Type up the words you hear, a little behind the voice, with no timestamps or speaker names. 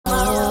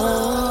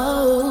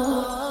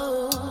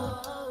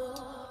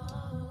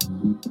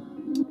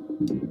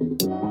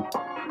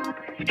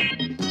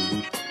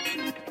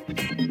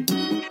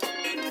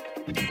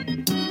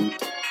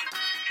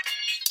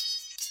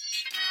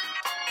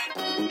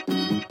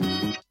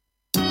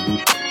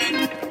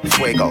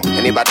fuego.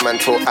 Any bad man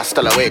talk,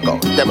 hasta luego.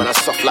 Them and I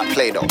soft like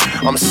Play-Doh.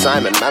 I'm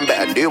Simon, man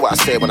better do what I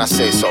say when I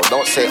say so.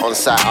 Don't say on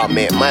site, I'll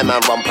make my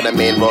man run on the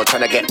main road,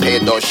 tryna get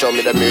paid though. Show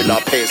me the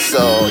moolah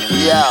peso,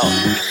 yeah.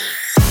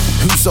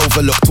 Who's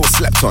overlooked or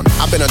slept on?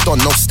 I've been a don,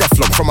 no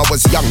Stefflon. From I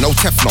was young, no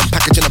Teflon.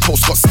 Packaging a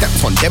post got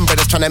stepped on. Them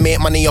brothers tryna make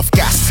money off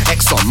gas.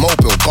 Exxon,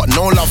 Mobil, got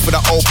no love for the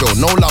old bill.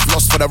 No love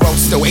lost for the road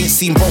still. Ain't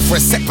seen bro for a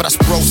sec, but that's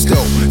bro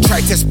still. Try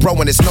test bro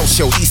when it's no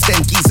show. East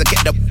End geezer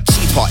get the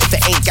cheaper. If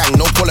it ain't gang,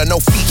 no caller, no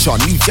feature.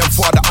 New Gen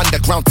 4 the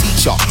underground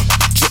teacher.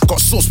 Drip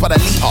got sauce by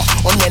the litre.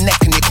 On your neck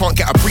and you can't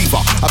get a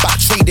breather. About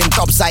trading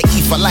dubs like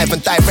for live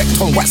and direct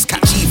on Wax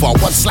Catch Eva.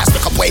 One slice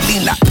make a boy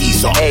lean like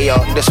pizza. Hey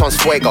yo, this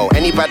one's fuego.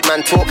 Any bad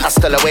man talk,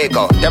 hasta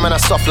luego. Them and I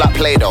soft like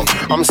Play-Doh.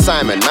 I'm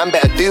Simon, man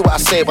better do what I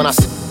say when I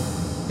say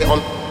it on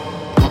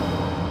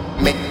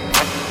me.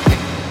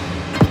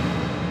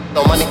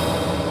 No money,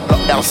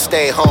 lockdown,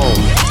 stay home.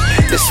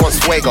 This one's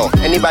fuego.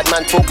 Any bad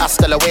man talk,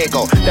 hasta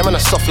luego. Them and I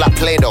soft like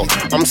Play-Doh.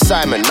 I'm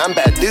Simon, man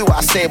better do what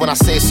I say when I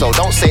say so.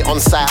 Don't say on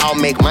site, I'll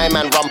make my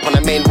man rump on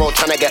the main road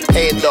tryna get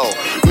paid though.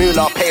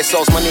 Moolah,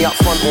 pesos, money up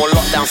front or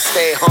lockdown,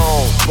 stay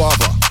home.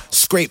 Barber.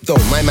 Scrape though,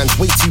 my man's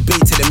way too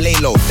bait to them lay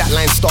low. That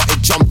line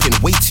started jumping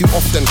way too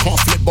often. Can't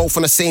flip both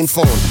on the same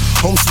phone.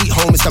 Home sweet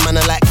home is the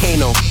manner like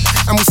Kano.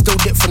 And we still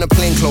dip from the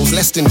plain clothes.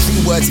 Less than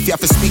 3 words if you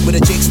have to speak with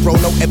a Jakes bro.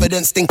 No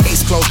evidence, then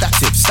case closed,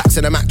 that's it. Stacks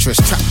in a mattress,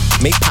 trap,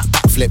 make pat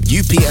backflip.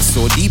 UPS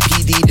or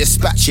DPD,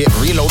 dispatch it.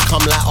 Reload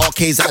come like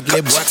arcades,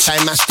 ad-lib. Work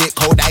time, mashed it,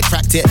 code, I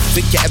cracked it.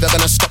 Think you're ever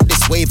gonna stop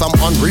this wave? I'm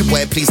on rude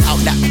boy, please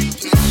out that.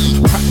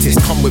 Practice,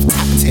 come with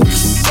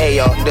tactics. Hey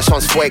yo, this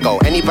one's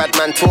fuego. Any bad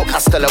man talk,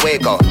 hasta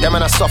luego. Them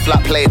and I soft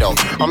like Play-Doh.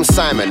 I'm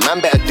Simon,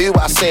 man better do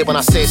what I say when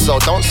I say so.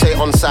 Don't say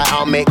on site,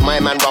 I'll make my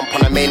man rump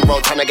on the main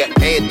road tryna get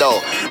paid though.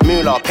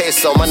 Moolah,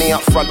 peso, money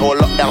up front or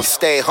lockdown,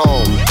 stay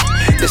home.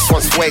 This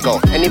one's fuego.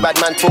 Any bad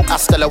man talk,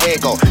 hasta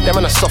luego. Them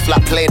and I soft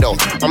like Play-Doh.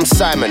 I'm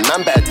Simon,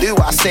 man better do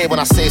what I say when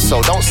I say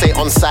so. Don't say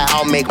on site,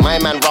 I'll make my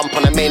man rump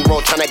on the main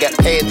road tryna get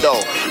paid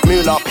though.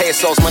 Moolah,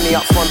 pesos, money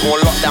up front or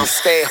lockdown,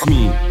 stay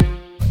home.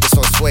 This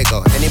one's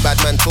fuego. Any bad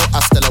man talk,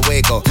 hasta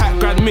luego. Cat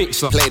Grand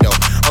Mixer. Play-Doh.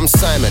 I'm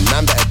Simon,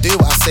 man better do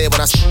what I say when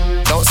I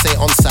don't say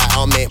on site,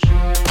 I'll make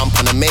I'm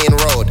on the main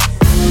road.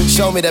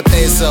 Show me the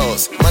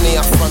pesos, money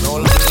up front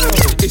or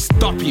It's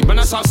Duppy, man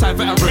that's outside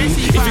veteran.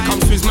 If it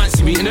comes to his man,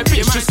 see me in a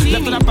bitch. Just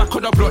left on the back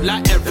of the block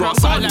like Evra.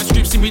 Side like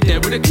Strips, see me there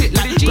with a clip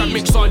like Grand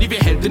Mixer, leave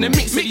your head in the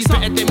mix. He's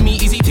better than me,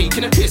 easy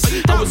taking a piss.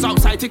 I was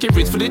outside taking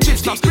risks for the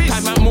chips. Last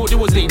time out more, there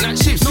was late night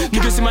shifts.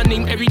 Niggas see my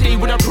name every day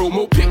with a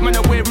promo pic. Man,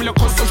 I wear real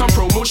cost on some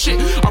promo shit.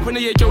 Up in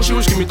the air, girl, she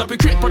was screaming Duppy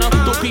crit. But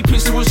don't be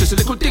pissed, it was just a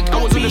little dick. I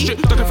was on the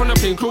strip, ducking from the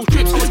plain clothes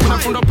trips. When I'm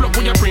from the block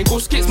with your brain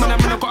goes skits. Man, I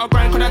got a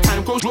grind, cause that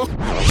time goes low.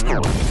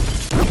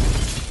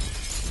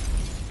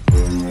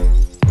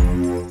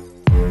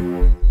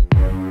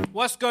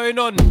 What's going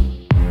on?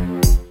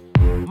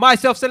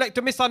 Myself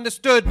selector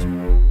misunderstood.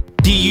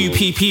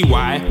 DUPPY,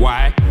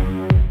 why?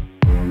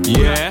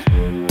 Yeah.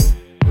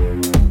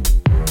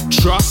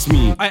 Trust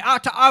me. I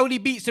out to Owly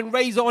Beats and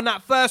Razor on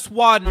that first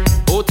one.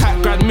 All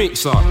type Grand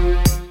Mixer.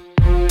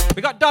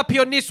 We got Duppy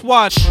on this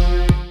one.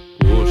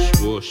 Whoosh,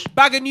 whoosh.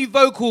 Bag of new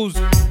vocals.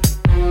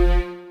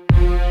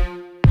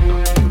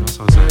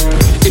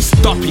 It's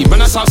Duppy, man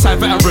that's outside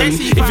veteran.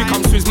 If it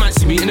comes to his man,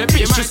 see me in a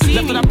bitch. Just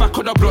left on the back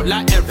of the block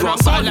like Evra.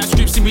 Side like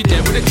Strips, see me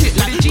there with a clip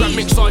like Grand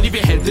Mixer, leave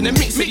your head in the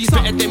mix. He's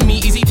better than me,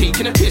 easy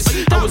taking a piss.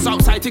 I was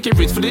outside taking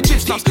risks for the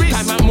chips. Last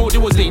time out more,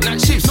 there was late night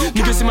shifts.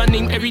 Niggas see my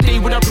name every day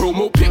with a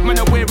promo pic. Man,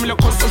 I wear real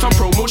cost on some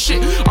promo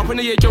shit. Up in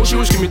the air, girl, she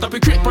was screaming Duppy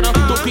crit. But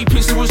don't be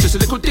pissed, it was just a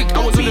little dick.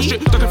 I was on the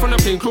strip, ducking from the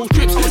plain clothes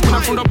trips. When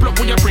I'm from the block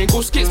with your brain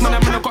goes skits. Man, I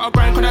got a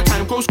grind, cause that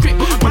time goes quick.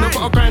 Man, I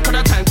got a grind, cause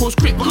that time goes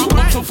quick.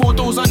 Up some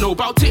photos, I know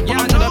about it. But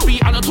I'm tryna be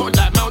on the top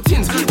like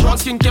mountains. Brown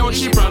skin girl,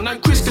 she brown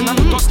and Christian.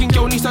 Dark skin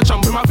girl needs to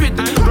jump in my fit.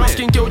 Brown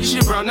skin girl, she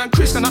brown and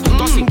Christian.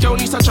 Dark skin girl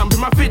needs to jump in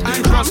my fit.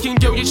 Brown skin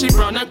girl, she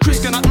brown and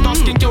Christian. Dark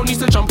skin girl needs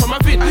to jump on my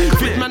fit.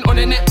 Fit man on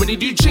the net when they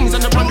do chings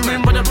and the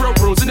wondering where the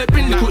bros in the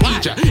bin. Little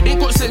Egypt ain't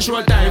got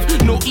sensual dive.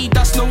 No E,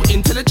 that's no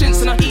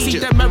intelligence. And I see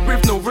them man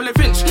with no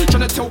relevance.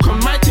 Tryna tell come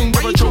my thing,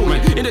 brother Joe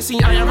man. In the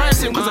scene I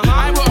arise him, cause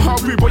I work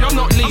hard, rude boy, I'm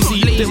not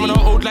lazy. Them when I'm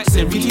old like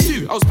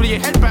 72. I'll split your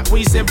head back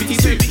way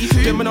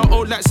 72. Them when I'm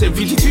old like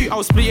 72.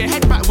 I'll split your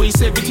head back way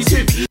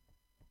 72.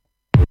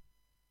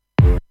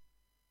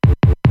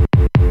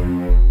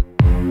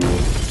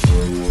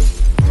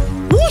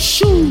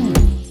 Whooshu!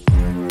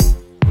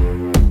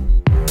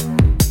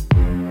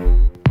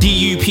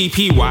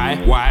 DUPPY,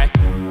 why?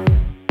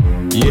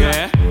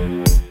 Yeah.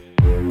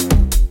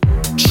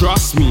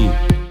 Trust me.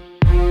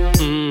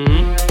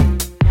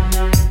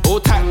 All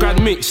type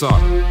Grand Mixer.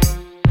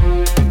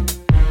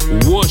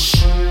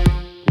 Whoosh.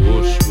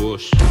 Whoosh,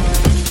 whoosh.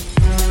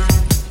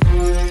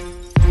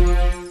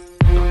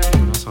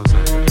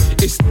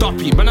 It's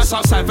Duppy, man that's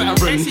outside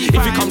veteran. If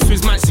it comes to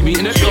his man, see me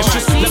in a bitch.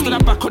 Just left on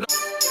the back of the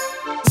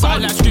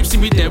side like Strips, see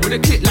me there with a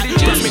clip like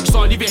Grand Mixer,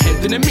 leave your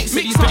head in the mix.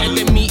 He's better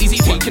than me, easy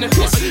taking a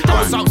piss.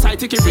 I was outside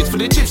taking risks for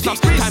the chips.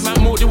 Last time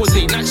out more, there was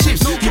late night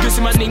shifts. Niggas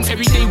see my name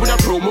every day with a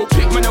promo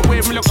pic. Man, I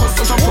wear real cost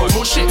on some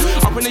promo shit.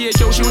 Up in the air,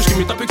 yo, she was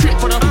screaming, double crick.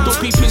 But I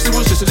don't be pissed, it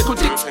was just a little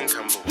dick.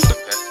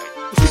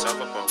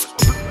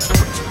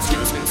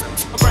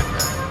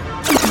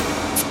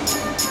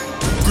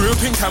 Grew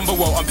up in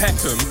Camberwell, I'm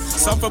Peckham.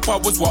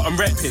 Southwark was what I'm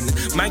repping.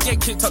 Man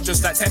get kicked up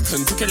just like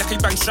Tekken. Took it like a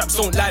bang straps,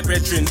 don't lie,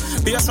 brethren.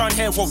 Be us round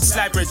here, won't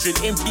slide, brethren.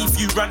 In beef,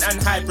 you run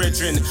and hide,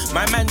 brethren.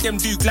 My man, them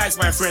do glides,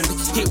 my friend.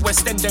 Hit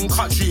West End, then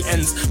cut you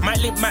ends.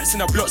 Might link mats in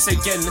the blocks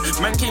again.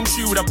 Man came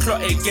through with a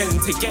plot again.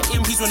 To get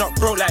in, please, we're not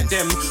broke like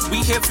them.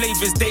 We hear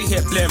flavors, they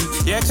hear blem.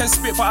 Yeah, I can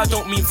spit, but I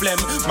don't mean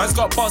phlegm. Man's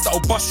got bars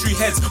that'll bust through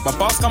heads. My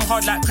bars come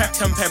hard like crack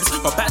and pebs.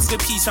 But back to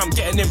the piece, I'm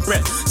getting in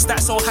bread.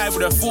 Stats so high,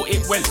 would have thought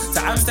it went.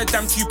 To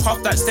Amsterdam, to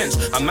puff that stench.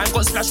 A man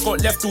got splashed,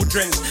 got left all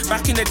drenched.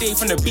 Back in the day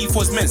from the beef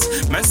was men's.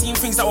 Man seen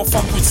things that were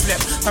fuck with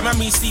slept. Fam,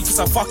 me sleep is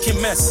a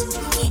fucking mess.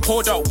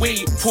 Hold up,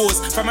 wait,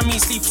 pause. Fam, me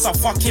sleep is a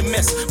fucking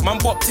mess. Man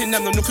bopped in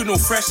them looking all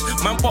fresh.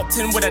 Man bopped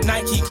in with a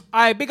Nike.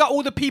 Aye, big up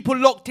all the people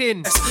locked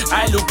in.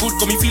 I look good,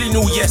 got me feeling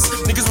all yes.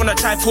 Niggas wanna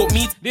try put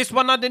me. This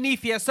one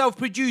underneath here,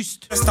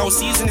 self-produced. Style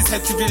season his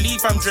head to believe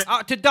I'm dread.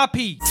 Out to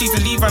Duppy. Please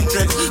believe I'm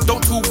dread.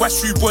 Don't talk West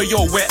Street boy,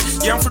 you're wet.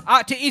 Yeah, I'm from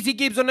out to Izzy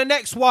Gibbs on the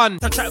next one.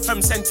 I track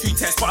from send 2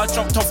 tests, but I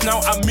jumped off now,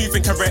 I'm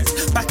moving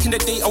correct. Back in the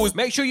day I was.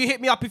 Make sure you hit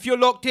me up if you're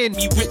locked in.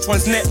 Me, which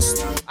one's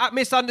next? At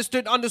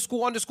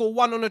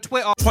misunderstood__1 on the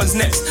Twitter. Which one's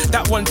next?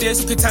 That one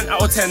there's a 10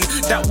 out of 10.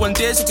 That one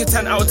there's a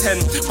 10 out of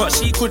 10. But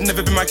she could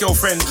never be my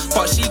girlfriend.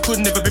 But she could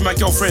never be my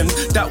girlfriend.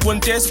 That one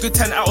there's a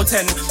 10 out of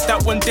 10.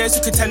 That one there's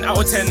a 10 out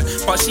of 10.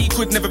 But she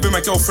could never be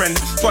my girlfriend.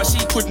 But she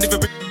could never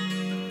be.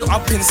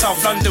 Up in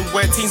South London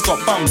where teens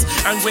got bums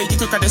and where you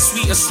could get the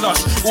sweetest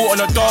slush. Or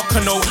on a darker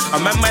note, a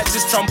man might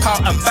just jump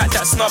out and back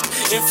that snub.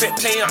 In fit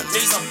playing out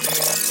days up.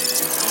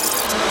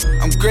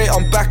 I'm great,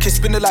 I'm back, it's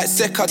been like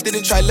sec, I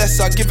didn't try less,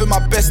 I give it my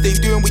best, they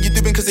doing what you're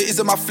doing cause it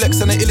isn't my flex,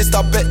 and the illest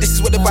I bet this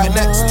is what they buy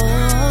next.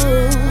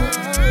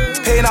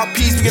 Paying out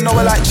P's, we can know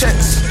I like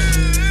checks.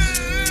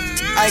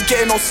 I ain't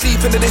getting no sleep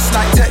into this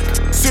night tech.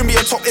 Soon be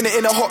on top in it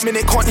in a hot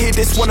minute, can't hear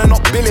this one and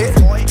not bill it.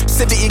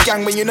 Said it in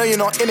gang when you know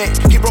you're not in it.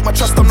 He broke my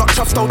trust, I'm not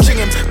chuffed, I'll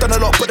ching him. Done a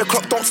lot but the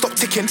clock don't stop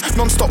ticking.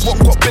 Non-stop one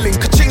got billing,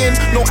 ka-chinging.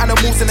 No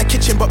animals in the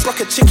kitchen but buck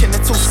a chicken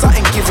until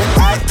something given.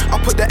 I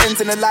put the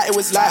ends in the light, it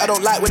was light. I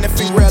don't like when they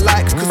think we're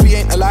alike, cause we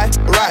ain't alike.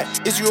 Right,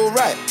 is you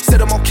alright?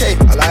 Said I'm okay,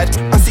 I lied.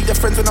 I see the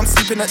friends when I'm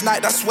sleeping at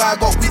night, that's why I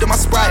got weed in my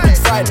Sprite.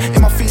 Fried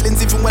in my feelings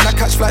even when I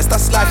catch flights,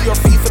 that's life. You're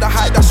a thief for the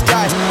hype, that's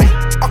dry.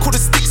 I call the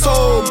sticks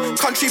home.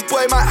 Country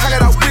boy might hang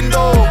out that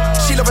window.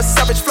 She love a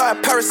savage fly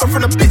at Paris, I'm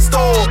from the bit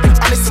store.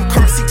 I need some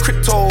currency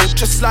crypto,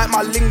 just like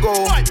my lingo.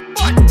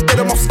 Dead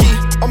I'm off ski,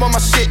 I'm on my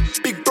shit.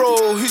 Big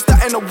bro, who's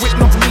that in a whip,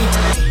 not me?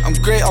 I'm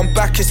great, I'm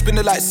back, it's been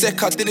like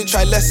sec, I didn't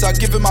try less, I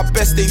give it my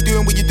best. They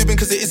doing what you're doing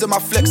cause it isn't my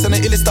flex. And the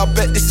illest I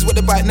bet this is what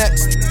they buy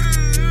next.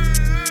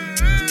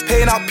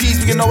 Paying out P's,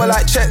 we can know I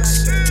like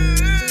checks.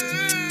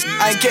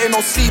 I ain't getting no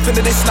sleep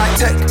into this night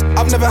tech.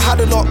 I've never had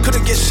a lot,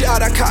 couldn't get shit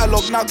out of that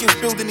catalogue. Now gives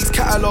building these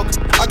catalogue.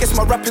 I guess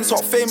my rapping's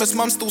hot famous,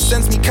 mum still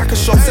sends me caca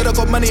shots. Said I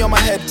got money on my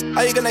head,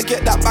 are you gonna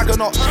get that bag or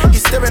not?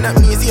 He's staring at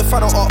me, is he a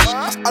fan or not?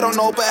 I don't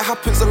know, but it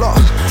happens a lot.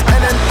 And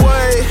then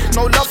boy,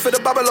 no love for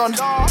the Babylon.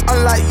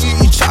 Unlike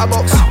you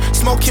chatterbox.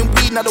 Smoking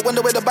weed, now I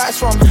wonder where the bite's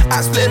from.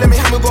 At split, let me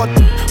hammer God.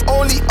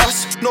 Only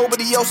us,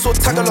 nobody else or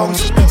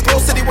tag-alongs. Bro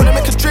said he wanna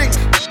make a drink,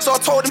 so I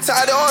told him to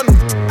add it on.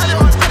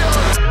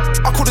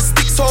 I call the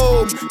sticks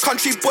home.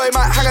 Country boy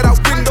might hang out that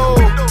window.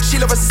 She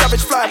love a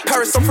savage fly at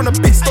Paris, I'm from the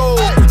bit store.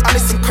 I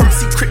need some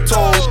currency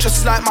crypto,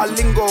 just like my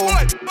lingo.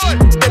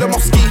 Dead I'm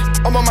off ski,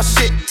 I'm on my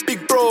shit.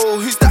 Big bro,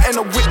 who's that in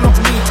a whip, not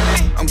me?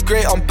 I'm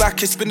great, I'm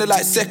back, it's been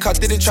like sec, I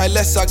didn't try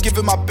less, I give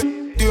it my best.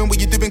 Doing what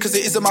you're doing cause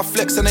it isn't my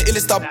flex. And the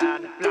illest up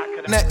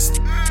next.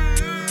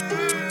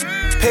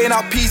 Paying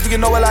out P's, we can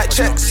know I like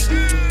checks.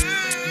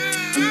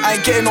 I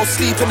ain't getting no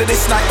sleep into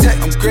this night tech.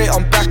 I'm great,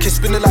 I'm back, it's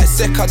been like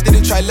sec, I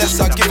didn't try less,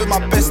 I give it my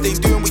best. They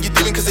doing what you're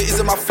doing cause it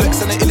isn't my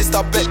flex. And the illest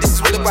I bet this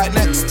is what they buy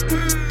next.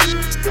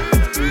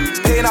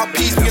 Paying out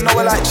P's, we can know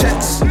I like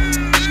checks.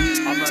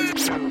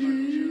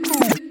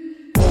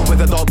 With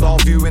a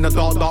dark view in a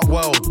dark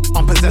world.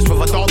 I'm possessed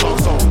with a dark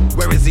soul.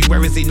 Where is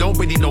he?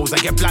 Nobody knows. I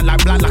get black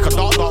like a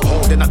dark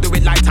hole. Then I do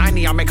it like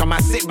Tiny, I make a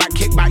man sit back,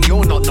 kick back,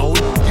 you're not known.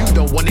 You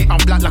don't want it, I'm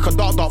black like a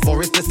dark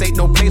forest. This ain't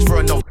no place for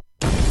a no.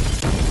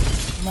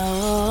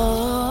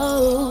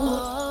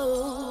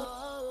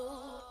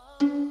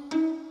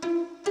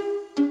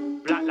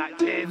 Black like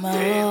this.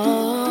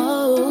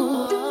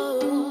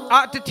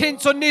 Out the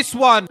tints on this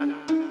one.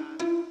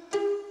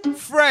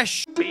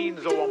 Fresh.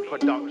 Beans are on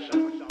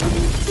production.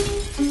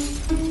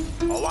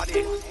 Oh, what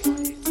is?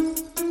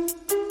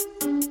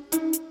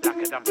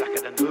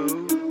 Blacker than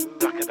who?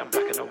 Blacker than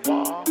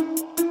what?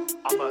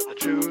 I'm at the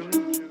tune.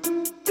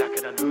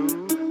 Blacker than who?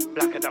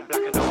 Blacker than what?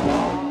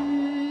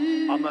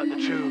 I'm at the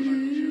tune.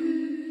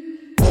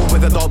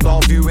 with a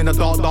dark view in a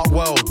dark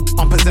world.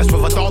 I'm possessed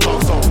with a dark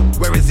soul.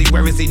 Where is he?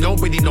 Where is he?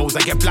 Nobody knows.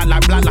 I get black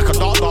like a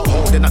dark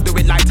hole. Then I do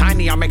it like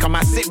Tiny. I make a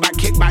man sit back,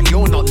 kick back.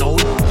 You're not known.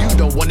 You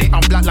don't want it.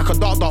 I'm black like a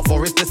dark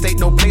forest. This ain't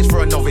no place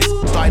for a novice.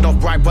 Started off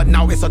bright, but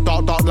now it's a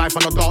dark life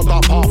on a dark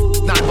path.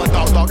 Nothing but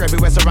dark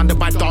everywhere, surrounded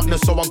by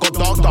darkness. So I got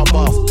dark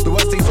bath. The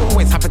worst things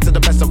always happen to the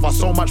best of us.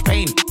 So much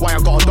pain. Why I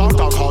got a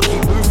dark heart?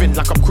 Keep moving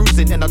like I'm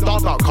cruising in a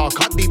dark car.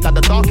 Cut deep like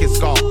the darkest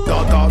scar.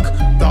 Dark.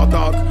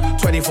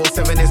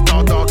 24/7 is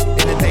dark.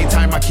 In the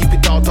daytime I keep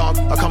it dark.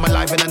 I come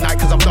alive in the night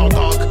cause I'm dark.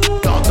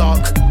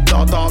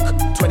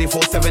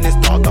 24/7 is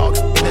dark.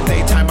 In the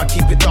daytime I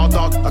keep it dark.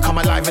 I come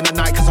alive in the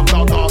night cause I'm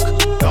dark.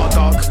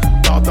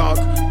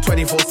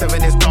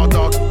 24/7 is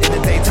dark. In the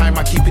daytime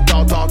I keep it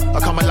dark. I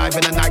come alive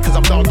in the night cause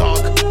I'm dark.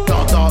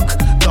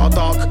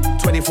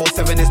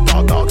 24/7 is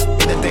dark.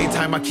 In the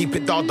daytime I keep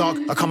it dark.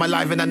 I come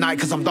alive in the night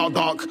cause I'm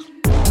dark.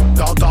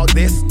 Dark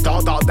this,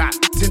 dark that.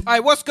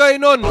 Alright, what's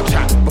going on?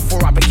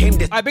 Before I became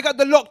this, I big up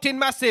the Locked In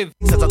Massive.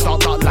 Says a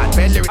dark lad,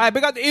 barely. I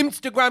big up the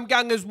Instagram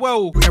gang as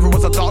well.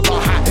 Everyone's a dark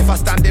hat. If I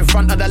stand in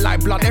front of the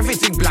light, blood,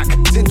 everything black.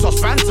 Tints or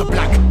fans are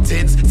black.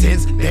 Tins,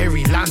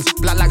 dairy lands.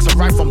 Black likes a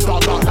ride from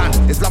dark land.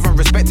 It's love and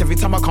respect every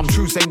time I come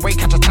true. Same way,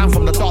 catch a tan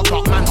from the dark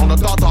man. On the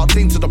dark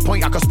thing to the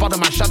point I can spot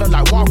my shadow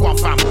like Wagwan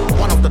fam.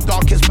 One of the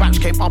darkest batch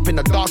came up in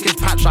the darkest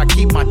patch. I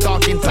keep my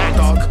dark intact.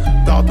 Dark.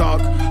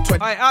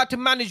 Alright, out to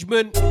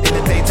management. In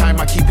the daytime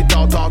I keep it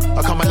dark.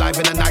 I come alive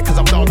in the night cause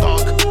I'm dark.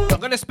 I'm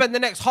gonna spend the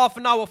next half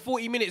an hour,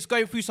 40 minutes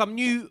going through some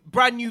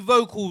brand new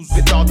vocals.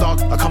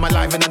 Dark. I come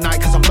alive in the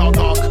night cause I'm dark.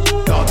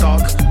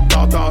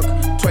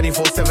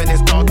 24/7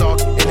 is dark.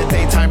 In the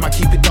daytime I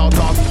keep it dark.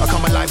 I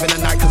come alive in the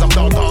night cause I'm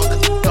dark.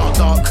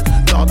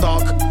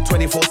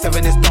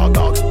 24/7 is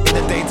dark. In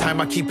the daytime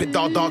I keep it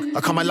dark.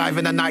 I come alive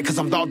in the night cause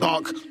I'm dark.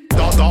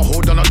 Dark,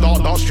 hold on a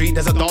dark street.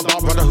 There's a dark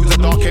brother who's a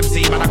dark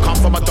MC. Man, I come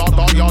from a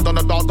dark yard on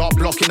a dark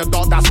block in the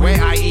dark. That's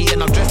where I eat.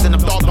 And I'm dressed in a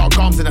dark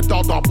arms in a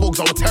dark books.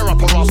 I would tear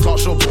up a Ross Clark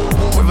shop.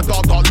 Walk with a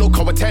dark look.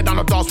 I would tear down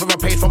a dance with a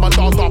page from a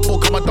dark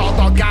book. I'm a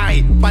dark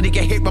guy. Money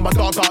get hit with my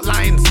dark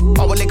lines.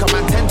 I would link a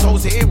man 10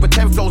 toes, hit him with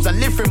 10 flows and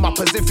lift him up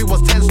as if he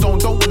was 10 stone.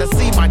 Don't wanna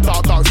see my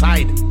dark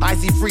side. I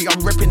see free,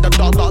 I'm ripping the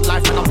dark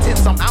life. And I'm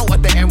tints, I'm out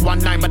at the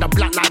M19 with a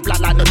black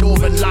like the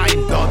Northern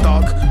Line.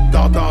 Dark.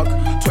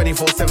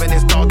 24/7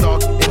 is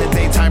dark. In the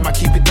daytime I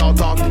keep it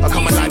dark. I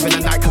come alive in the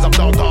night cause I'm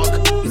dark.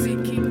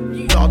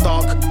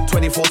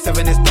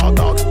 24/7 is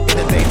dark. In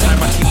the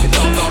daytime I keep it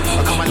dark.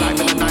 I come alive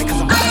in the night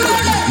cause I'm dark.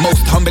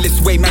 Most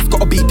humblest way, man's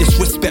gotta be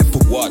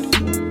disrespectful. What?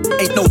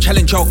 Ain't no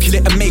challenge, I'll kill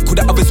it and make all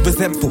the others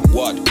resentful.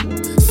 What?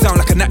 Sound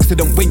like an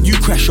accident when you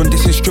crash on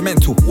this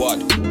instrumental. What?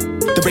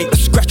 There ain't a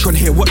scratch on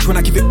here, watch when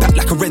I give it back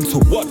like a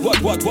rental. What?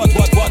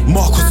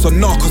 Marcos on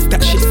Narcos,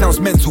 that shit sounds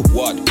mental.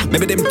 What?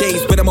 Remember them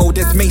days when I'm old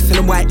as Mason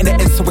and White in the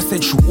end so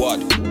essential. What?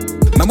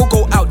 Man will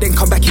go out then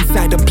come back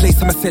inside and play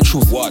some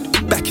essentials. What?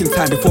 Back in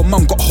time before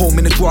mum got home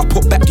in the drawer, I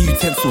put back the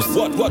utensils.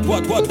 What?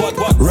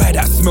 Ride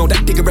that smell,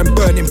 that digger and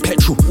burning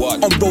petrol.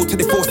 What? On road to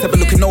the 4-7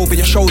 looking over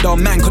your shoulder,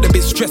 man could have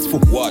been stressful.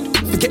 What?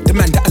 Forget the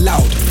man that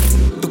allowed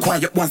the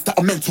quiet ones that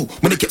are mental.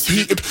 When it gets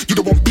heated, you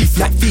don't want beef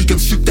like vegan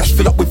soup that's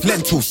filled up with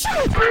lentils.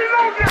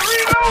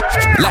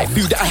 Like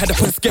food that I had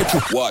up on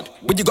schedule. What?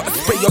 When you gotta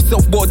spray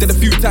yourself more than a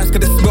few times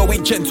cause the smell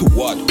ain't gentle.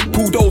 What?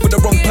 Pulled over the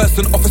wrong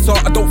person, officer,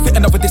 I don't fit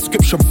another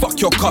description. Fuck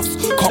your cuffs,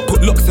 can't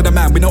put locks in a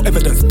man with no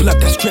evidence. Blood,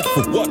 that's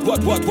dreadful. What?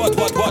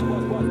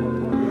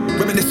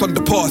 Reminisce on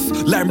the past.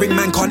 Line ring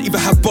man can't even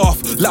have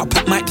bath. Loud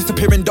pack might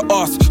disappear in the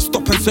arse.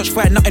 Stop and search,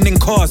 find nothing in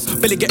cars.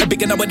 Belly get a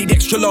big and I need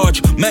extra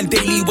large. Man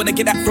daily wanna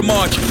get that from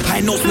Marge.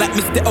 High nose like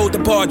Mr. Elder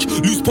Barge.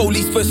 Loose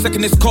police first,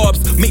 second is carbs.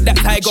 Make that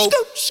tie go.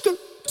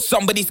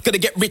 Somebody's gonna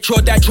get rich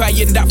or die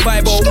trying that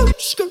 5-0.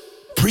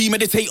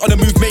 Premeditate on the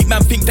move, make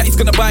man think that he's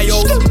gonna buy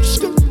yo.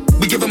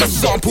 We give him a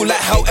sample like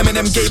how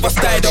Eminem gave us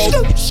Dido.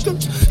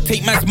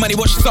 Take man's money,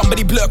 watch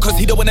somebody blur cause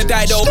he don't wanna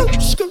die though.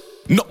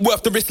 Not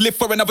worth the risk, live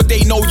for another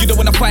day, no, you don't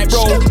wanna fight,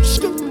 bro.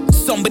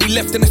 Somebody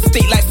left in a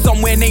state like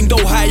somewhere named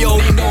Ohio.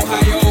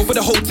 For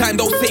the whole time,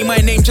 don't say my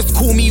name, just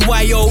call me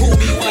Y.O.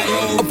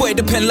 Avoid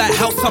the pen like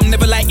how some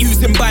never like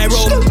using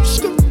biro.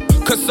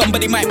 Cause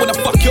somebody might wanna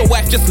fuck your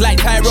wife just like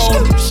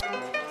Tyrone.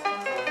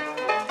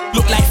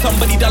 Look like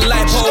somebody done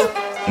lipo.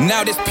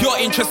 Now there's pure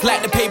interest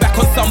like the payback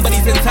on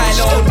somebody's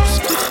entitled.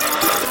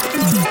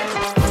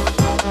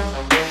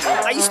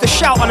 I used to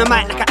shout on the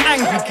mic like an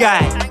angry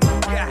guy.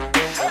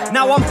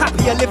 Now I'm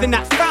happier living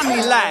that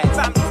family life.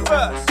 Family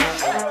first.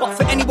 But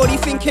for anybody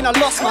thinking I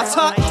lost my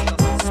touch,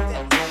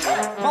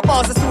 my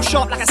bars are still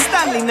sharp like a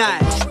Stanley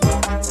knife.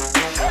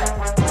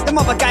 Them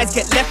other guys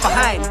get left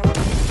behind.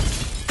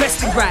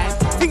 Best in grind.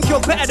 Think you're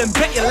better than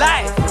bet your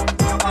life.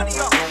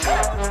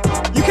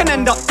 You can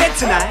end up dead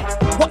tonight.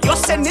 What you're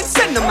sending,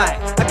 send the mic.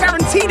 I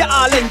guarantee that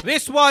I'll end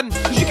this one.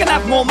 Cause you can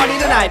have more money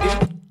than I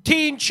do.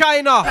 Teen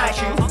China.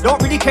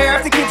 Don't really care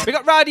if the kids. We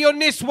got Rowdy on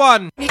this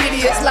one.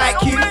 Idiots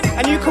like you,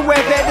 and you can wear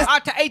better.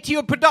 Out to 80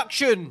 on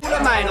production. Full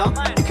of minor.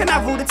 You can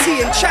have all the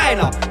tea in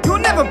China. You'll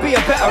never be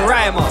a better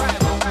rhymer.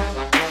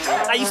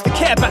 I used to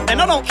care back then,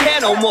 I don't care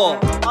no more.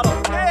 I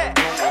don't care.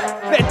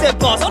 Better dead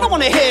bars, I don't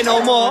wanna hear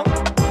no more.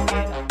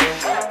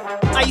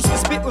 I used to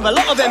spit with a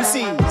lot of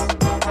MCs,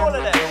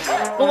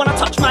 but when I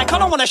touch mic, I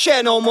don't wanna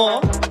share no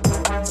more.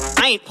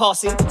 I ain't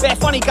passing, bare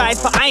funny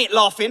guys, but I ain't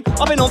laughing.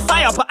 I've been on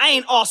fire, but I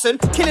ain't arson.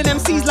 Killing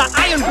MCs like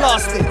iron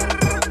blasting.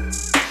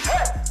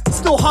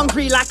 Still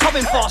hungry like I've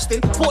been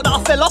fasting. Thought that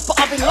I fell off, but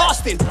I've been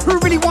lasting. Who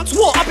really wants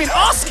what? I've been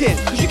asking.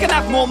 Cause you can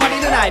have more money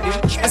than I do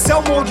and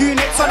sell more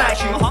units on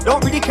iTunes.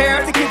 Don't really care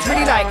if the kids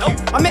really like you.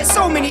 I met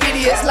so many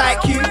idiots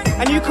like you.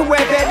 And you can wear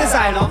bare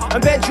designer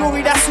and bare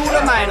jewelry, that's all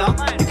a minor.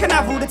 You can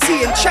have all the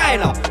tea in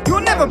China.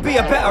 You'll never be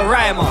a better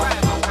rhymer.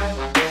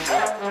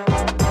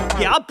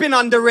 Yeah, I've been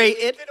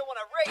underrated.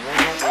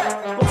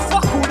 But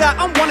fuck all that,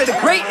 I'm one of the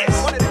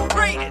greatest.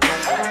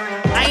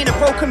 I ain't a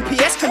broken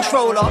PS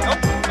controller.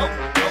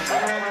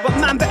 But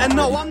man better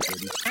know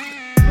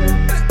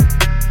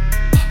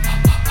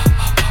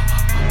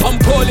I'm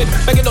calling,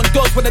 banging on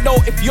doors when I know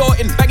if you're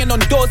in. Banging on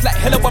doors like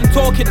hell if I'm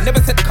talking. Never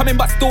said coming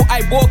but still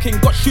I walking.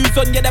 Got shoes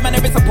on, yeah, that man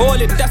is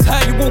appalling. That's how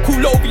you walk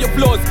all over your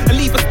floors and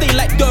leave a stain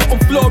like dirt on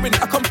flooring.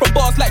 I come from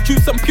bars like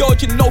juice and pure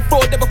gin. No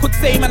fraud, never could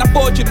say man I'm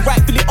forging.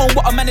 Rightfully own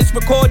what a man is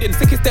recording.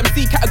 Sickest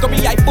MC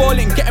category I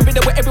falling. Getting rid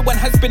of what everyone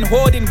has been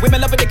hoarding.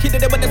 Women loving the kid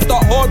and then when they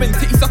start whoring.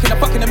 Titty sucking and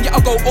fucking them, yeah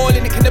I'll go all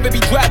in. It can never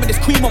be dry when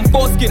there's cream on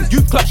foreskin.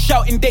 Youth club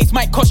shouting days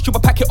might cost you a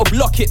packet of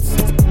lockets.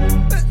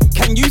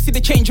 Can you see the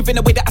change within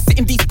the way that I sit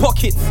in these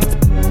pockets?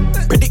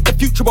 Predict the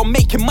future on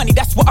making money,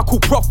 that's what I call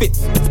profits.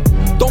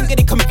 Don't get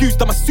it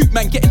confused, I'm a suit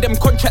man getting them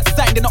contracts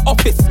signed in the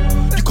office.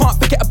 You can't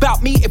forget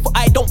about me if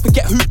I don't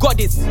forget who God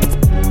is.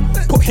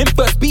 Put him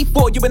first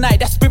before you and I,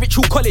 that's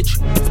spiritual college.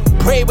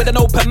 Pray with an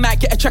open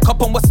mic, get a check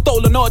up on what's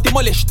stolen or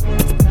demolished.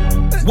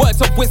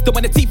 Words of wisdom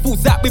when the teeth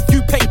falls out with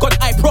you paying God,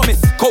 I promise.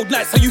 Cold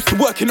nights I used to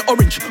work in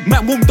orange.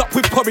 Man warmed up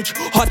with porridge.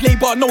 Hard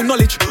labour, no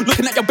knowledge.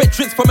 Looking at your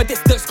bedrooms from a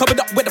distance, covered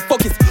up where the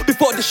fog is.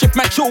 Before the shift,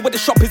 man chill where the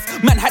shop is.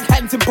 Man had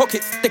hands in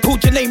pockets. They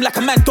called your name like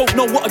a man don't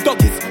know what a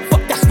dog is.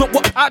 Fuck, that's not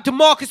what. Out to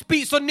Marcus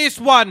Beats on this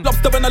one.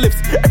 Lobster on the lips,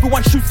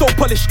 everyone shoots so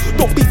polished.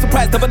 Don't be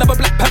surprised of another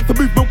Black Panther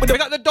movement with We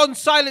got the Don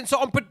Silencer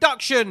on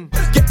production.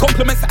 Get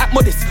compliments at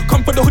Modest.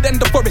 Come from the hood and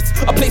the forest.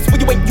 A place where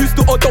you ain't used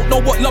to or don't know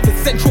what love is.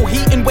 Central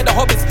heating where the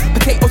hobbits.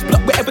 Potatoes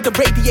block wherever the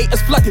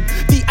radiators flooded.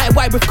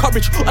 DIY with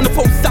courage. On the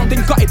phone sounding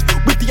gutted.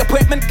 With the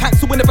appointment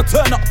cancel and never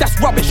turn up. That's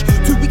rubbish.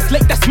 2 weeks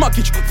late, that's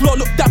muggage. Floor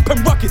look damp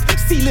and rugged.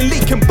 Ceiling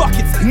leaking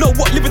buckets. Know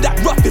what living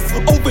that rough is.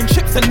 Oven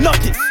chips and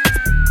nuggets.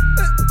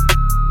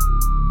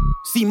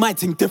 See my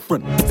thing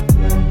different.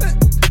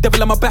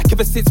 Devil on my back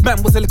ever since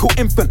man was a little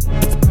infant.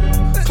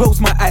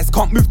 Close my eyes,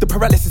 can't move the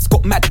paralysis,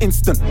 got mad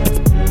instant.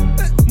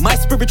 My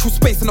spiritual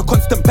space in a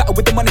constant battle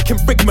with the mannequin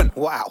fragment.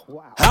 Wow.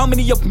 How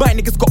many of my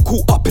niggas got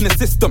caught up in the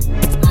system?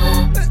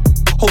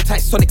 Hold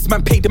tight Sonics,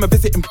 man paid him a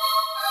visit.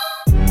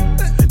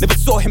 Never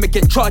saw him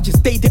again, charges,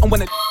 they didn't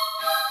wanna.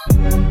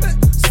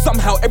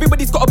 Somehow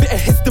everybody's got a bit of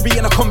history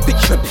and a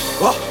conviction.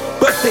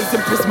 Birthdays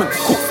imprisonment,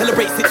 court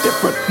celebrates it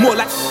different. More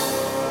like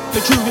the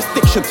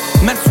jurisdiction.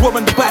 Man swore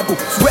on the Bible,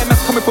 swear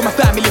man's coming from a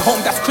family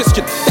home that's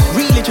Christian. That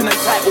religion and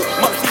title,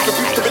 must be the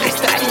roots to release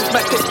that seems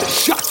my distance.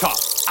 Shut up,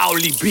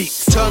 Owly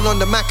Beats. Turn on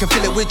the Mac and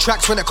fill it with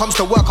tracks. When it comes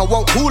to work, I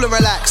won't cool and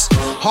relax.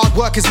 Hard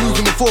work is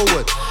moving me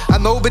forward,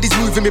 and nobody's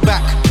moving me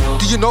back.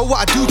 Do you know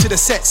what I do to the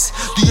sets?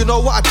 Do you know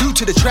what I do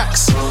to the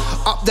tracks?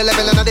 Up the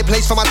level and I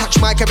place for my touch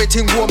mic,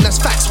 everything warm, that's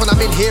facts. When I'm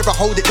in here, I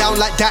hold it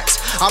down like Dax.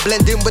 I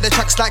blend in with the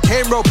tracks like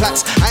Hero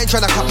Plats. I ain't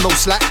tryna cut no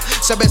slack,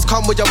 so best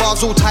come with your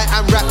bars all tight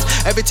and wrapped.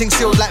 Everything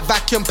sealed like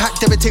vacuum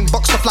packed, everything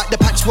boxed up like the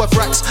packs worth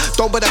racks.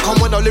 Don't bother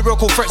come with no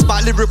lyrical threats,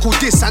 but lyrical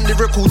this and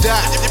lyrical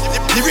that.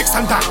 Lyrics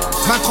and that,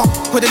 man come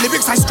with the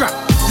lyrics I strap.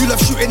 You love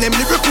shooting them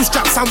lyrical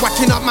straps. I'm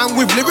whacking up man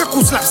with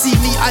lyrical slaps. See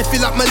me, I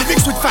fill up my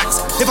lyrics with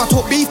facts. If I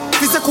talk beef,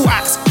 physical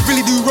acts.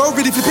 Really do roll,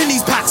 really flipping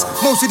these packs.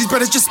 Most of these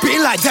brothers just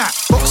spitting like that.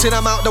 Boxing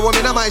I'm out, the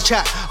woman I might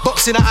chat.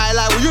 Boxing the eye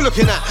like what you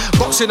looking at.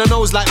 Boxing the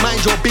nose like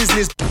mind your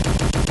business.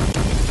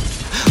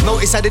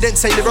 Notice I didn't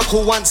say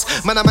lyrical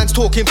once. Man, a man's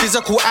talking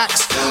physical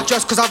acts.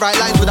 Just cause I write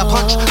lines with a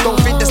punch, don't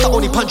think that's the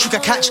only punch you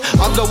can catch.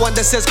 I'm the one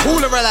that says cool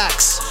and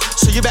relax,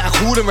 so you better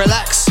cool and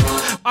relax.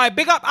 Alright,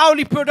 big up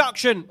Owly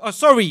production. Oh,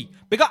 sorry.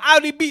 Big up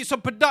Owly Beats on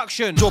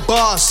production. Your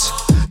bars.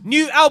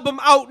 New album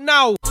out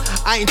now.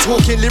 I ain't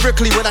talking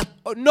lyrically when I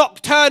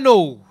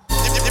Nocturnal.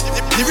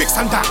 Lyrics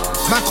and that.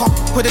 Man come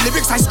with the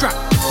lyrics I strap.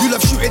 You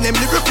love shooting them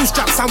lyrical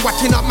straps. I'm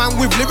whacking up man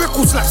with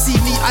lyrical slaps. See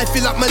me, I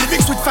fill up my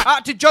lyrics with facts.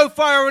 Out to Joe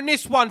Fire on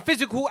this one.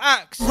 Physical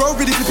acts. Roll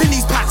really flipping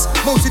these packs.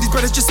 Most of these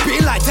brothers just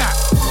spitting like that.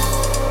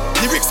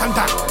 Lyrics and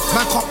that.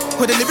 Man come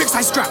with the lyrics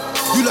I strap.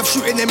 You love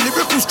shooting them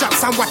lyrical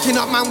straps. I'm whacking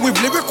up man with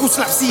lyrical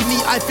slaps. See me,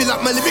 I fill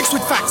up my lyrics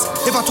with facts.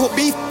 If I talk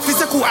beef,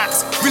 physical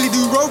acts. Really do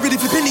roll, really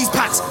flipping these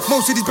packs.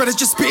 Most of these brothers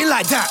just spitting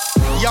like that.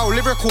 Yo,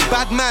 lyrical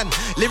bad man,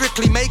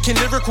 lyrically making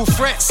lyrical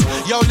threats.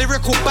 Yo,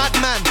 lyrical bad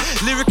man,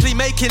 lyrically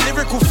making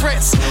lyrical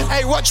threats.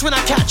 Hey, watch when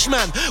I catch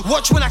man,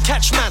 watch when I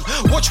catch man,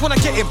 watch when I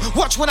get him,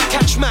 watch when I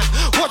catch man,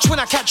 watch when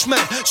I catch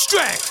man.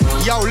 Straight.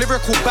 Yo,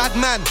 lyrical bad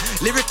man,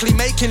 lyrically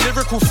making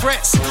lyrical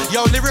threats.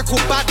 Yo, lyrical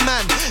bad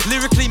man,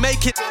 lyrically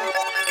making.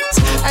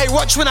 Hey,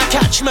 watch when I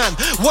catch man,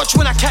 watch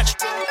when I catch.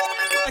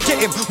 Get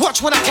him,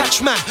 watch when I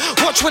catch man.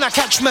 Watch when I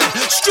catch man.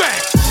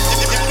 Straight.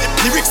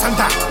 Lyrics and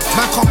that.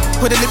 Man come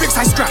with the lyrics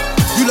I scrap.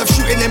 You love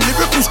shooting them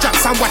lyrical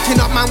straps. I'm whacking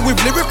up man with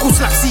lyrical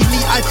slaps. See me,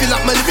 I fill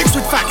up my lyrics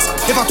with facts.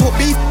 If I talk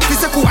beef,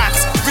 physical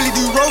acts. Really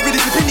do roll, really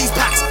flipping these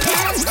packs.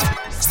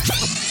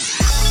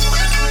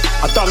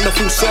 I've done the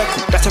full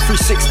circle, that's a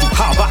 360,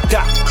 how about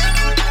that?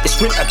 It's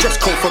winter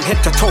dress code from head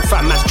to toe,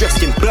 fam, man's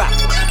dressed in black.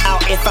 Out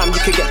here fam, you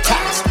can get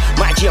taxed.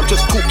 My G, I'm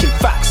just talking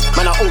facts.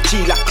 Man, I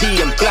OG like P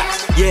and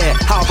blacks. Yeah,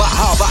 how about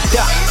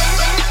that?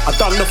 I've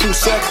done the full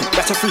circle,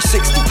 that's a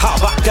 360, how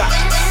about that?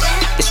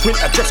 It's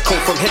winter dress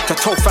code from head to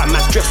toe, fam,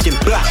 man's dressed in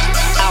black.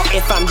 Out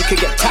here fam, you can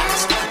get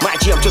taxed. My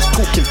G, I'm just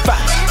talking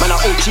facts. Man, I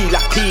OG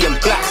like P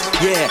and blacks.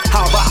 Yeah,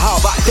 how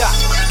about that?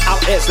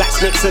 Out here's like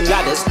snakes and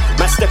ladders.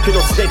 Man stepping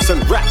on snakes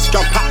and rats.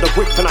 Jump out the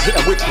whip and I hit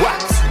him with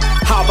wax.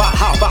 How about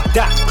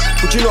that?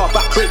 Would you know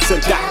about breaks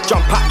and that?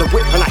 Jump out the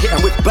whip and I hit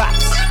him with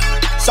bats.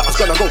 Something's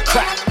gonna go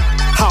crack.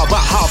 How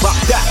about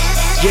that?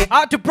 Yeah.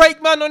 Out to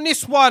break man on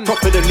this one.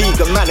 Top of the league,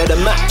 a man of the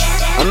match.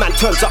 A man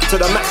turns up to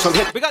the match from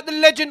head. We got the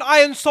legend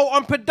Iron Soul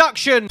on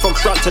production. From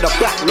front to the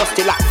back, lost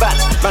it like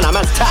fats. Man, a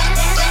man's tap.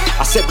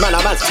 I said man,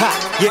 a man's tap.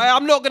 Yeah.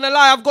 I'm not gonna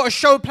lie, I've got a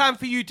show plan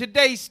for you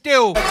today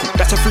still.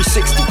 That's a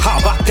 360, how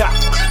about that?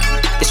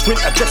 It's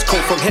winter dress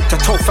code from head to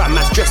toe, fam,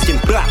 man's dressed in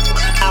black.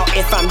 Out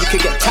here fam, you can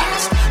get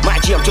taxed. My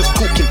G, I'm just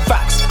talking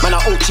facts. Man, I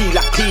OG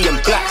like P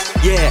and blacks.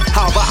 Yeah,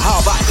 how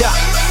about that?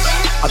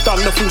 I've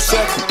done the full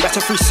circle, that's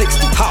a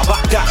 360, how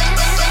about that?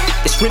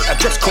 It's winter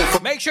dress code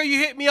from... Make sure you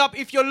hit me up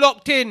if you're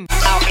locked in.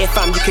 Out here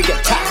fam, you can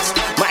get taxed.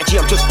 My G,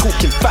 I'm just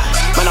talking facts.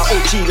 Man, I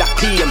OG like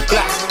P and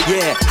blacks.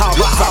 Yeah, how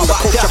about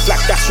that?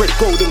 Black, that's red,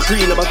 gold and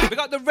green. We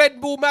got the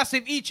Red Bull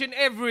Massive each and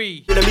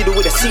every. In the middle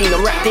with the scene,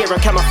 I'm right there and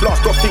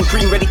camouflage. Off in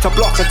green, ready to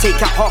blast and take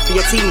out half of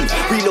your team.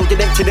 Reloading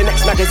them to the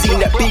next magazine,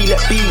 let be.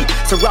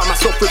 Surround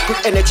myself with good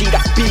energy,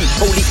 that's B.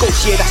 Holy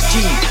Ghost, yeah, that's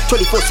G.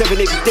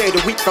 24/7 every day of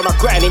the week, fam, I'm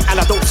grinding and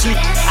I don't sleep.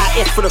 Out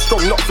here for the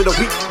strong, not for the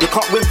weak. You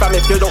can't win, fam,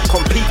 if you don't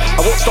compete.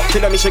 I won't stop till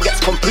the mission gets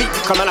complete.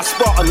 Come on, I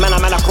Spartan, man,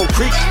 I'm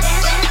concrete.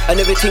 And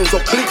everything's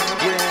oblique.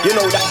 You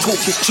know that talk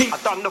is cheap.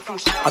 I've done the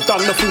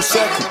full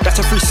circle, that's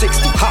a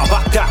 360, how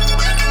about that?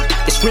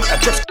 It's winter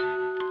dress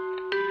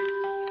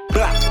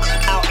black.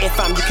 Out here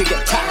fam, you can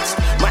get taxed.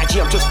 My G,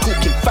 I'm just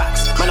talking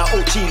facts. Man, I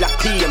OG like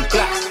P and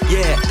blacks.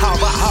 Yeah, how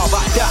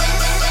about that?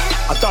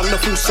 I've done the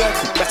full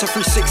circle, that's a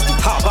 360,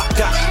 how about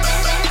that?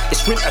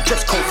 It's winter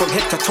dress code from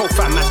head to toe,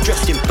 fam, man's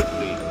dressed in black.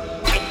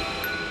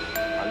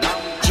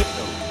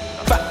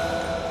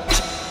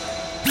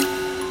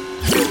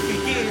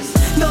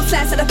 No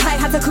slice of the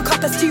pie, had to cook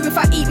up a stew. If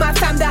I eat my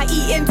fam, that I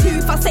eat in too.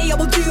 If I say I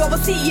will do, I will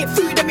see it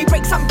through. Then we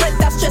break some bread,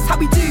 that's just how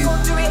we do.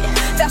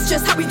 That's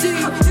just how we do.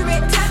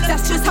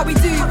 That's just how we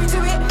do.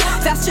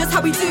 That's just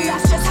how we do.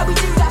 That's just how we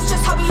do. That's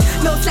just how we.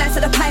 No slice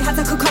of the pie, had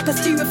to cook up a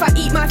stew. If I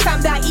eat my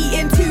fam, that I eat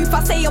in too. If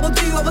I say I will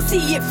do, I will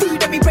see it through.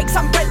 Then we break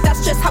some bread,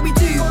 that's just how we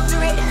do.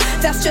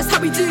 That's just how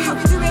we do.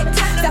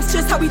 That's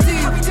just how we do.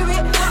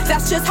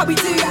 That's just how we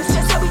do. That's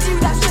just how we do.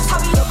 That's just how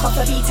we look off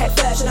a VTech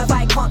version of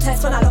I can't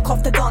test when I look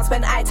off the dance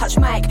when I touch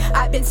mic.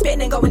 I've been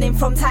spitting and going in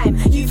from time.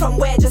 You from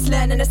where? Just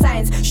learning the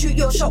signs. Shoot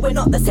your shot, we're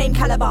not the same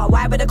caliber.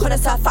 Why would a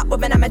connoisseur fuck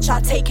with an amateur?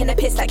 Taking a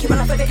piss like you run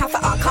off with a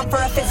catheter. Come for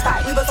a fist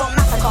fight, we was on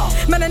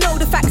massacre. Man, I know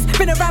the facts.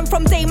 Been around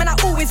from day, man, I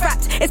always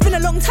rapped. It's been a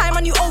long time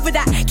and you over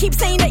that. Keep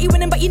saying that you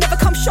winning, but you never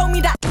come show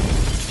me that.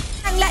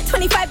 Like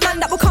 25 man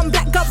that will come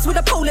black gubs with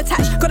a pole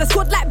attached. Got a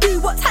squad like boo,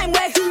 what time,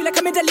 where, who? Like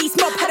a Middle East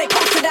mob, how they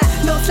come to that.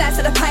 No slice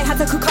of the pie, had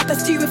to cook up a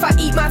stew. If I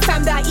eat my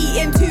fam, that I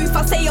eat in too. If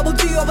I say I will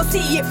do, I will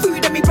see it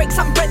through. Then we break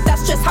some bread,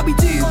 that's just how we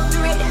do.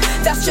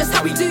 That's just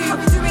how we do.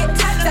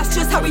 That's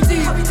just how we do.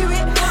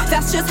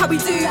 That's just how we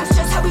do. That's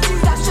just how we do.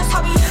 That's just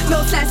how we.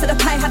 No slice of the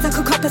pie, had to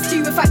cook up a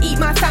stew. If I eat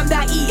my fam,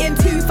 that I eat in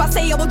too. If I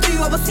say I will do,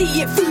 I will see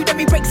it through. Then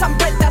we break some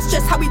bread, that's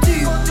just how we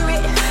do.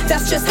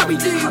 That's just how we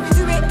do.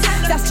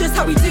 That's just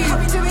how we do.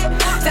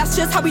 That's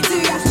just how we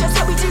do. That's just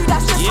how we do.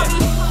 That's just how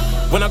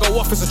we. When I go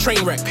off, it's a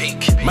train wreck.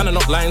 Man, I'm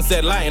not lying,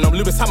 said lying. I'm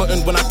Lewis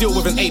Hamilton when I deal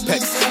with an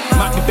apex.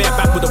 Might be bare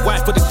bad with a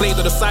wife, but this blade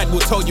on the side will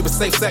tell you it's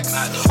safe sex.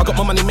 I got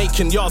my money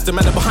making yards, the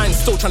man are behind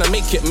still trying to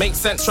make it make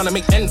sense. Trying to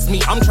make ends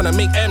meet, I'm trying to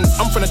make ends.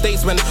 I'm from the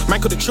days when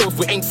man could've chill if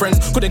we ain't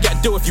friends. Couldn't get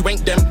a deal if you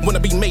ain't them. Wanna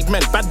be made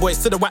men, bad boys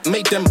to the whack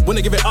made them.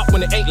 Wanna give it up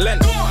when it ain't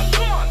lent.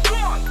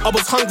 I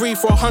was hungry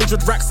for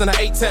 100 racks and I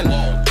ate 10.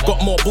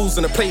 Got more balls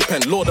than a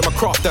playpen. Lord of my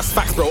craft, that's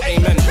facts, bro,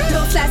 amen.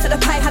 No slice of the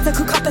pie, had to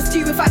cook up a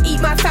stew. If I eat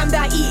my fam,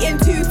 that I eat in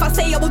too. If I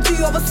say I will do,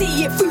 I will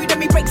see it through. Then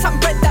we break some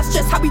bread, that's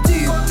just how we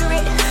do.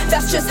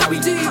 That's just how we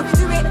do.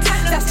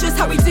 That's just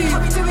how we do.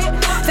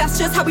 That's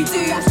just how we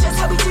do. That's just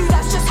how we do.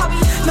 That's just how we.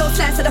 No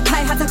slice of the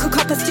pie, had to cook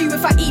up a stew.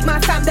 If I eat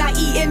my fam, that I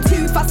eat in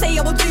too. If I say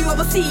I will do, I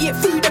will see it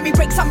through. Then we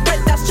break some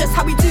bread, that's just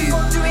how we do.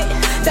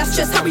 That's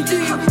just how we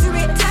do.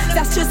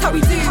 That's just how we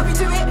do.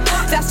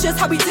 That's just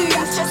how we do.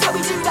 That's just how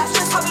we do. That's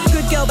just how we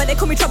do. Good girl, but they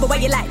call me trouble. Why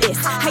you like this?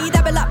 How you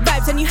double up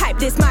vibes when you hype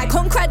this? My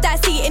conquered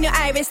that see in your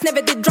iris.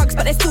 Never did drugs,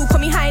 but they still call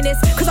me highness.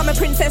 Cause I'm a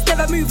princess,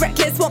 never move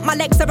reckless. Want my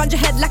legs around your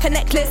head like a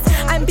necklace.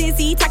 I'm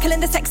busy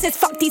tackling the sexist.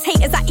 Fuck these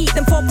haters, I eat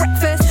them for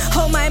breakfast.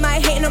 Oh my,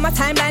 hating on my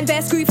timeline.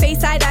 Bare screw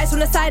face, side eyes from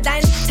the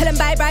sideline. Tell them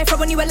bye-bye,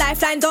 throwing you a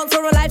lifeline. Dance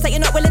for all lives that you're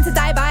not willing to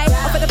die by.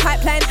 Off of the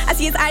pipeline, I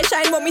see his eyes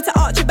shine. Want me to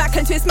arch your back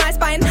and twist my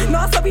spine.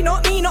 Not sorry,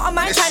 not me, not on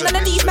my time. None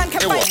of these man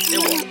can fight.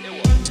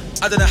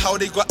 I don't know how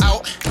they got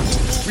out.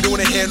 We don't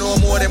wanna hear no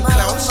more of them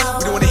clowns.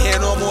 We don't wanna hear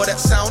no more of that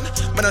sound.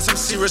 Man, on some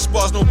serious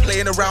bars, no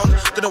playing around.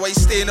 Don't know why you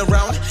staying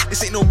around.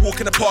 This ain't no walk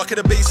in the park at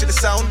the base of the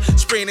sound.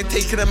 Spraying and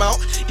taking them out.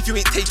 If you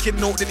ain't taking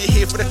note, then you're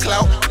here for the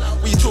clout.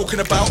 What you talking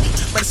about?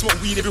 Man, I smoke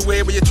weed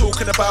everywhere. What you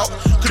talking about?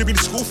 Could've been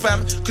the school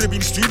fam. Could've been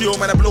the studio.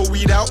 Man, I blow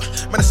weed out.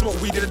 Man, I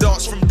smoke weed in the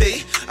dance from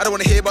day. I don't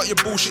wanna hear about your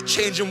bullshit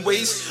changing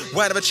ways.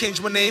 Why never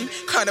change my name?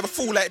 Can't have a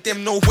fool like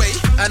them, no way.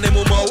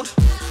 Animal mode.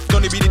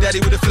 Gonna be the daddy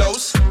with the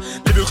flows.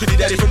 Lyrical the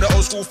daddy from the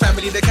old school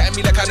family. They cat at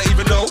me like I don't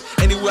even know.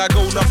 Anywhere I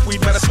go, enough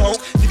weed, man, I smoke.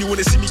 Did you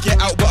wanna see me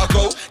get out, but I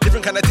go.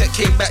 Different kind of tech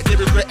came back, they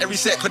regret every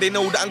set. Cause they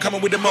know that I'm coming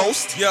with the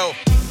most. Yo,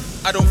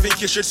 I don't think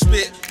you should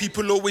spit.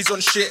 People always on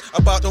shit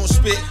about don't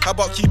spit. How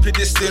about keep your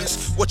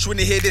distance? Watch when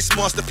you hear this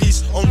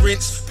masterpiece on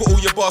rinse. Put all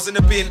your bars in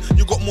the bin.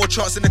 You got more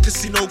chance in the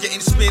casino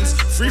getting spins.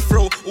 Free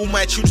throw, all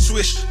my tunes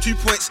swish. 2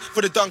 points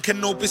for the dunk and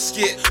no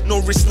biscuit.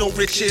 No risk, no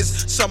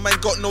riches. Some man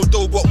got no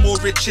dough, got more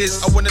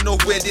riches. I wanna know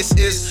where this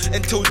is.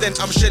 Until then,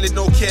 I'm shelling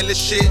no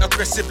careless shit.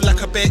 Aggressive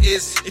like a bear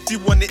is. If you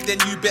want it, then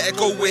you better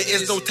go where it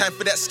is. No time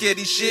for that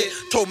scaredy shit.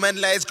 Told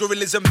man lies,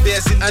 gorillas and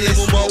bears in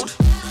animal mode.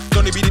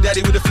 Gonna be the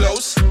daddy with the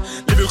flows.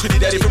 Lyrical the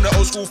daddy from the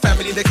old school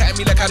family. They cat at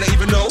me like I don't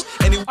even know.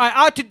 Anyway,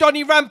 out to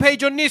Donny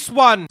Rampage on this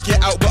one.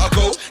 Get out, but I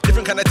go.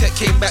 Different kind of tech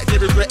came back. They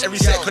regret every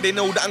set. Cause they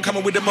know that I'm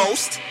coming with the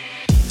most.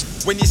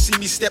 When you see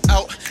me step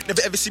out,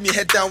 never ever see me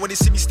head down. When you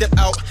see me step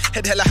out,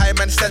 head hella high,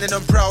 man, standing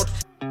and proud.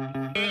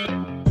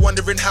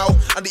 Wondering how,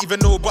 I don't even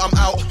know, but I'm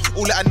out.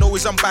 All that I know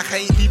is I'm back, I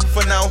ain't leaving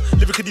for now.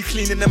 Lyrically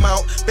cleaning them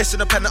out. Best in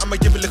the planet, I'ma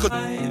give a little.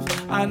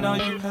 I know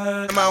you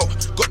heard them out.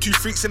 Got 2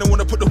 freaks and I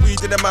wanna put the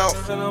weed in them out.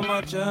 On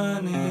my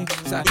journey.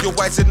 You're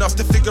wise enough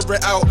to figure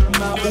it out.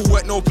 All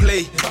work, no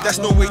play. That's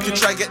no way to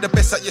try and get the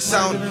best at your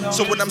sound.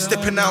 So when I'm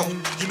stepping out,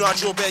 you know I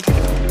draw back.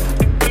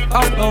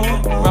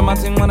 Oh, run my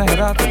thing when I head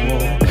out the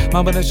wall.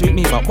 My brother shoot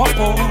me, but what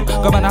for?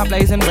 Going out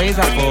blazing, raise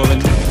that for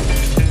and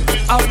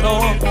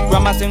outlaw,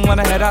 run my thing when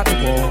I head out the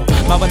wall.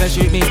 My brother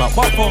shoot me, but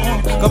what for?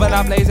 Going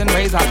out blazing,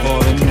 raise that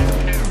for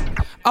and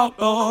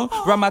outlaw,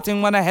 run my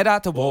thing when I head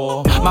out the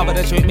wall. My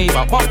brother shoot me,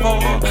 but what for?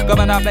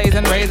 Going out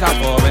blazing, raise that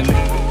for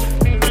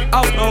and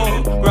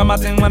outlaw, run my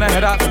thing when I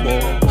head out the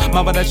wall.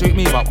 My brother shoot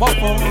me, but what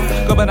for?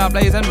 Going out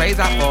blazing, raise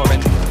that for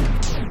and.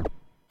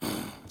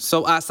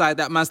 So outside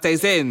that man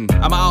stays in.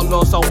 I'm an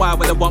outlaw, so why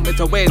would they want me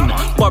to win?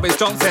 Boris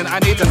Johnson, I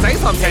need to say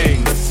some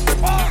things.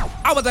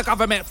 I was a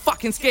government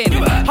fucking skin.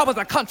 I was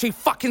a country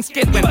fucking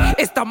skin when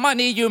it's the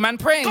money you man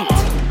print.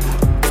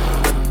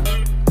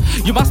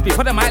 You must be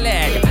putting my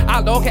leg.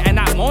 Outlaw getting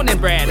that morning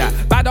bread.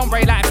 Bad on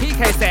brain like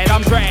PK said,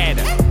 I'm dread.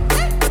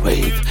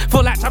 Wave,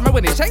 full like Tamara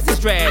when he shakes his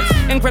dreads.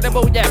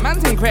 Incredible, yeah,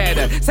 man's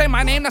incred. Say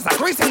my name, that's a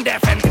greasing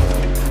death and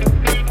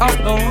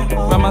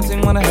outlaw, run my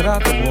thing when I head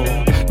out the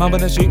wall. My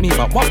brother shoot me,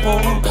 but what for?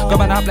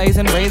 Going out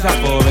blazing, raise that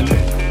for and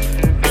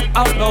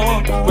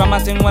outlaw, run my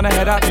thing when I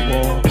head out the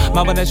wall.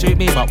 My brother shoot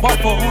me, but what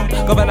for?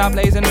 Going out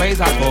blazing, raise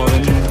that for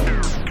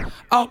and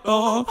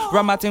outlaw,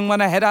 run my thing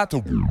when I head out the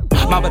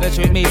wall. My brother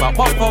shoot me, but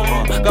what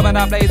for? Going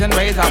out blazing,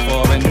 raise that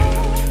for and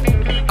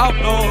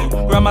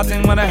outlaw, run my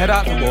thing when I head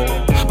out the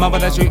wall. My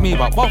brother shoot me,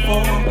 but what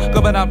for?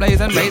 Going out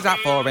blazing, raise that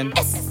for and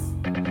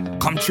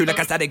come true like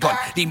a static gun.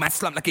 The man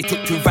slumped like he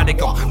took too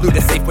radical. Blew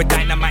the safe with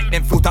dynamite,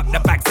 then filled up the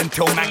bags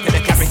until man could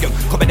have carried him.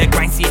 Cover the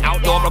grind, see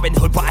outlaw Robin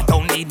Hood, but I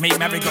don't need me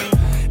Marigold.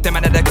 Them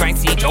man of the grind,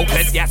 see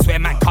jokers, yeah, I swear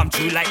man come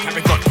true like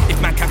Carrigan.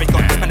 If man carry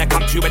gun, man I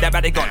come true with a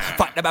radical.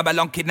 Fuck the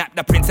Babylon, kidnap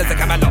the princess of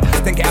Camelot.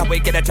 Then get away,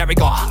 get a cherry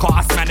gun. Call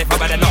us man if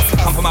I had a loss.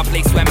 Come from a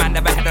place where man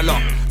never had a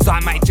lot. So I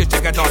might just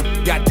check it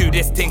on. Yeah, I do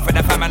this thing for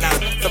the family.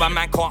 So a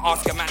man can't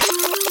ask a man.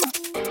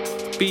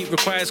 Beat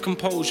requires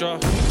composure,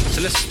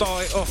 so let's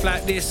start it off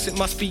like this. It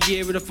must be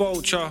year of the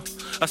vulture.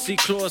 I see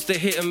claws that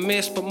hit and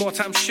miss, but more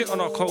time shit on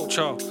our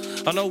culture.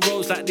 I know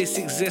roads like this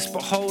exist,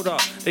 but hold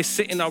up, they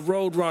sit in our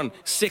road run.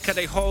 Sicker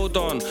they hold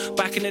on.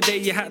 Back in the day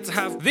you had to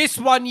have this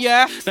one,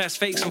 yeah. That's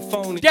fakes and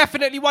phony.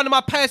 Definitely one of my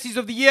Percy's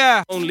of the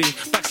year. Only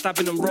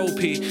backstabbing and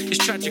ropey.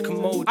 It's tragic and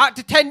mold. Out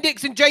to 10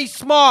 Dicks and J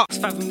Smart.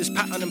 Fathom this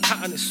pattern and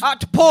pattern is.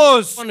 Out to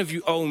Pause. One of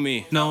you owe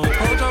me. No,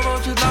 Kojo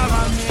roaches are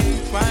around here.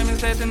 Crime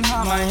is dead in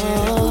my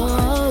head.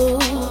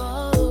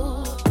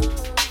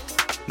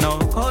 No,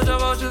 Kojo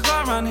roaches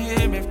are around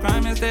here. If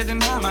crime is dead in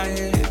my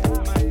head.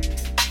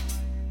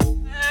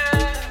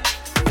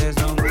 There's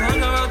no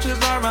Kojo roaches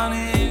around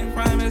here.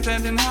 Crime is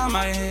dead in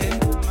my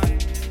head.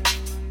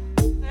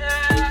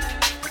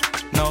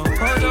 No,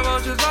 Kojo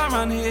roaches are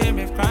around here.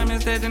 If crime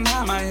is dead in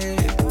my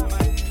head.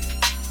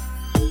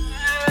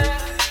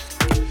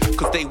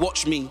 Cause they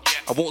watch me.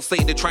 I won't say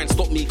they try and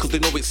stop me cause they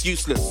know it's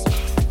useless.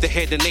 They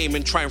hear the name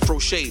and try and throw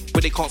shade,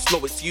 but they can't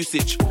slow its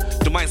usage.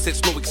 The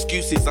mindset's no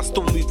excuses, I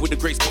still move with the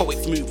grace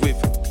poets move with.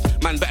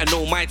 Man better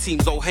know my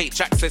team's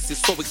OH, access is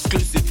so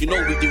exclusive. You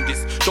know we do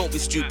this, don't be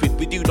stupid.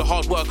 We do the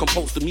hard work and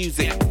post the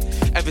music.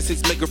 Ever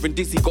since Mega and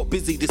Dizzy got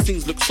busy, these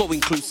things look so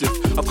inclusive.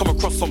 I've come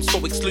across some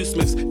so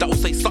exclusives that will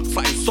say suck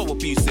something so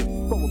abusive.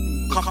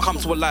 Come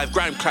to a live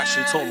grime clash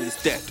and told me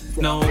it's dead.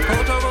 No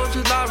photo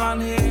roaches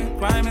around here,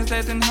 crime is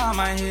dead and harm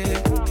I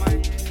hear.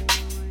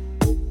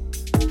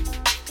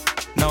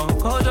 No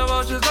culture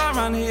roaches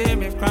around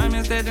here, if crime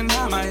is dead and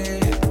harm I hear.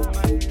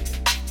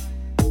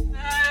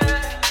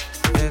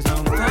 There's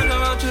no culture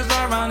roaches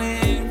around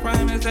here,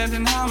 crime is dead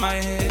and harm I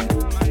hear.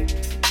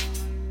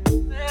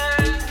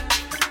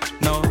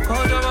 No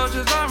culture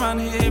roaches around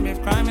here,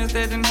 if crime is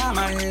dead and harm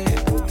I hear.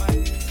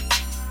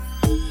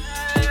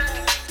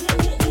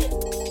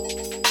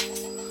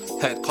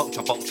 Heard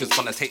culture vultures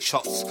wanna take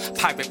shots.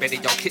 Pirate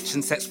radio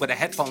kitchen sets with the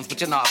headphones,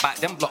 but you know about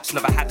them blocks.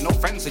 Never had no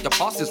friends, so your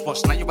past is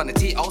washed. Now you run the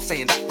TO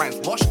saying that rhyme's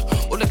washed.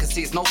 All I can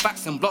see is no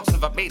facts and blocks.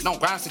 Never made no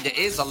ground, so your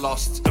ears are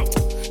lost.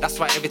 That's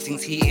why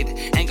everything's heated.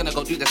 Ain't gonna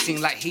go do the scene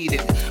like he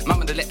did.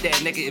 Mama to let their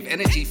negative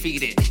energy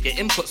feed it. Your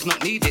input's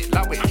not needed,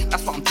 allow it.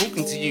 That's why I'm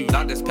talking to you.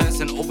 Loudest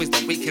person, always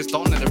the weakest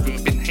on in the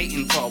room. Been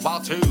hating for a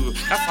while too.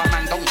 That's why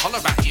man don't holler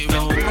at you.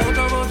 No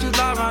culture roaches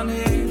around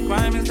here,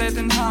 crime is dead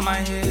and harm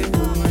I hear.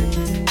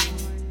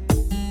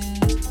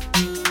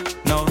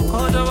 No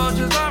culture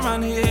roaches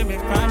around here,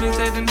 if crime is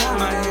dead and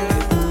harm I hear.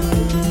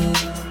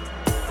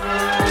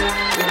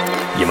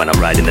 Yeah man, I'm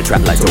riding the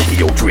track like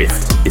Tokyo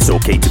Drift. It's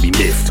okay to be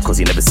miffed, cause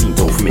you never seen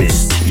Toph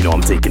miss. You know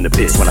I'm taking the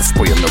piss when I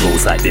spray on the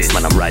roads like this.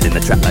 Man, I'm riding the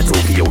track like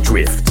Tokyo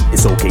Drift.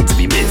 It's okay to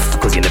be miffed,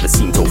 cause you never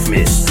seen Toph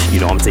miss. You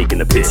know I'm taking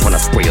the piss when I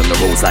spray on the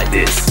roads like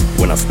this.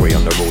 When I spray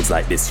on the roads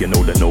like this, you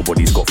know that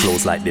nobody's got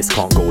flows like this.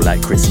 Can't go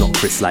like Chris, not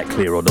Chris like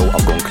Clear. Although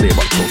I've gone clear,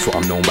 but close what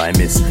I'm known by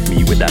miss.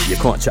 Me with that, you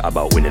can't chat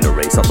about winning a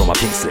race. I'll throw my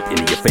pink slip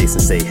into your face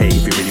and say, hey,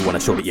 if you really wanna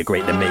show that you're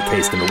great, then make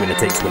haste. And the winner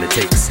takes when it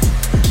takes.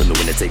 When the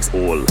winner takes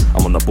all,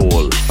 I'm on the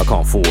ball, I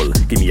can't fall.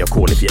 Give me a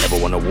call if you ever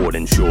want a war,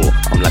 then sure,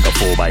 I'm like a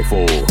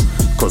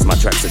 4x4. Cause my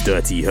tracks are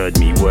dirty, heard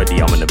me wordy,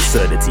 I'm an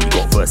absurdity.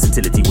 Got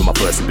versatility with my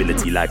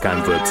versatility like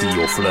I'm Verb T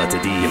or Flirty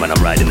D. Yeah, man,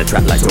 I'm riding the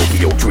track like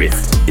Tokyo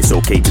Drift. It's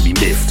okay to be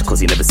miffed,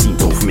 cause you never seen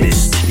Toph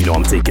miss. You know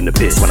I'm taking the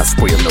piss when I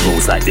spray on the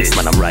roads like this.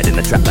 Man, I'm riding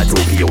the track like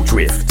Tokyo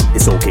Drift.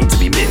 It's okay to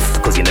be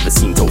miffed, cause you never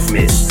seen Toph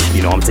miss.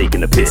 You know I'm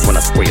taking the piss when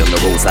I spray on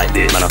the roads like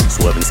this. Man, I'm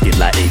swerving skid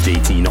like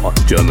AJT, not a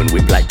German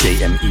whip like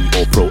JME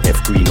or Pro F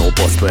Green or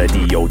Boss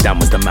Birdie. Yo, Dan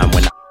was the man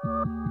when I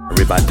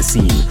revive the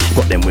scene.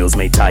 Got them wheels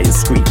made tires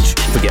screech.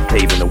 Forget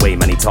paving the way,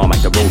 man, he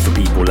tarmac the road for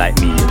people like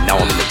me. And now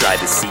I'm in the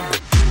driver's seat.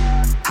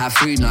 Had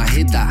food and I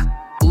hid that.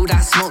 All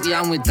that smoke,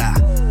 yeah, I'm with that.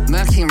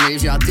 Murky and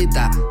rave, yeah, I did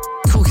that.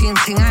 Talking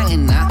ting, I ain't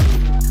in that.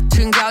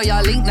 Tune gal, yeah,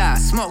 I link that.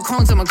 Smoke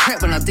cones on my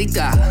crep when I dig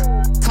that.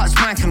 Touch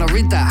mic and I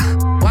read that.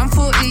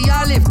 140,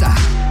 yeah, I live that.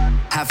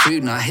 Had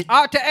food and I hit.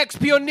 Out to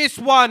XP on this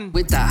one.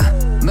 With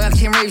that.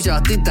 Murky and rave, yeah, I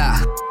did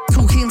that.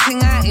 Talking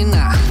ting, I ain't in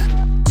that.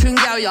 Tune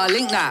gal, yeah, I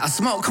link that. I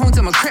smoke cones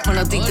on my crep when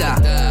I dig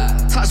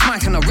that. Touch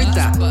mic and I read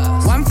that.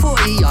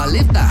 140, yeah, I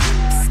live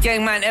that.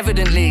 Gang man,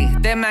 evidently.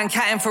 Them man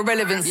catting for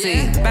relevancy.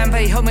 Man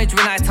pay homage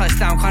when I touch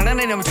down. Can't none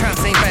of them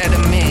tramps ain't better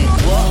than me.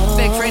 What?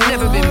 Big friend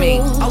never been me.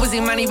 I was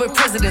in money with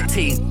President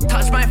T.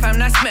 Touch my fam,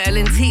 that's metal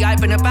and T.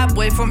 I've been a bad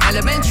boy from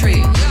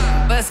elementary.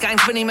 Burst gang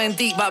 20 men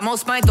deep, but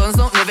most my dons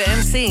don't live at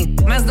MC.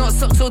 Man's not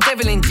socks or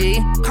devil in G.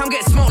 Come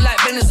get smoked like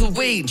Benz with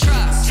weed.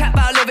 Chat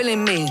about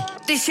leveling me.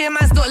 This year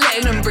man's not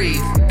letting them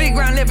breathe. Big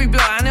round every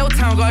block, I know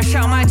town, gotta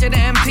shout my J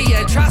MP,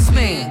 yeah, trust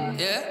me.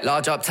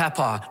 Large up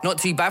tapper, not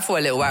too bad for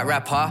a little white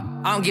rapper.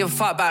 I don't give a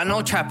fuck about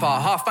no trapper.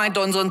 Half my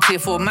dons on tier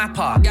 4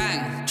 mapper.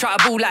 Gang. Try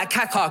to ball like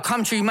Kaka,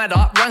 come true mad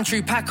up, run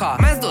true packer.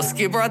 Man's not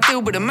skibber, I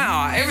deal with the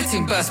matter.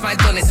 Everything burst, my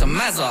don, it's a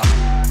mazza.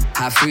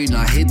 Had food and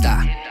I hid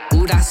that.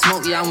 All that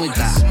smoke, yeah, I'm with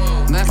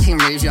that. Murky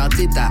and rage, yeah, I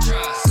did that.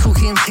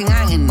 Talking ting,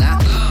 I ain't in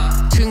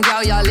that. Tune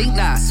gal, yeah, I link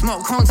that.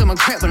 Smoke cones on my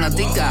crep when I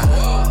dig that.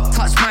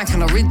 Touch mic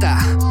and I read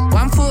that.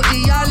 140,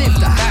 yeah, I live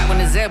that. Back when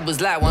the Z was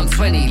like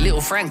 120.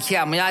 Little Frankie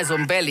had my eyes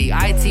on belly.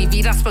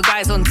 ITV, that's for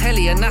guys on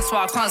telly. And that's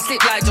why I can't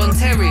sleep like John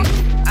Terry.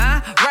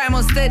 Rhyme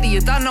on steady,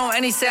 you don't know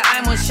any set,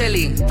 I'm on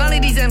Shelly. None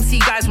of these MC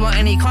guys want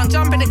any. Can't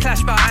jump in the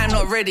clash, but I'm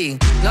not ready.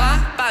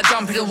 Nah, about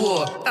jump in the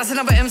war. That's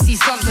another MC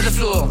slump to the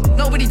floor.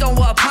 Nobody don't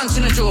want a punch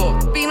in the jaw.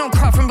 Been on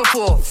crap from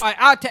before. I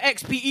out to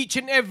XP each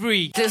and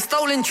every. Just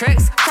stolen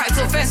tricks, cracks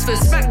or vespers.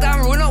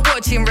 Smackdown rule, not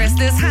watching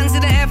wrestlers. Hands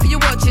in the air for you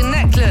watching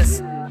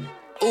necklace.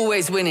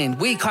 Always winning,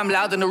 we come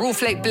loud and the roof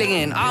flake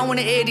blinging. I don't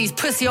wanna hear these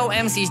pussy old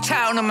MCs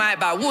chat on the mic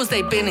about wars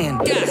they been in.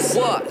 Yes.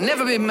 What?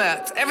 Never been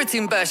murked,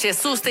 everything burst, yeah,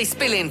 sauce they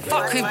spilling.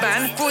 Fuck with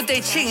man, broad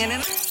they chinging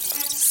and...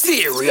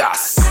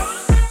 Serious.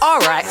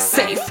 Alright,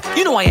 safe.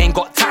 You know I ain't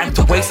got time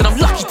to waste, and I'm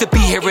lucky to be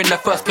here in the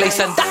first place,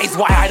 and that is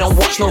why I don't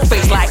watch no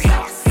face like...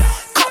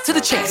 Cut to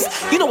the chase.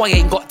 You know I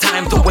ain't got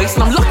time to waste,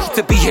 and I'm lucky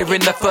to be here in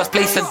the first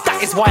place, and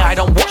that is why I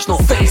don't watch no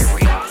face.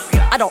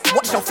 I don't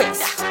watch no face.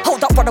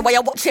 Hold up, run away,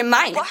 I'm watching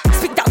mine.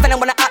 Speak that venom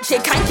when I actually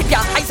can. Keep your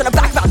eyes on the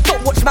background,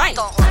 don't watch mine.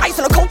 Eyes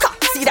on the coca,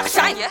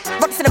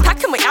 Rocks in the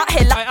pack and we out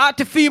here like out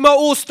to female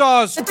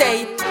all-stars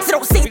today. So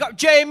don't sing. We got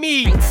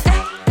JME.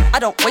 I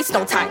don't waste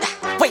no time.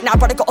 Wait now,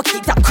 brother, gotta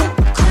keep that cool.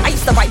 I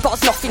used to write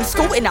bars, nothing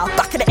school. Now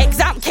back in the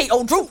exam,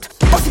 K.O. root.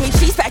 Bossing me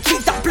cheese, better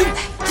keep that blue.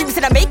 Dreams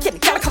in the making,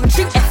 gotta come and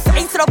treat F.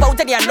 Ain't to the road,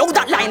 then I know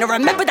that line. I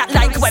remember that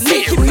line, cause we're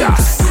making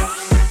moves.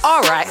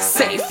 Alright,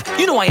 safe.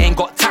 You know I ain't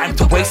got time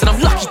to waste, and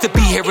I'm lucky to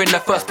be here in the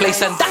first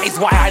place, and that is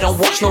why I don't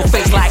watch no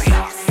face like.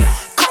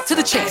 Cut to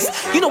the chase.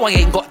 You know I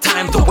ain't got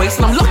time to waste,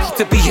 and I'm lucky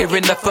to be here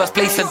in the first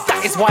place, and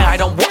that is why I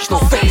don't watch no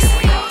face.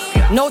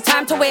 No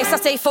time to waste, I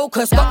stay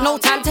focused. Got no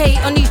time to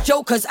hate on these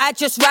jokers. I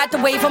just ride the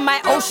wave on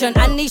my ocean.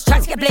 And these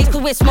tracks get blazed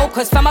cause we're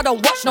smokers. Fam, I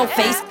don't watch no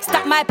face.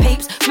 Stack my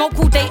papes, smoke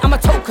all day, I'm a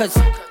tokers.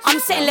 I'm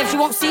sitting left, you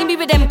won't see me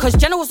with them cause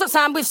generals don't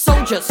sign with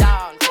soldiers.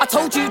 I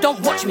told you, don't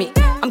watch me.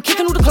 I'm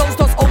kicking all the closed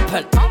doors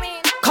open.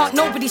 Can't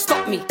nobody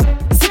stop me.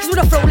 Six with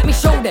a flow, let me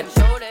show them.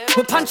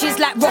 With punches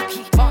like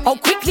Rocky. I'll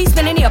quickly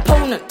spin any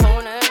opponent.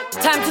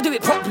 Time to do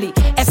it properly.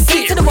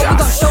 FC to the one we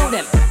gon' show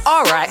them.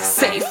 Alright,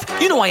 safe.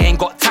 You know I ain't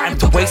got time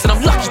to waste, and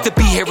I'm lucky to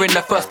be here in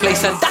the first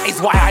place, and that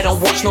is why I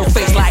don't watch no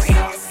face like.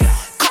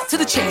 Cut to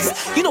the chase.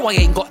 You know I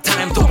ain't got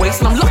time to waste,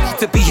 and I'm lucky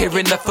to be here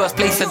in the first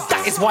place, and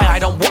that is why I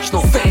don't watch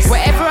no face.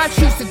 Whatever I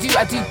choose to do,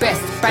 I do best.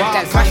 Bad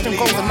guys, crashed and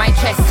goals on my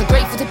chest. So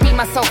grateful to be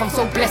myself, I'm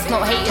so blessed.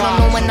 Not hating on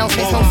no one else,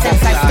 makes no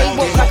sense. I stay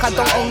woke like I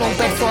don't own no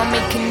bed, so I'm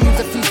making moves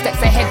a few steps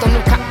ahead. Don't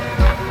look at.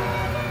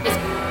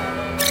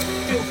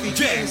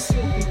 Yes.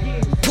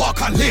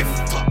 Walk and live,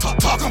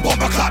 talk and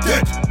bomber clock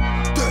dead.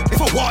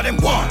 If I want them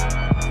one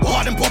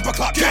bomber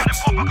clock dead.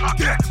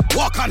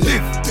 Walk and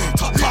live,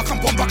 talk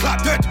and bomber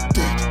clock dead.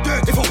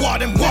 If I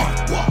want them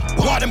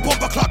one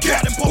bomber clock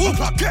dead.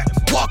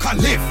 Walk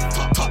and live,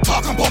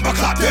 talk and bomber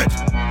clock dead.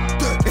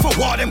 If I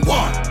want them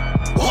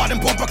one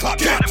bomber clock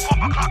dead.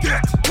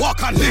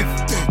 Walk and live,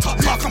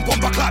 talk and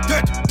bomber clock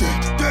dead.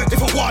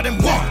 If I want them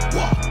one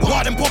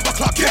bomber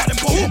clock dead. I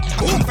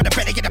come for the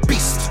belly of the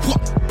beast.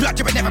 Blood,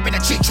 you ain't never been a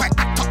cheat, try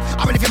act up.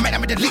 I mean, if you met,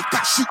 I'm in the league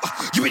back shooter.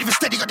 You ain't even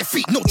steady on your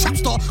feet, no trap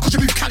star. Cause you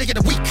move Cali in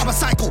the week, I'm a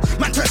psycho.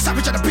 Man turn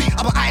savage on the beat,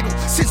 I'm an idol.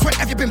 Since when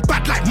have you been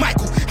bad like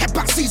Michael? Head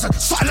back season,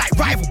 starting like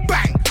rival,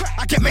 bang.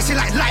 I get messy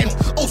like Lionel.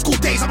 Old school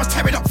days, I was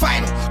tearing up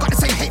vinyl. Got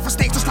the same hate for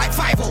snakes just like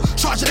 5-0.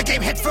 Charging the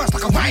game head first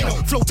like a rhino.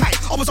 Flow tight,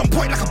 I was on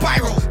point like a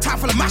biro. Time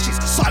full of mashes,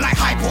 starting like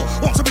hypo.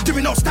 Once I've been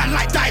doing no stand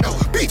like Dido.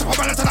 Beat up a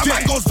balance and that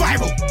man goes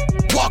viral.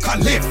 Walk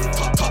and live,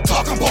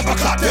 talk and bomber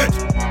clock dead.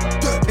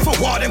 If I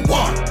want them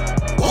one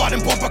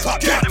bomber clock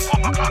dead.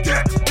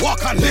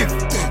 Walk and live,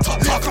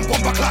 talk and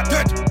bomber clock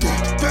dead.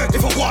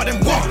 If I want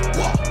them one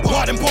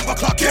bomber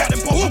clock dead.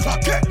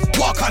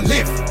 Walk and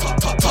live,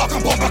 talk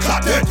and bomber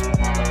clock dead.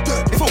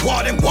 If I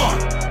want them one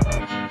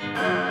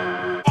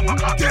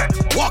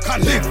walk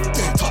and live,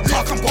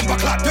 talk and bomber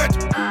clock dead.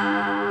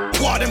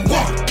 Want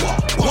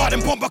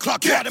them bomber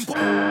clock dead.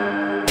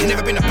 You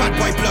never been a bad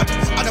boy blood.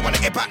 I don't wanna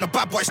get back no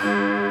bad boys. I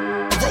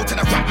wrote to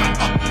the rap man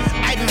up.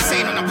 I didn't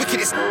say on the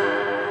wickedest.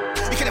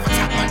 You can never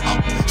tap man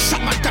up.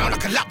 Shut man down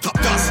like a laptop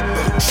does.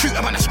 Shoot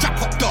him on a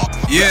strap up dog.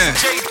 Yeah.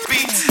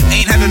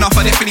 Ain't had enough,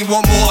 I definitely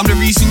want more. I'm the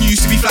reason you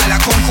used to be fly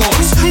like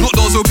Concords. Lock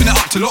doors, open it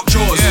up to lock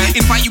jaws.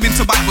 Invite you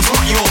into bite, was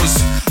not yours.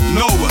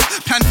 No,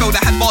 plan failed,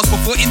 I had bars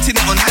before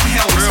internet on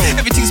handhelds.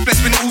 Everything's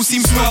blessed when it all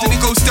seems well. Then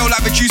it goes stale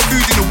like reduced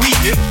food in a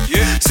week.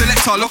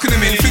 Selector, locking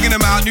them in, flinging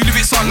them out. New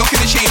lyrics are locking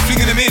the chain,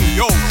 flinging them in.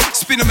 Yo,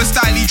 spin them a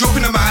styly,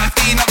 dropping them out. If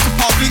they ain't up to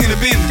par, flinging the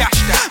bin.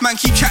 Man,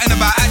 keep chatting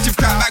about active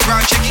crowd,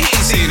 background check, he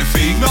ain't saying a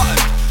thing.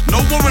 Nothing. No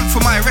warrant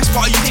for my arrest,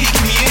 but are you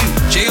taking me in?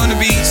 Jay on the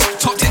beats,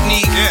 top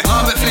technique.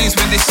 Nothing but flames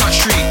when they start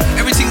street.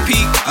 Everything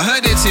peak, I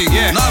heard their ting.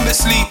 Nothing but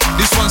sleep,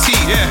 this one's heat.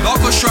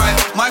 Largo Stripe,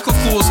 Mike of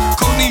course,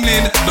 codename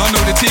Lynn, don't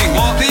know the ting.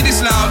 Play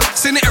this loud,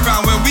 send it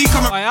around when we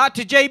come around. I had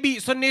to J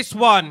Beats on this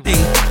one.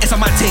 It's a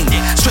mad ting,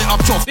 straight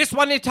up top. This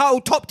one is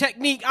titled Top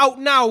Technique, out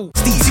now.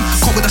 Steezy,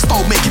 come with a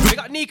style, make it. We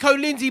got Nico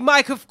Lindsay,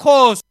 Mike of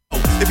course.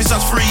 If it's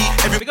us free,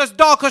 because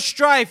Darker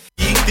Strife.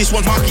 This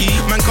one's marquee,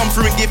 man come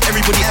through and give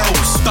everybody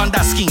else. Done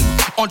that scheme,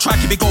 on track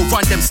if it go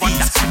run them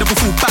steeds. Never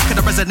fall back and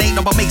I resonate,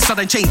 never make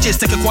sudden changes,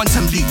 take a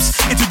quantum leaps.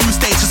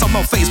 Introduce stages, I'm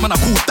not phased, man I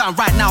cool down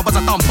right now as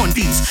I dump on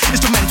these.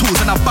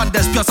 Instrumentals and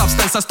abundance, pure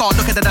substance, I start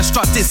looking at the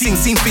structures, sing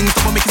things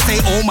that will make it say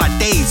all my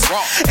days.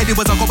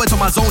 Anyways I go into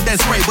my zone, then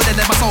spray, wouldn't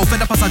let my soul fed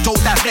up as I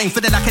jolt that flame.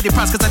 Feeling like any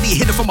price cause I need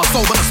hidden from my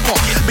soul on the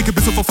spot. Make a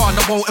business for fun,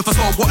 I won't ever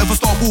stop, whatever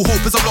start, all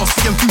hope is a loss.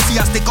 The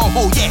enthusiastic go,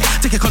 oh yeah,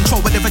 taking control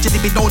when eventually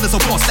be known as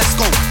a boss, let's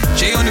go.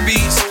 Jay on the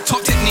beats,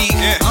 top technique.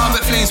 Nothing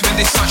but flames when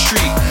they start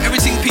street.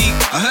 Everything peak,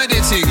 I heard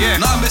their ting.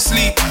 Nothing but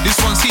sleep, this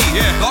one's heat.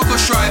 Largo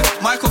Stripe,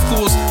 Mike of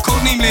course,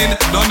 codename Lynn,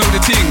 don't know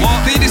the ting.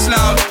 Play this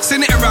loud,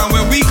 send it around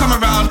when we come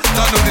around,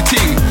 don't know the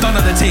ting. Don't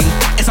know the ting,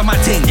 it's a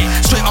mad ting.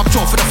 Straight up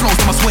jaw for the flows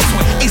in my swing.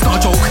 It's not a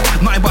joke,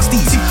 nothing but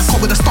steez.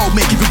 Come with a style,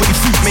 make everybody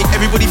freeze. Make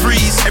everybody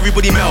freeze,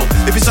 everybody melt.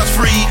 If it's us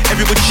free,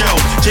 everybody shell.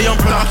 Jay on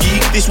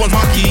Plucky, this one's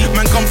marquee.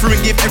 Man come through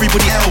and give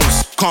everybody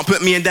else. Can't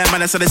put me and them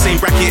man inside the same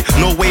bracket.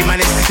 No way,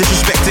 man, it's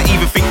disrespect to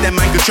even think them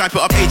man could try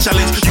put up a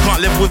challenge. You can't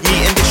live with me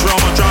in this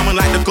realm of drama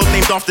like the god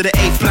named after the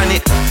 8th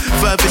planet.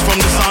 Furthest from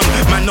the sun,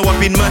 man, know I've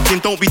been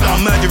murking. Don't be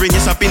done murdering,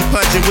 yes, I've been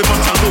purging with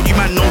my tongue. Don't you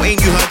man know, ain't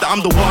you heard that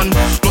I'm the one?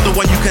 Not the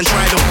one you can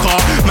try, don't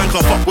car. Man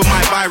can't fuck with my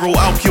viral.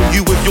 I'll kill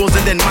you with yours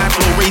and then my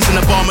flow. Raising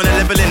the bar, man,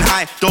 and leveling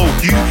high. Though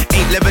you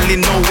ain't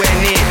leveling nowhere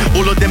near.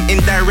 All of them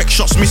indirect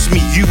shots miss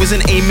me. You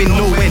wasn't aiming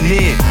nowhere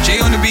near.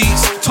 Jay on the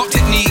beats, top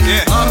technique.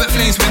 Yeah. Now I'm at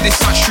flames when this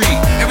touch street.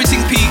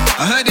 Everything peak,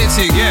 I heard it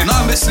ting. Yeah.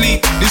 Now I'm at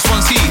sleep, this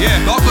one's heat. Yeah.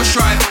 Largo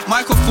Stride,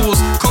 Michael Falls,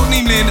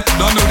 codename Lynn,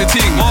 don't know the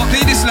ting. Play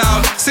this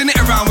loud, send it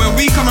around. When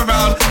we come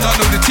around, don't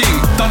know the ting.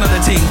 Don't know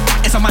the ting,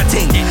 it's on my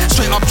ting.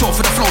 Straight up jaw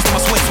for the flows to my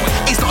swing.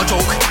 It's not a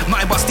joke,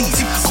 nothing but steez.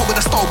 Caught with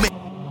a stove, man.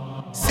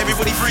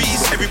 Everybody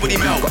freeze, everybody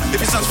melt.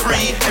 If it sounds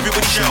free,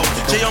 everybody shell.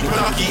 Jay on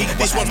Lucky,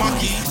 this one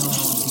Marky.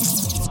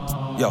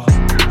 Yo.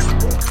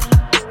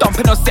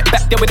 Dumping on set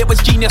back there when it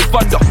was Genius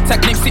Thunder.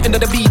 Tag name sitting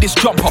on the beat is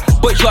jumper.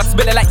 Boys yard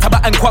smelling like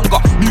Taba and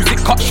Kwanga. Music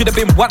cut should have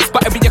been once,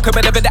 but every year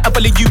whenever the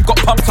volume got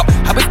pumped up.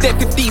 I was there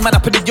 15 man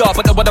up in the yard,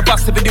 but no one of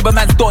us even knew a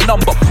man's door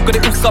number. Got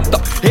it all summed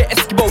up. Here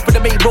Eskimo for the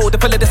main road, to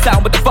follow the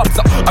sound with the thumbs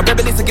up. I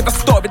reminisce and give a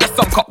story that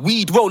some cut.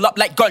 Weed roll up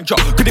like ganja.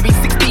 Could it be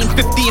 16,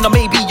 15 or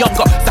maybe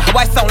younger? So how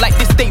I sound like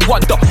this, they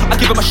wonder. I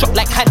give him a shot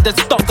like hand and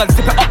stun gun.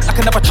 Zip it up like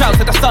another child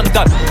to the sun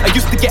done. I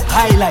used to get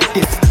high like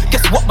this.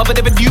 Guess what, mother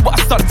never knew what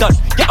I son done.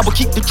 Yeah, I will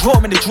keep the draw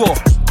in the drawer.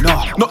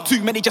 Nah, not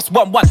too many, just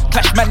 1-1.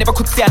 Clash man never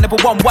could say I never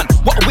won one.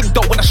 What a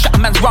window when I shut a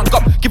man's rung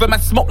up. Give a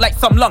man smoke like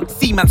some lung.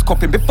 See man's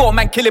coughing before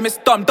man kill him, it's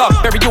done.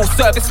 Burial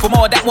service for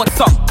more that want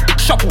some.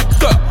 Shuffle,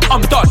 sir,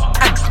 I'm done.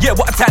 And yeah,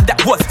 what a time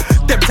that was.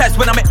 Them times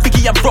when I met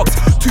Biggie and Frogs.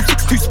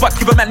 262 spot,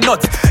 give a man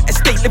nods.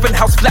 Estate, living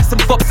house, flats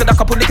and bobs. And a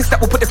couple niggas that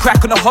will put the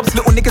crack on the hubs.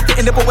 Little niggas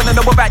getting never when I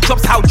know about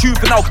jobs. How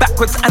juvenile,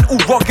 backwards and all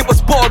wrong. It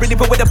was boring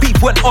even when the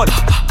beef went on.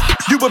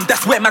 You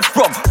that's where man's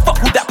from.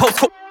 Fuck all that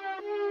postcode.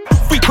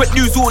 Frequent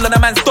news all and a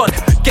man's done.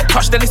 Get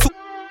touched and it's all.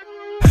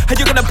 And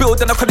you're gonna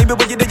build and I'm calling me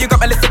when you know you got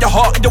my list in your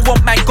heart and you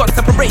want man got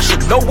separation.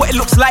 Know what it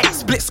looks like,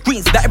 split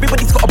screens, that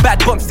everybody's got a bad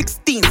bond.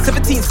 16,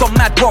 17's gone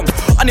mad wrong.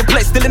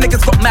 Unemployed, still a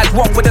nigga's got mad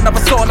wrong. With another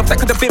song, that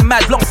could have been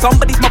mad long.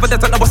 Somebody's mother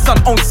doesn't know a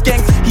son owns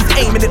skanks. He's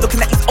aiming it,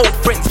 looking at his old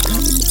friends.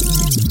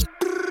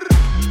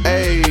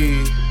 Hey,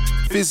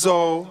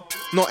 Fizzo.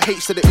 Not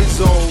H to the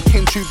Izzo.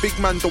 Came true, big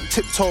man, don't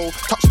tiptoe.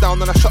 Touchdown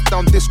and I shut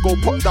down disco.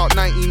 Popped out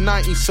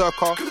 1990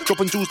 circa.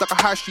 Dropping jewels like a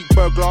high street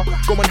burglar.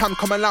 Going ham,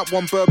 coming out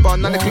one burger.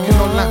 Now they clicking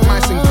on like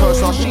mice and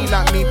cursor. She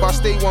like me, but I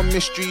stay one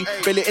mystery.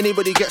 Barely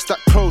anybody gets that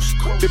close.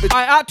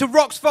 I out to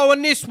Roxfo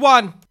on this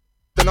one.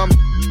 Then I'm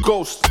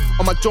ghost.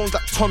 On my Jones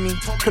like Tommy.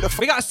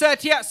 We got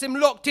 30 at him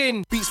locked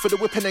in. Beats for the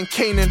whipping and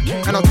caning.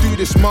 And I'll do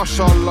this,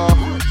 mashallah.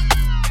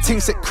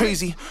 Things get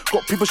crazy,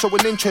 got people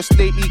showing interest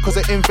lately. Cause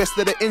I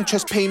invested the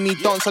interest, pay me.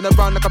 Dancing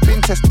around like I've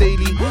been test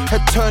daily.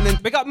 Head turning,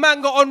 we got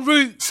Mango en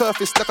route.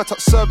 Surface like I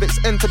touch cervix,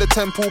 enter the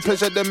temple.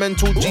 Pleasure the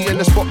mental, G in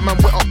the spot, man,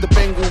 wet up the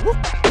Bengal.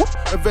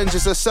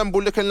 Avengers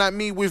assemble, looking like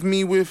me.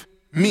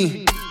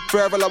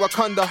 Forever like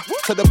Wakanda.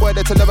 Tell the boy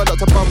that to level up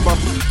to Bamba.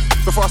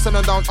 Before I send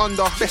her down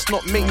under, best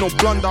not make no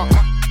blunder.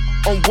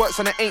 On works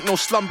and there ain't no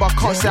slumber.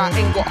 Can't say I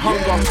ain't got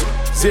hunger.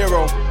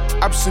 Zero,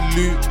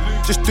 absolute.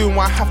 Just doing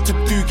what I have to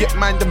do. Get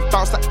mind and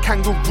bounce like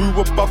kangaroo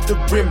above the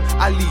rim.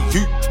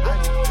 Alley-oop.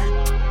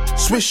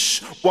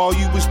 Swish, while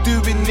you was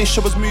doing this,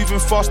 I was moving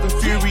fast and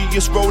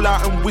furious. Roll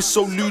out and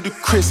whistle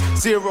ludicrous.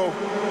 Zero,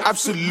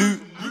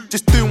 absolute.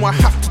 Just doing what I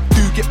have to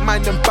do. Get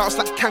mind and bounce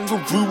like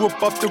kangaroo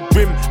above the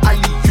rim.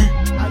 Alley-oop.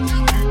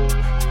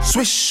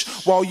 Swish,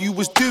 while you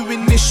was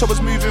doing this, I was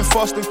moving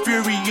fast and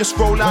furious.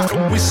 Roll out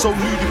and whistle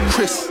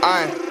ludicrous.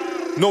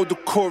 No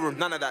decorum,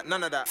 none of that.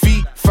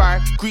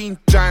 V5, green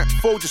giant,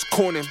 foe just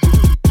corning.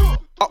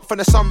 Up from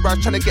the sunrise,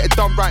 trying to get it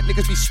done right.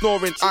 Niggas be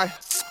snoring.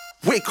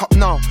 Wake up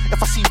now.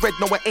 If I see red,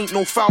 no, it ain't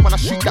no foul. When I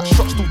shoot that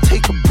shot, still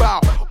take a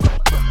bow.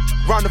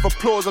 Round of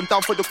applause, I'm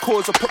down for the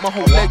cause. I put my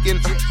whole leg in.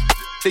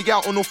 They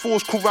out on all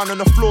fours, crawl round on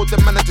the floor.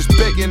 Them man are just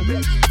begging.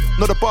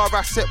 Know the bar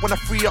I set when I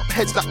free up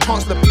heads like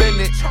Chancellor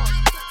Bennett.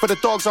 For the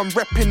dogs I'm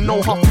repping,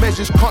 no half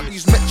measures. Can't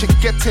use metric,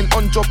 getting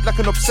on job like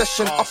an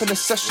obsession. Up in the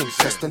session,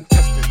 testing.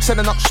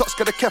 Sending up shots,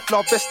 get a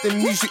Kevlar vest in.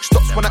 Music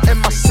stops when I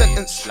end my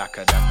sentence.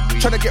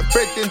 Trying to get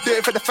bread in, do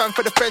it for the fan,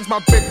 for the fans, my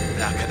bed.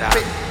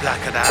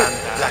 Blacker than.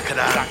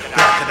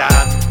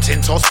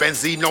 Tintos,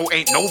 Benzino,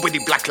 ain't nobody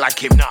black like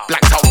him.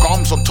 Blacked out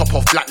gums on top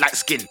of black like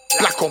skin.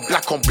 Black on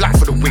black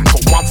for the win.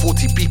 Got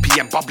 140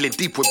 BPM bubbling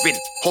deep within.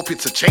 Hoping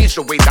to change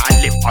the way that I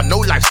live. I know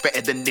life's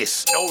better than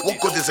this. What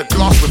good is a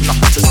glass with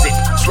nothing to sip?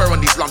 Swear on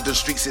these London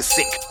streets is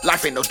sick.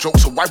 Life ain't no joke,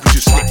 so why would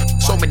you slip?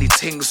 So many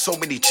things, so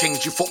many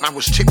chings. You thought man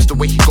was chips the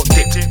way he got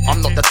dipped. I'm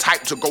not the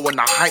type to go on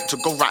a hype, to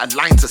go write a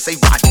line to say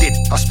what I did.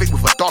 I spit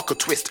with a darker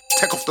twist,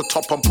 take off the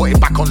top and put it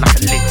back on like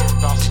a lid.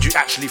 Did you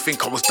actually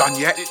think I was done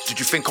yet? Did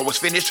you think I was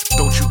finished?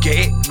 Don't you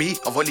get it? Me,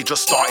 I've only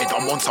just started.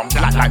 I'm on some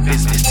black like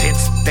business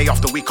tints. Day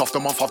after week after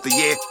month after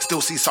year.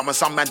 Still see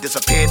some man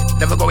disappeared.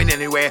 Never going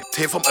anywhere,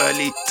 tear from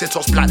early.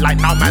 Tintos black like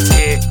now man's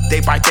here.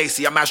 Day by day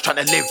see a man's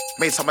trying to live.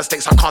 Made some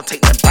mistakes, I can't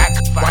take them back.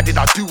 Why did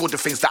I do all the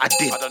things that I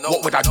did?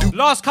 What would I do?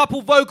 Last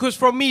couple vocals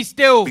from me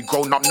still. Be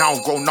grown up now,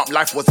 grown up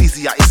life was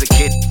easier as a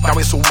kid. Now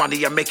it's all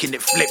money and making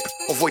it flip.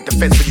 Avoid the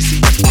fence when you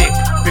see me dip.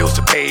 Bills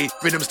to pay,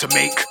 rhythms to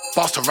make.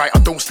 Bars to write, I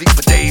don't sleep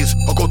for days.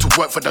 I go to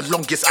work for the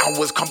longest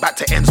hours, come back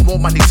to ends, more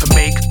money to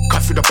make.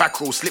 Cut through the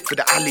back road, slip through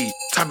the alley.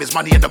 Time is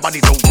money and the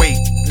money don't wait.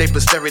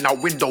 Neighbours staring out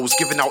windows,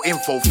 giving out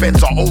info.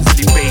 Feds are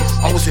overly bait.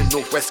 I was in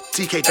Northwest,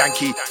 TK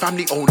Danky,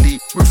 family only,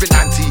 moving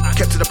anti.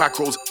 Kept to the back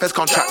roads, feds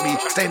can't track me.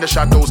 Stay in the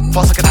shadows,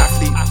 fast like an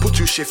athlete. Put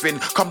 2 shift in,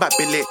 come back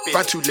billet.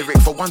 Write 2 lyric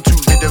for 1-2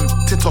 rhythm.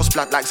 Tintos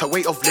black likes a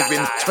way of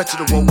living. Spread to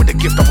the world with the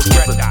gift I was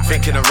given.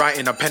 Thinking and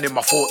writing, a pen in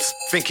my thoughts.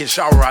 Thinking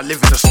shower, I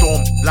live in a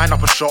storm. Line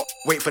up a shot,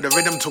 wait for the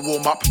rhythm to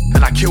warm up.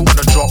 And I kill on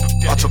a drop.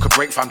 I took a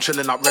break, fam,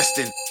 chilling up,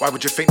 resting. Why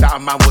would you think that a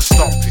man would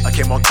stop? I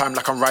came on time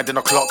like I'm riding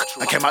a clock.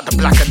 I came out the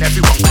black and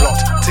everyone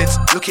clocked. Tits,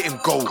 look at him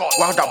go.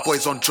 Wild out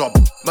boys on job.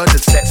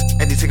 Murdered sets,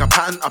 anything I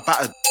pattern, I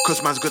battered.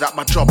 Cause man's good at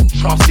my job.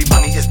 Sharply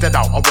money is dead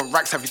out. I want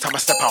racks every time I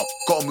step out.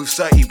 Gotta move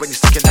 30 when you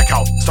stick your neck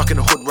out. Stuck in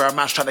the hood where a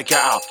man's trying to get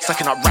out.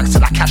 Sucking up racks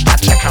till I cash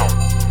that check out.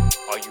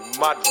 Are you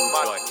mad, Rude?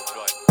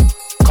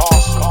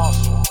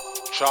 Castle,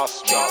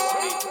 trust me.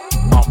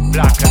 I'm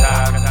blacker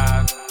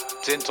than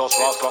Tintos,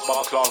 Ross,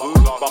 Mama Claw, who?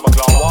 Mama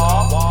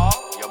Claw, what?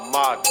 You're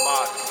mad,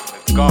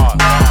 with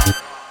God.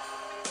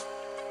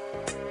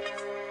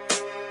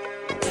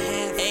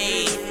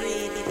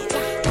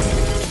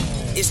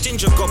 It's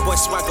Ginger Godboy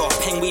swagger,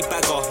 pen weed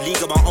bagger.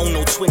 League of my own,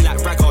 no twin like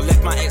ragger.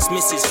 Left my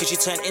ex-missus, cause she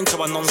turned into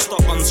a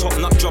non-stop on top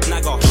nut job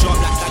nagger. Sharp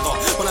like dagger.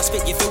 When I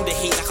spit you feel the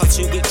heat like a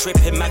 2-week trip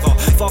in Magger.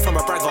 Far from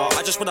a bragger,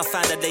 I just wanna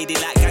find a lady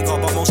like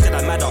Gagger. But most of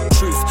that matter,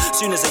 truth.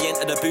 Soon as I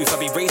enter the booth, I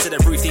be raised to the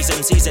roof. These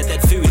MCs are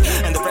dead food,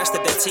 and the rest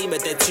of their team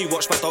are dead too.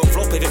 Watch my dog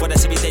flop if you wanna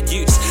see me dead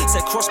youths.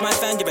 Said cross my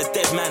fan, you're a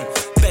dead man.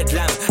 Bed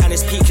lamb, and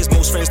his peak as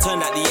most friends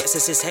turned out the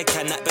exorcist head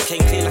can. That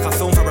became clear like a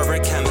film from a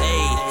red cam,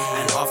 ayy.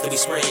 And after we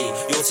spray,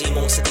 your team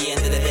wants at the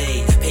end of the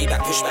day.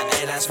 Payback, pushback,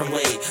 airlines from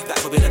way. Back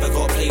where we never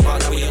got played, but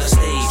now we on a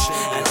stage.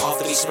 And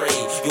after we spray,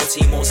 your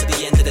team wants at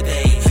the end of the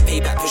day.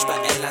 Payback,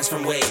 pushback, airlines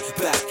from way.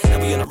 Back, now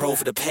we on a roll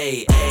for the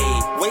pay.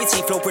 Ayy,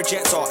 weighty flow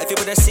projector. If you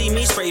wanna see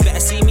me spray, better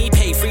see me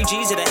pay. 3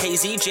 G's of the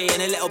hazy J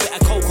and a little bit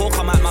of coke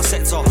come out my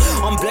sector.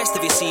 I'm blessed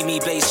if you see me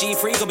blaze.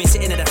 G3 got me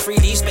sitting in a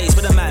 3D space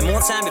with a man.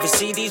 More time if you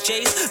see these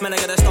J's, man I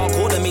gotta start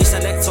calling me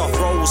selector.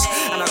 Rolls,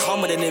 and I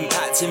come with an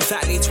impact. In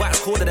fact, these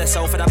twats calling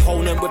themselves an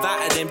opponent without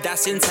them.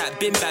 That's intact.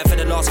 Been bad for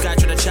the last guy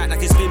trying to chat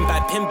like it's been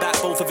bad. Pin back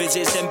both of his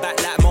ears, then back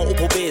like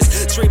multiple beers.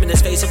 Screaming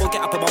his face, I will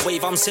get up on my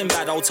wave. I'm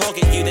Sinbad. I'll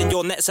target you, then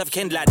your nets have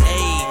kindled.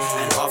 Ayy,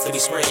 and after we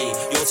spray,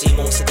 your team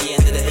wants at the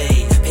end of the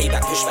day.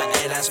 Payback, pushback,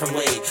 airlines from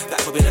way.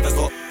 Back where we never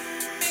got.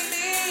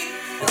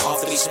 And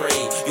after we spray,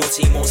 your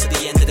team wants at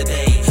the end of the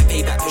day.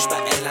 Payback,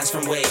 pushback, airlines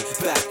from way.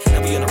 Back,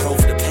 now we on a roll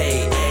for the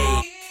pay.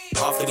 Ayy,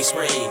 after we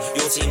spray,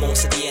 your team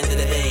wants at the end of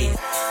the day.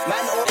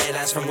 Man,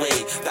 airlines from way.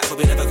 Back where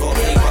we never got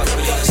paid, but now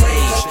we on the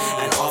stage.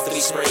 And after we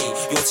spray,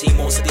 your team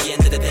wants at the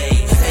end of the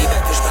day.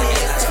 Payback, pushback,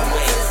 airlines from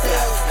way.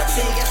 Back, now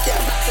we on the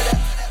stage.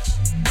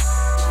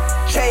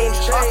 Change,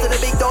 after the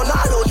big door,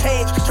 not a little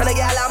change. Tryna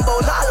get a Lambo,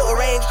 not a little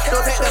range.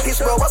 Don't take the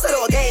piss, bro, what's a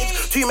little gauge?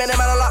 2 men and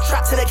man are locked,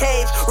 trapped in a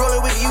cage.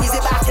 Rolling with you, is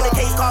it back in the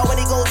case car? When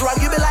he goes wrong,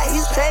 you be like,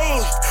 he's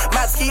changed.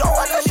 Madski, oh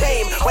what a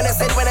shame. When I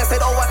said,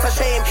 oh what a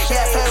shame.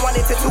 Yeah, turn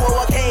 1 into 2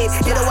 or Kane.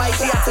 Did a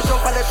YG, had to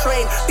jump on the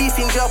train. Beef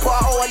in jail, put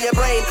a hole on your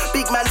brain.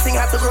 Big man thing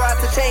had to grow out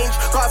to change.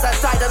 Cause I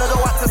died, I don't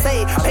know what to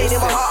say. Pain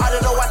in my heart, I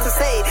don't know what to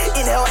say.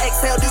 Inhale,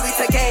 exhale, do it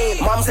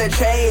again. Mom said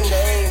change.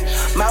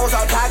 Man was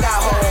on tag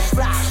at home.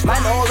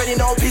 Man already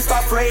know peace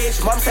got rage.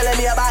 Mom telling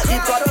me about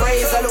deep God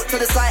praise. I look to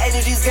the side,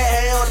 energies get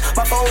hailed.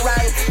 My phone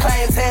rang,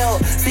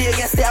 clientele. See you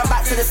guess I'm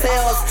back to the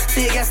sales.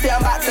 See you guess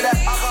I'm back to the.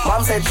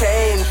 Mom said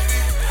change.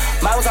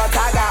 Man was on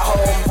tag at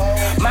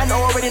home. Man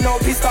already know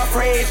peace got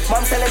rage.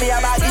 Mom telling me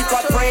about deep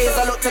God praise.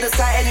 I look to the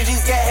sky,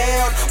 energies get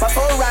hailed. My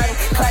phone rang,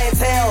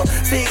 clientele.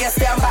 See you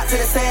guess I'm back to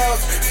the sales.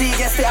 See you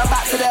guess I'm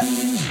back to the.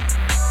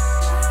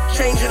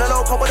 Changing a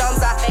low couple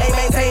downs that ain't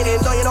maintaining.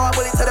 Don't you know I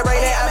bullet to the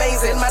brain ain't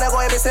amazing. Man I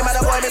going missing, man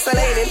I going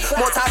miscellating.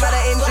 More time man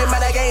I engine,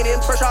 man I gaining.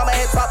 Pressure on my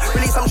head top,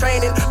 release some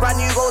training. Brand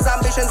new goals,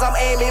 ambitions I'm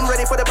aiming.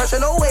 Ready for the pressure,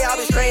 no way I'll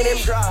be straining.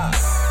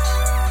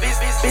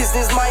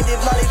 Business minded,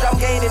 knowledge I'm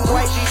gaining.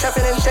 YG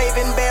chefing and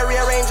shaving, bare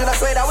rearranging. I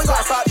swear that we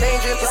gotta start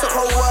changing. It's a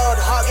cold world,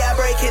 hard get a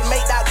breaking.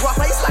 Make that guap,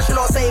 are you slashing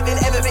or saving?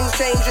 Everything's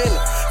changing.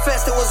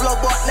 First it was love,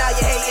 but now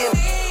you're hating.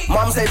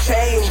 Mom said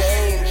change.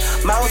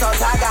 Man was on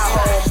tag at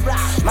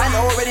home. Man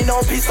already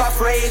know peace got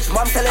rage.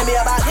 Mom telling me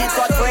about deep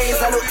God praise.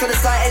 I look to the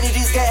sky,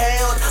 energies get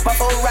hailed. My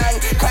phone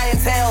rang,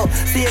 clientele.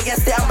 See you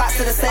guess I'm back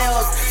to the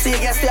sales. See you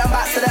guess I'm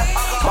back to the.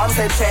 Mom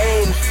said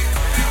change.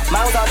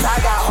 Man was on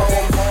tag at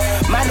home.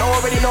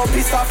 already know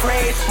pissed off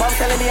rage. Mom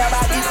telling me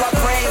about these got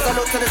brains. I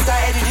look to the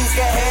sky, energies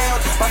get hailed.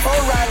 My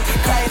phone rang,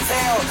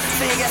 clientele.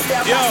 So you get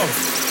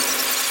stabbed.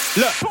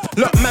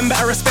 Look, man,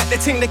 better respect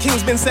the ting, the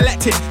king's been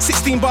selected.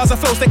 16 bars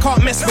of flows they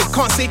can't mess with.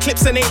 Can't say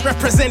clips and ain't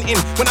representing.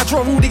 When I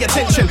draw all the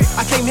attention,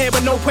 I came here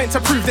with no point to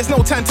prove. There's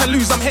no time to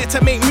lose, I'm here to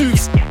make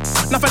moves.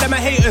 Enough of them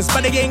are haters,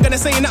 but they ain't gonna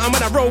say nothing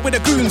when I roll with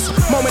the goons.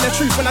 Moment of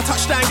truth when I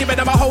touch down, giving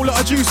them a whole lot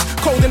of juice.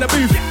 Cold in the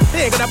booth,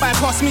 they ain't gonna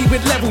bypass me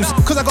with levels.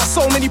 Cause I got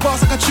so many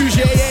bars I can choose.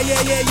 Yeah,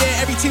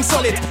 everything's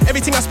solid.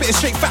 Everything I spit is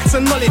straight facts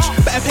and knowledge.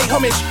 Better pay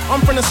homage,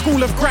 I'm from the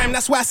school of grime.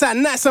 That's why I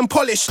sound nice and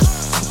polished.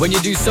 When you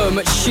do so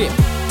much shit,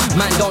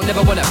 man don't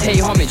never wanna pay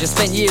homage. I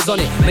spent years on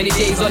it, many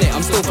days on it.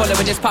 I'm still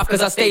following this path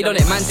cause I stayed on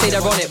it. Man say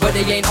they're on it, but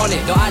they ain't on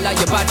it. Don't act like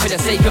you're bad for the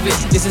sake of it.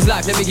 This is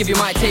life, let me give you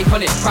my take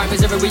on it. Crime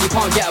is everywhere, you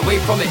can't get away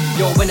from it.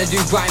 Yo, when I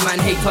do grind, man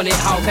hate on it.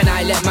 How can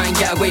I let man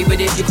get away with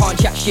it? You can't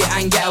chat shit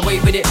and get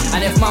away with it.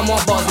 And if man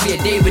want bars, it'll be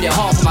a day with it.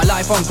 Half of my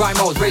life on grind,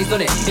 I was raised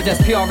on it. If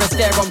there's PRS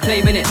there, I'm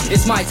claiming it.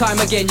 It's my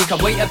time again, you can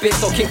wait a bit.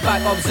 So kick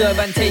back, observe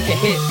and take a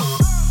hit.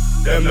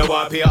 Them no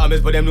want pay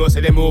homage, but them know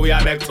say them move we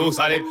are make too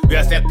solid. We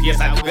are set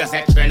pace and we are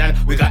set trend and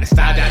we got the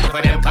standard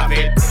for them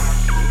copy.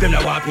 Them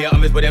no want pay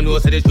homage, but them know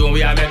say this tune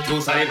we are make too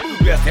solid.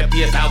 We are set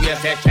pace and we are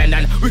set trend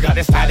and we got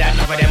the standard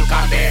for them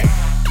copy.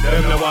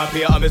 Them no want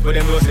pay homage, but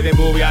them know say them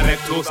move we are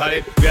make too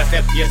solid. We are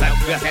set pace and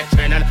we are set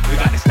trend and we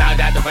got the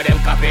standard for them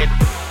copy.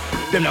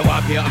 Them no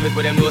want pay homage,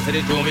 but them know say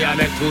this tune we are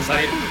make too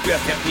solid. We are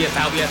set pace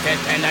and we are set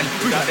trend and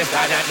we got the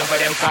standard for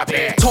them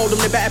copy. Told them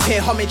they better pay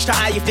homage to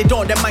I. If they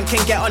don't, then man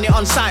can get on it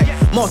on site.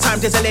 More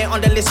time there's a lane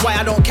on the list, why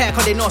I don't care,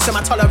 cause they know say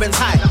my tolerance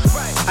high.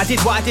 I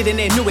did what I did and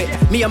they knew it.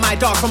 Me and my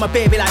dog from a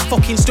baby like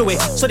fucking Stewie.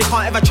 So they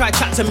can't ever try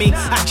chat to me.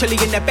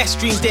 Actually in their best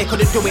dreams they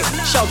couldn't do it.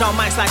 Shell down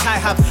mics like I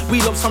have.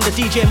 Wheel-ups from the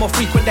DJ more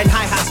frequent than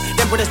hi-hats.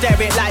 Them brothers there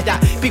ain't like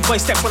that. Big boy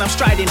steps when I'm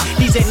striding.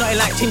 These ain't nothing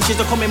like tinges,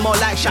 they're coming more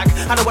like Shaq.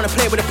 I don't wanna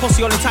play with a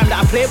pussy all the time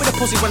that I play with a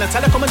pussy. When I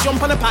tell her come and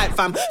jump on a pipe,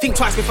 fam. Think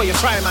twice before you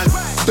try, man.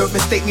 Don't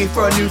mistake me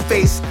for a new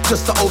face.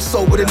 Just an old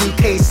soul with a new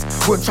case.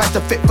 Won't try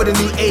to fit for the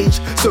new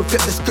age. So flip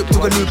the script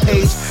to a new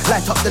page.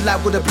 Light up the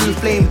lab with a blue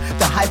flame.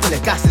 The hype and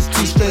the gas is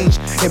too strange.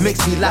 It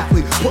makes me laugh.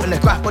 We putting a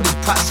graph on this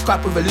track,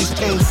 scrap with a loose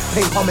change.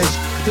 Pay homage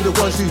to the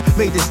ones who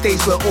made the stage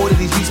where all of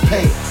these youths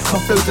play.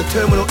 My flow's a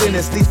terminal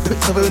illness. These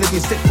pricks have only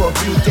been sick for a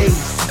few days.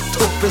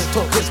 Talk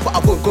this, but I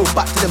won't go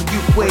back to them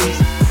youth ways.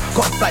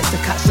 Got flights to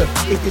catch them.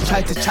 If you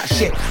try to chat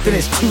shit, then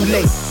it's too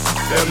late.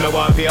 Them no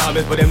want pay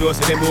homage, but them know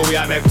say them move we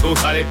are make too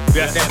solid.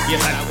 We are set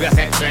pace and we are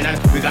set trend and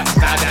we got the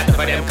standard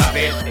for them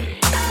copy.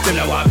 Them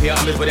no want pay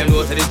homage, but them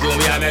know say this tune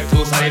we are make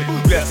too solid.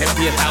 We are set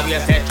pace and we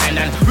are set trend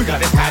and we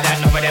got the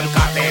standard for them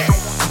copy.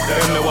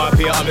 Them no want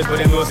pay homage, but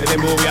them know say them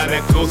move we are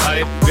make too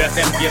solid. We are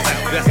set pace and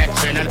we are set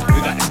trend and we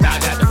got the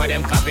standard for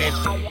them copy.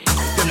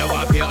 Them no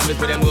want pay homage,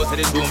 but them know say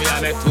this tune we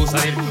are make too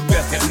solid. We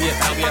are set pace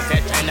and we are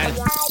set trend and.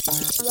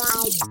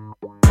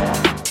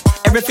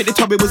 Everything they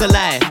told me was a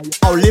lie.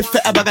 I'll live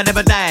forever, I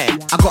never die.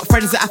 I got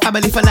friends that are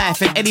family for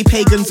life, and any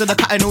pagans are the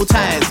cutting all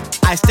ties.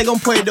 I stay on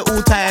point at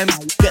all times,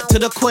 get to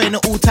the coin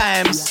at all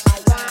times.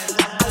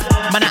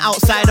 Man, I'm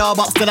outside all,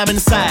 but still I'm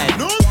inside.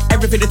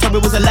 Everything they told me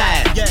was a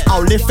lie.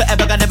 I'll live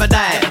forever, I never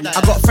die.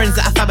 I got friends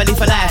that are family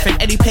for life, and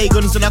any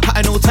pagans are the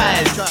cutting all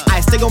ties.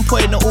 I stay on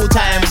point at all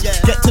times,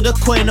 get to the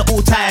coin at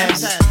all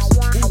times.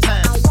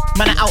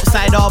 Man, I'm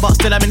outside all, but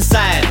still I'm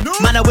inside.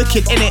 Man, I'm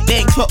wicked in it,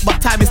 they ain't clock,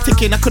 but time is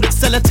ticking. I couldn't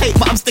sell a tape,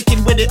 but I'm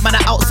sticking with it. Man,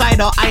 I'm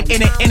outsider, I ain't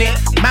in it.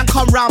 Man,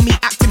 come round me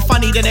acting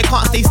funny, then they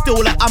can't stay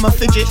still like I'm a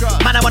fidget.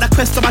 Man, I want a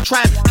quest on my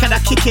tribe, can I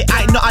kick it?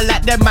 I ain't not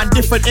like them, man,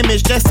 different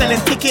image. They're selling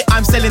ticket,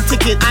 I'm selling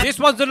ticket. This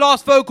one's the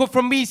last vocal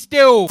from me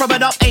still. From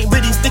it up ain't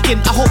really sticking.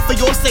 I hope for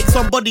your sake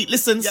somebody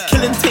listens.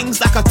 Killing things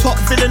like a top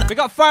villain. We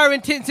got fire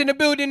and tints in the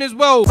building as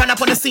well. Run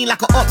up on the scene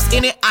like a ops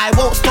in it. I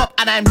won't stop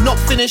and I'm not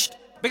finished.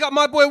 We got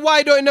my boy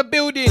Wido in the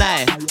building.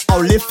 Lie.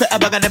 I'll live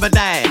forever, I never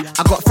die.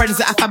 I got friends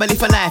that are family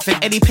for life,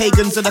 and any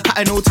pagans are the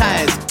cutting all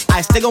ties. I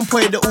stay on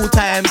point at all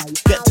times,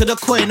 get to the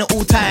coin at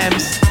all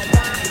times.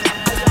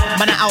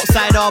 Man, I'm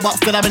outside all,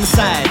 but still I'm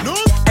inside.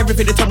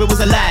 Everything they told me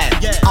was a lie.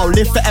 I'll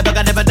live forever,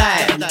 I never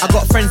die. I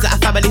got friends that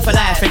are family for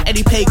life, and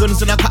any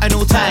pagans are the cutting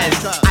all ties.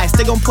 I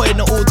stay on point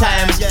at all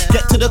times,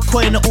 get to the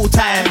coin at all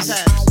times.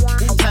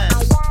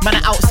 Man,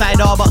 I'm outside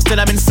all, but still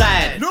I'm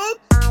inside.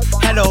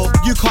 Hello,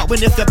 you can't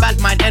win if you're bad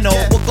mind, Eno.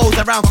 What goes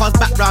around comes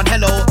back round,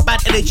 hello.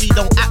 Bad energy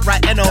don't act right,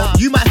 Eno.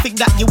 You might think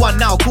that you won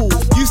now, cool.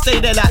 You stay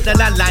there like the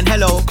landline,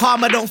 hello.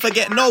 Karma don't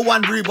forget no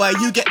one, rude boy.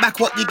 You get back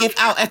what you give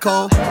out,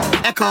 echo.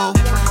 Echo,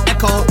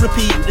 echo,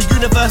 repeat. The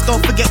universe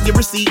don't forget your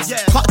receipts.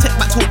 Can't take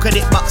back talk and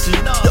it bucks you.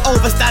 You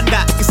overstand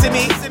that, you see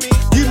me?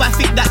 You might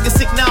think that you're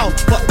sick now,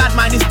 but bad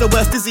mind is the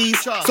worst disease.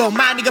 So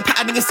man, nigga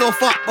patterning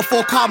yourself up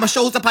before karma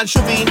shows up and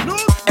shoving.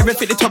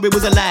 Everything they told me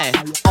was a lie.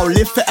 I'll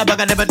live forever,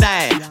 I never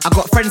die. I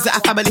got friends that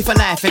are family for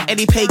life, and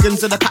any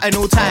pagans are the cutting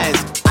all ties.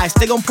 I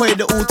stay on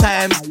point at all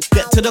times,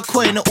 get to the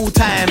coin at all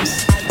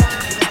times.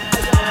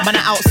 Man,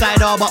 I'm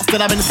outside all, but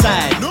still I'm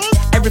inside.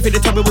 Everything they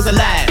told me was a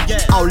lie.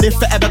 I'll live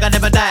forever, I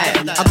never die.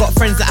 I got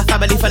friends that are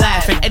family for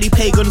life, and any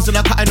pagans and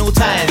I'm cutting all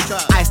ties.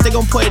 I stay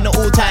on point at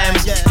all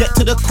times, get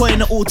to the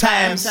coin at all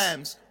times.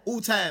 All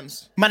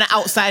times. Man, I'm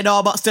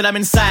outsider, but still I'm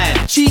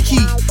inside.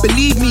 Cheeky,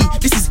 believe me,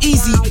 this is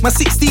easy. My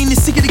 16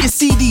 is sicker than your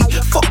CD.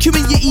 Fuck you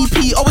and your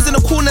EP, I was in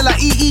a corner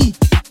like EE.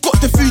 Got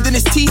the food and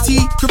it's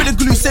TT. Gorilla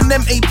glue, send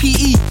them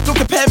APE. Don't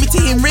compare me to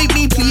him, rate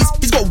me please.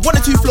 He's got 1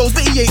 or 2 flows,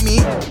 but he ain't me.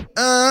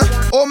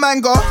 Or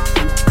manga.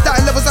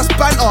 That levels, that's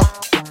banter.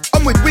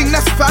 I'm with Wing,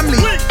 that's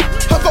family.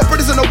 I got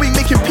brothers on the wing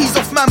making peas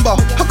off Mamba.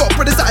 I got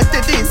brothers that I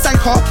did in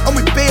Sanka. I'm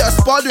with Beta,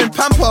 Spa doing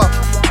Pamper.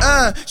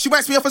 She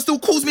wanks me off and still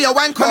calls me a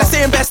wanker. Man, I'm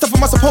saying bad stuff,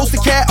 am I supposed to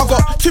care? I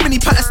got too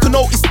many patterns to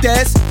notice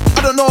theirs.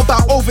 I don't know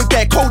about over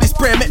there, coldest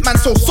prayer, make man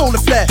so solar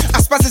flare.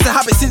 I spaz is a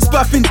habit since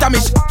birth been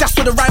damaged. That's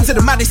where the rhymes are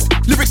the maddest.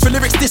 Lyrics for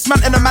lyrics, this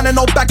man and a man and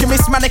no bag of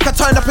miss. Manic, I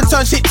turn up and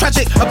turn shit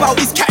tragic about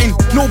his catting.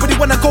 Nobody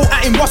wanna go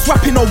at him, what's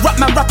rapping? No rap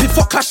man rapping,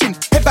 fuck clashing.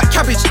 Head back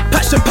cabbage,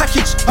 patch and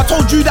package. I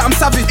told you that I'm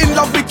savage. In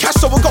love with cash,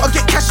 so I gotta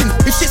get cashing.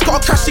 If shit's got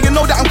a crashing, you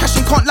know that I'm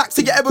cashing. Can't lack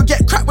till you ever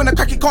get cracked. When I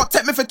crack it, can't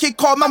take me for kid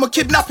car, man will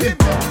kidnap him.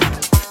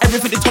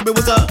 Everything they told me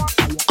was a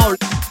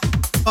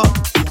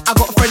I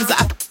got friends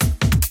that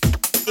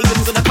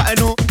Eagles and I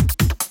cutting all.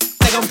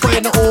 Like I'm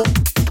putting it all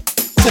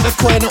to the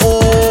coin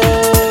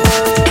all.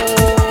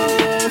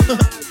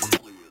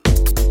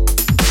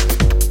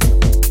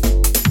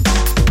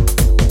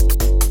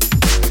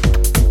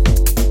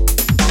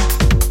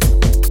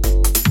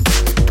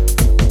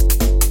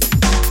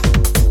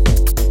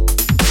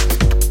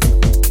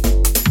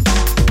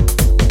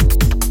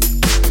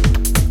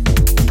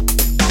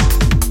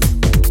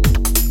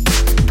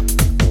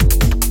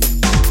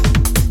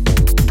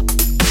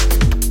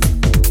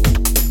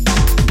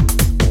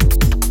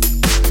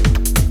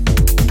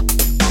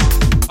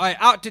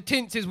 Out to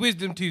Tints'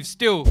 wisdom tooth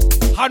still.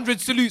 100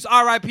 salutes,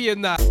 RIP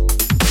and that.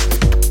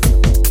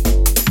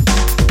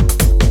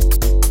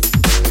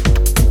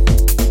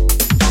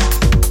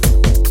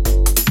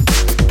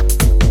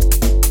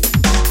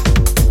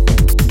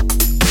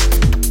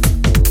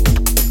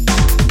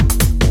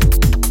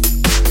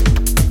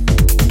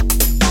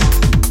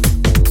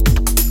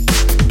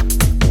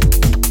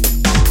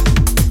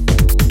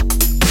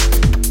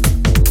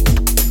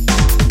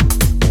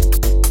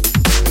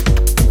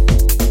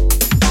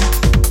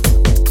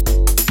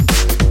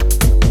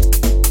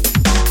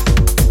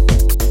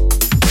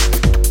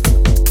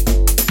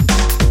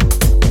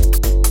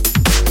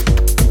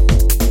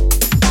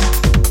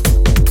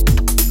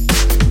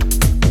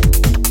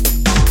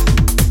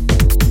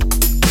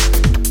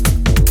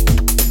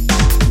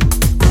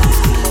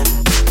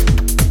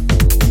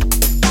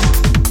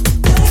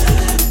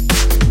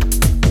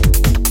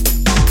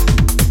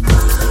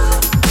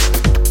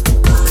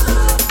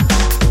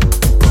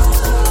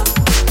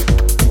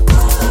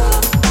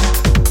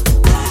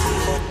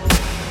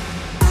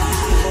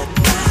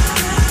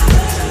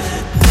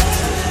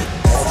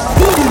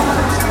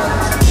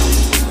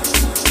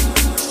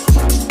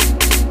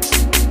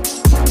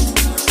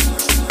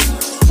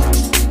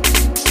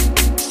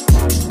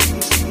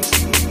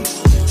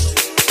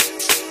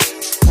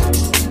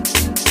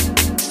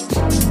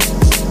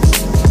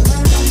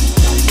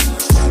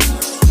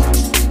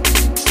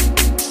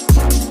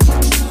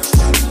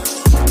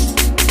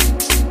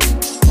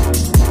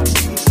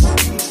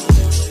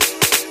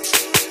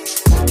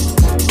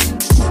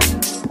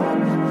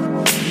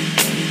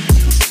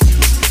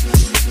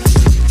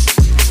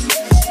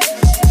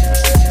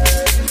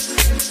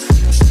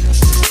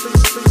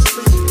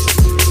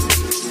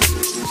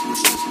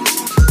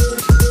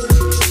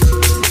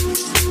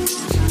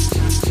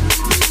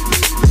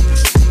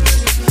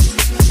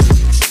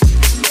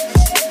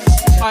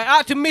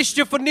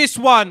 Mischief on this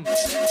one.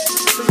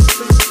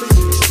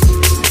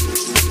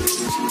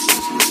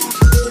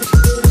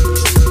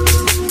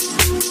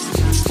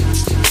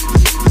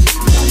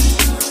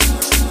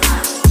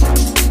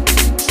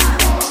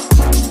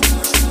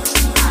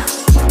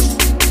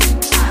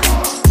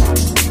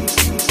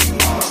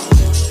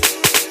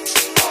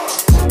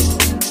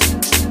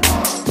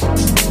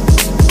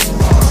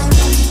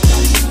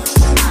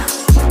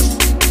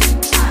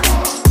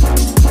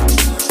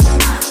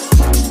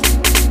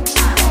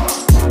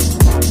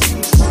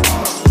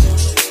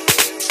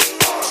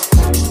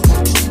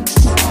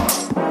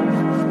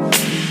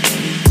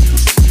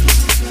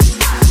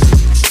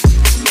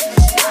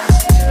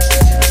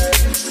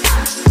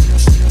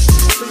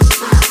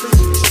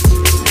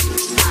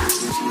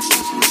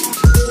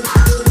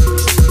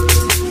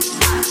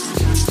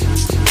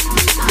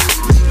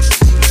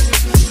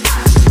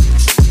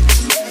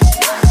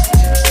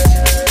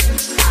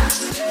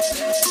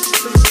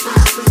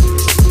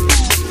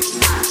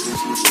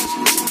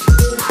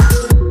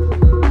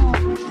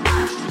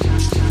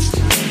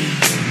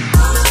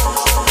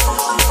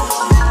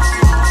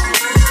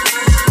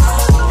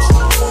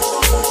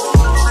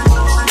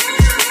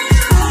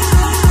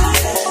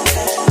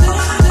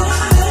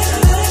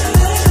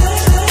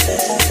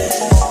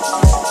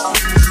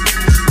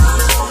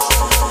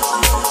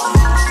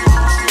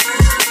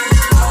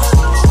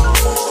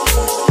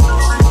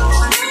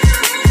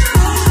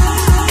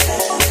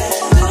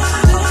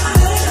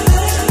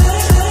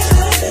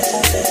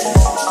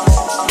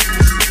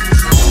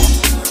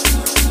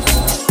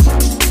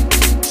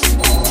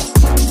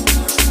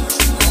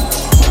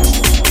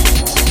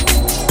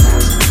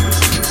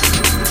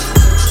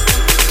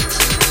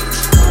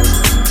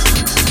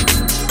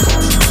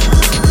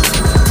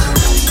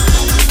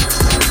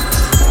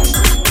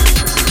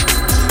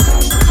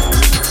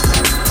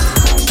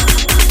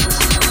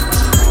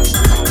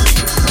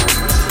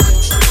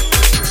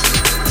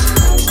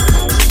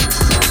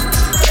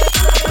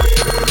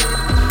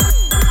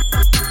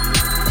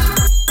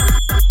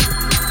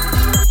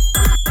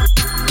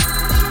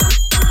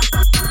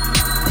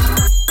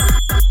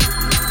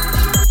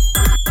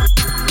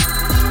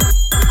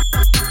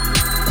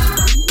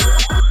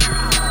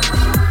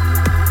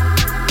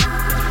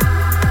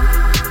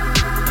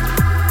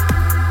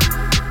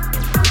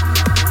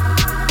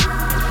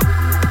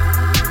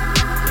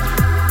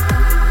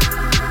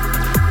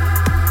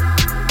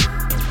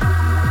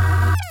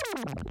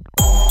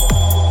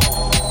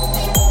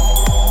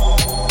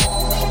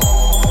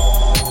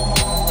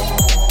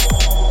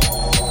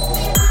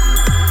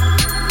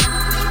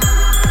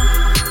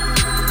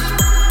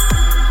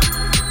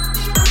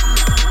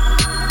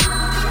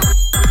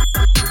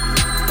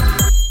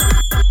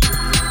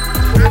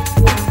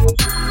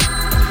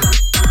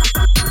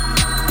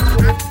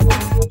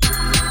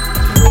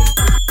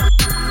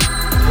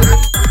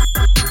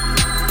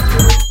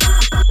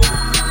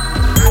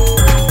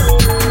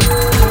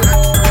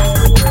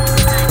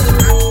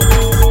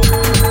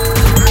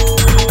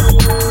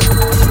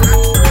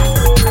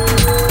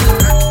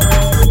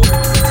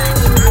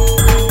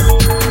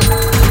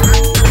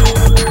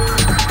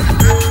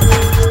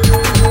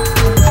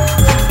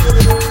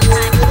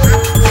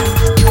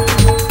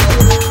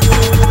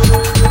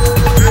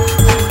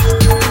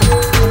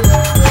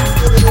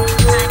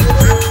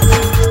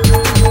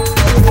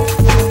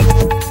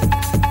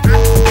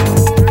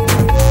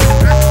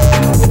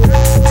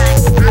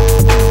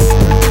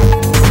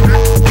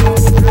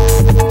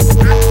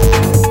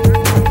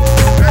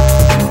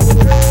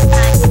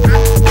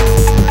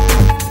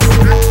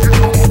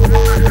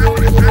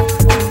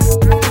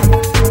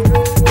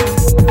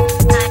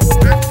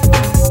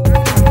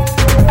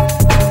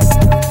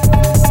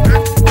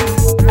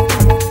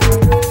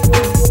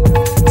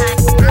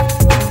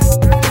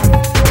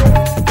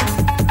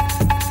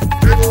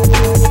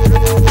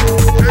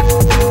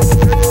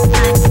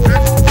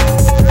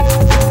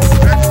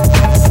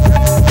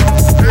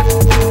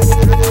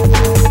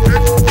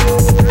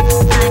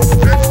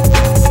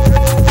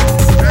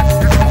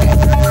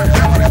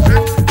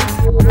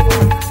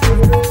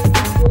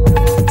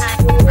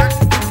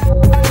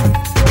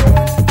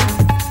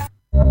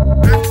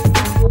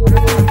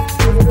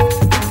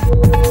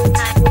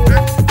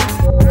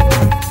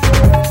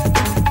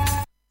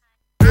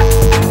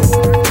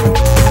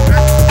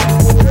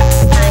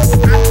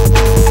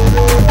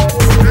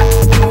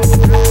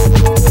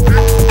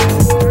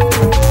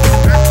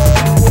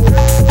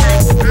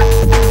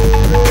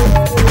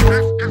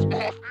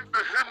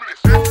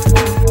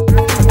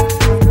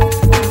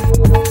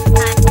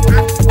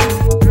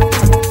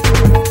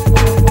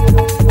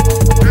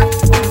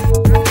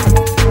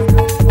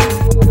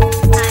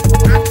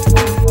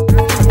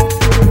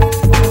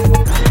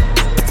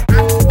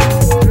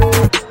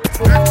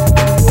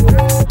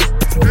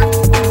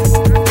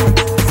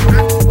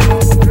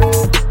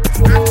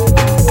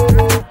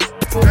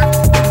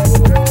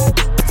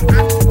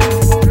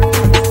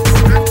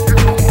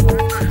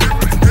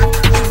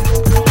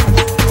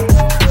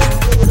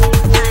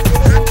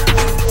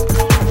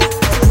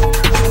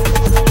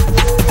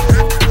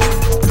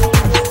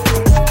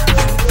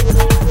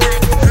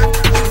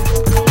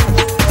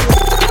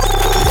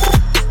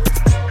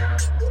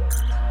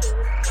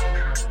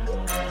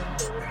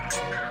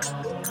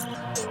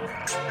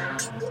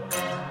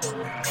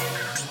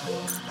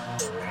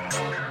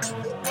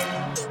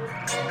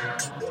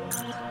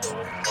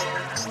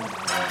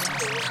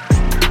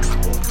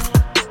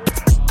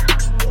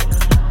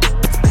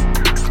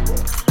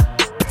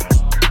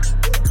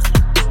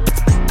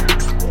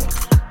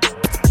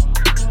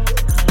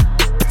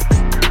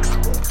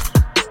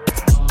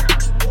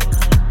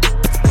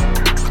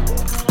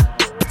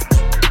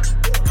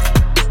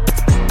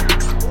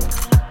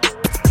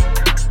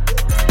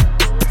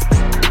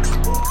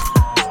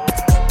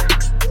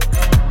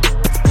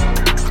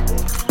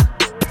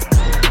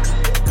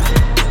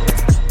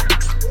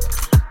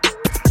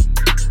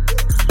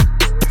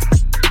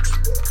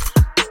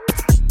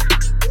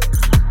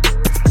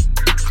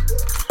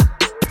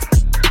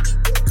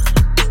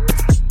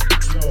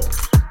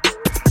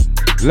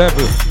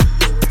 Level.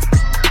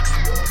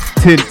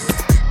 Tints.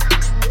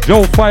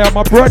 Joe Fire,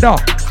 my brother.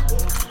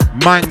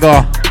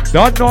 Manga.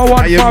 Don't know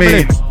what you family.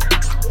 mean?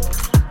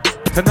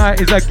 Tonight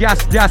is a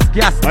gas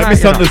night. I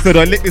misunderstood.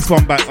 I lick this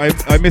one back.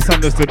 I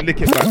misunderstood.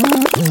 Lick it back.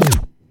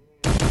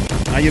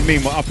 How you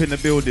mean? We're up in the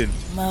building.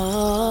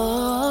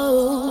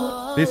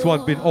 This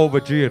one's been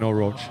overdue, you know,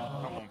 Roach.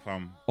 Come on,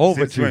 fam.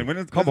 Overdue.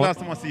 When's Come the on. last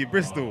time I see you,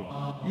 Bristol?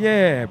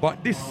 Yeah,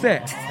 but this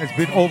set has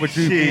been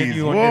overdue. Me and Jeez,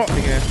 you on what? this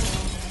thing here.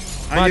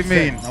 How you Mad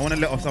mean? set. I want to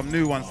let off some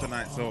new ones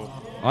tonight, so.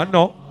 I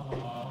know.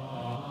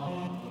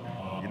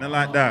 You know,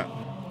 like that.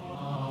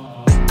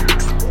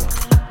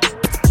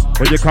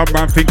 When you come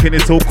round thinking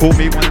it's all cool,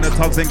 me one of the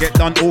tugs and get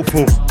done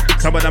awful.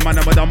 Some of them man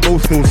have done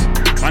boastals.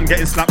 Man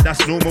getting slapped,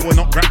 that's normal. We're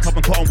not wrapped up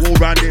and cotton wool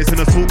round here, it's in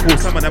a suit cool.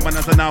 Some of them man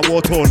are now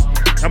war torn.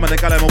 Some of the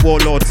gal are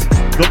warlords.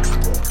 Look,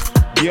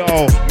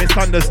 yo,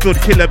 misunderstood,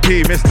 Killer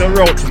P, Mr.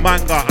 Roach,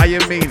 Manga, how you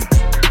mean?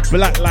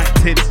 Black Light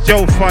Tints,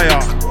 Joe Fire.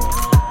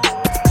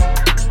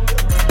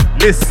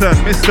 Listen,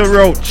 Mr.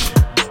 Roach.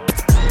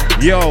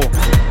 Yo,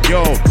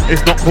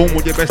 it's not cool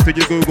with your best of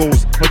your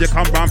Googles. But you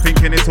come round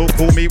thinking it's all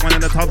cool. Meet one of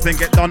the tugs and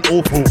get done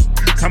awful.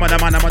 Some of them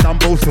man have done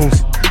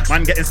boastals.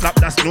 Man getting slapped,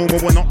 that's normal.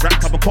 We're not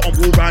wrapped up and cotton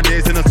wool round here,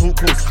 it's in a suit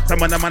course.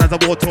 Some of them man has a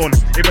war torn.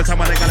 Even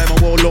some of the gal them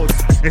are warlords.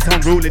 It's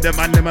unruly, the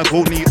man them are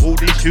cool. Need all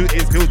these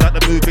shootings, feels like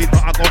the movies.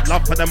 But I got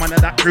love for the man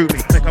that crew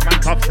me. Make a man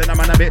tough, send a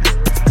man a bit.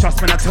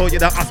 Trust when I tell you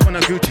that us man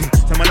are Gucci.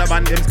 Some of the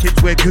man them's kids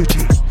wear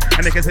Gucci.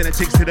 And they can send the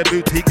chicks to the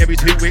boutique every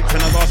 2 weeks. And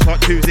I last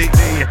start Tuesday.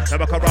 They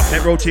back a rough, they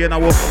roachy and I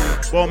wolf.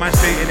 Well man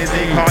straight in his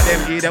knee. Call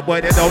them E, that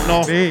boy they don't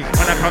know. When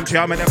I come to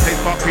you, I'm in the place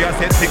fuck for you. I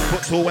said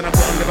 6'2" when I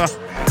put on liver.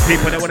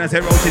 People that wanna say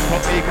roaches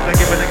pop me, cause I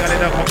give a nigga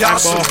in a pop and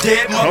ball.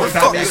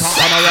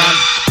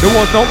 The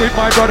war's not with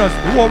my brothers.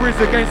 The war is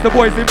against the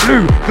boys in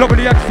blue.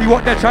 Globally, I see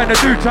what they're trying to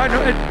do.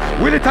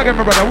 Willie, tag him,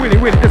 my brother. Willie,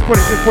 just pull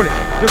it.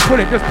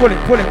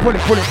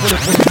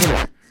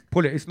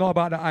 Pull it. It's not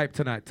about the hype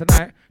tonight.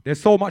 Tonight, there's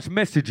so much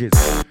messages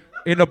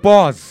in the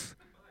bars.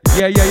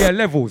 Yeah,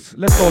 levels.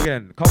 Let's go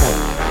again. Come on.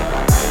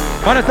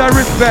 Man, it's a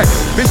respect.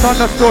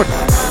 Misunderstood.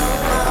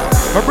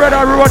 My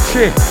brother,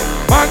 Roche.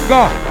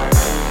 Manga.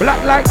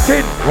 Black Light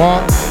Tin.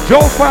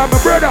 Joe Fire, my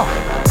brother.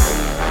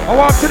 I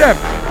want to them.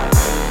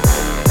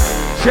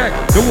 Check,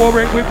 the war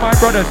ain't with my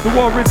brothers. The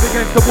war is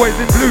against the boys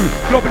in blue.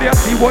 Globally, I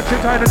see what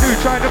you're trying to do.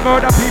 Trying to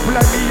murder people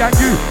like me and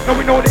you. Now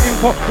we know the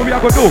info, what we are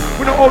gonna do.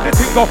 We know all the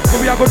thing go, what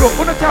we are gonna do.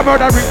 We know time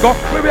murder ring go,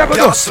 what we are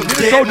gonna do. We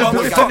need soldiers to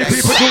listen to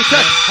people do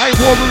check. I ain't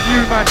war with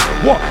you, man.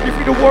 What? If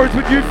we the war is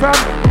with you, fam?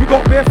 We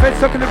got bare feds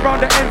circling around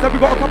the ends, and we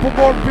got a couple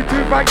more with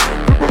 2 banks.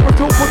 We put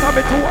 2 foot on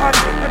 2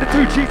 and the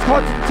 2 cheeks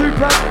cards and the 2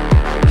 plans.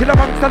 Killer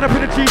man stand up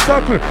in the G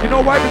circle. You know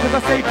why? Because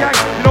I say gang.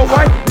 You know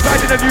why? Because I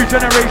did a new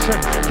generation.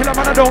 Killer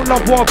man, I don't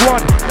love war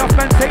one. Enough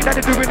men say that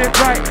they're doing it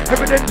right.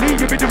 Evidently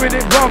you be doing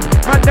it wrong.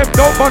 Man, them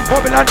don't bun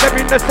bubble and them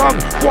in the song.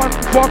 One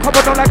walk up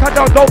and down like I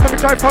don't let me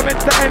try from end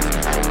to end.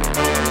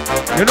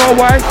 You know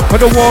why? For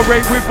the war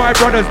ain't with my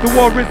brothers. The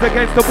war is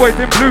against the boys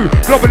in blue.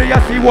 Globally I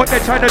see what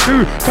they're trying to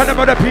do. Trying to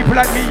murder people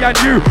like me and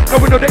you.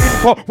 No, we know the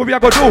info. What we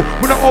are gonna do?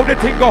 We know all the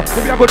thing go.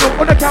 What we are gonna do?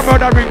 On the camera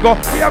that ring go.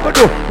 What we are gonna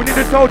do? We need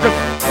the soldiers.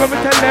 When we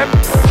tell them,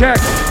 check.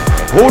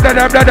 Who the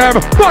them?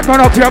 But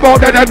man up here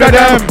about the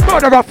them.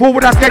 Murder a fool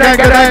with us, get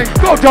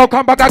Go Joe,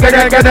 come back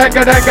again, get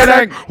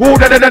Who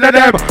the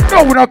them?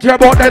 No, we don't care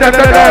about the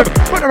them.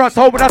 Murder a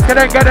soul with us,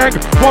 get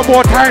One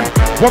more time,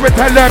 when we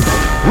tell them,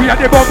 we are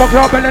the bomber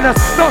club wilderness.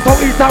 Not so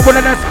east and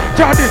wilderness.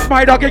 John this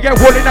my dog, you get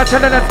hole in a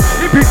chillness.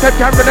 If he said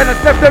can wilderness,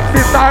 left them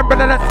this time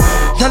wilderness.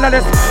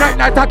 Chillness,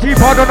 night I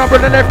keep on the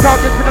left crowd,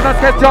 just with us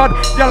get John.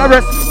 Yellow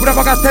rest, with a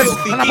bag of sense,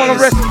 and I'm on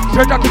a rest.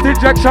 Straight jacket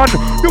injection.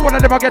 You wanna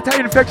never get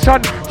an infection.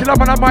 Killer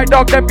man and my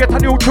dog, them get a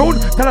new tune.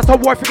 Tell us how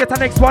boy forget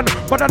the next one.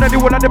 But none of the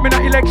one of them in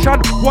an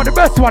election. Want the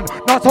best one,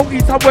 not so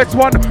east and west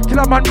one.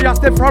 Killer man, we are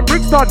step from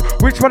Brixton.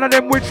 Which one of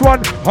them, which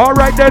one?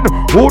 Alright then,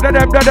 who the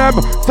them?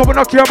 So we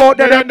not care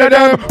about the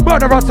them.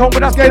 Murder a song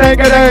with us, get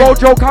Go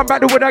Joe, come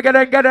back, do it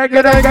again, get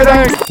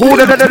Who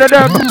the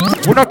them?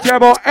 We not care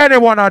about any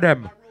one of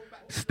them.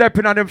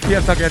 Stepping on them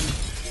face again.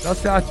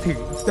 That's our thing,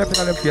 stepping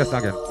on them face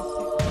again.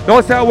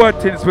 Don't say a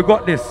word, things, we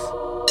got this.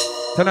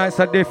 Tonight's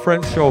a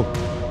different show.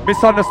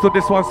 Misunderstood,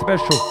 this one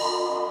special.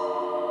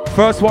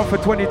 First one for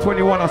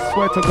 2021, I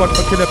swear to God,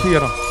 for Killer P, you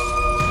know.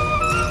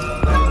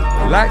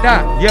 Like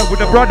that, yeah, with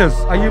the brothers.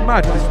 Are you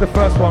mad? This is the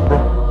first one, bro.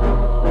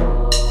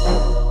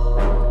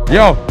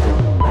 Yo,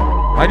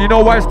 and you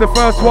know why it's the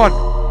first one?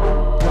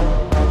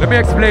 Let me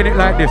explain it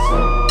like this.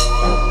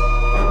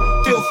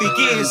 Filthy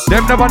gears.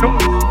 Them never know.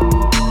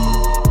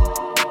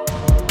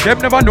 Them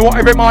never know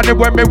every morning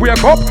when me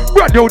wake up.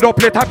 Brand new don't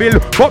play a bill.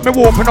 But me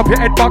open up your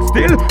head back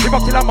still. If I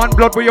kill a man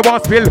blood where you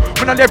want spill.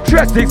 When I left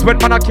 3 6 when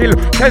man I kill.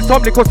 Tell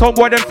some little some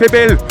boy them fi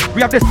bill.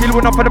 We have the skill,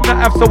 enough of them not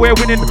have, so we're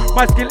winning.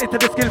 My skill into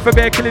the skill for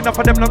bear killing. Enough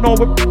of them not know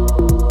we.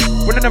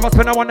 When I never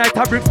spend a one night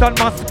at Brixton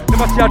mass.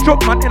 Never see a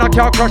drunk man in a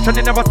car crash. And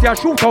they never see a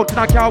shootout in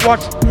a car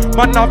watch.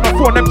 Man have no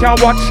phone them can't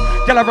watch.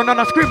 Girl I run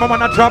on a scream and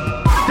man a drop.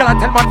 Girl I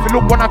tell man fi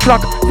look 1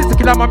 o'clock. Since the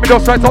killer man me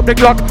just rise up the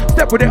clock.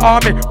 Step with the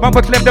army, man,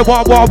 we claim they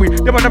want war we.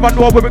 They will never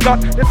know what we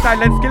got. The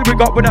silent skill we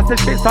got when I say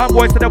shit. Some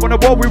boys say they wanna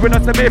war we when I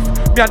say myth.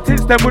 Me and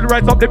Tins them will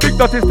rise up. The big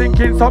dot is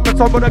thinking something,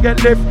 some gonna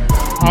get lift.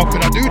 How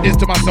could I do this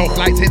to myself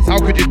like Tins? How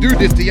could you do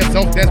this to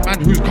yourself? There's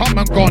man who's come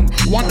and gone,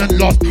 won and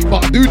lost.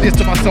 But I do this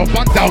to myself,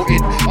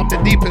 undoubted. I'm the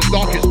deepest,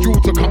 darkest jewel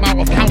to come out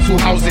of council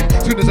housing.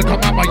 Soon as I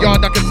come out my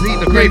yard, I can see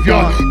the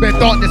graveyard. Bare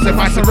darkness in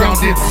my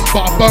surroundings,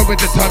 but I burn with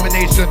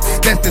determination.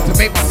 Destined to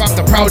make my fam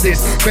the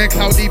proudest. Bare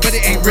cloudy, but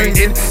it ain't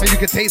raining, and you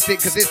can taste it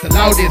cause it's the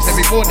loudest.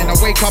 Every morning I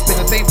wake up in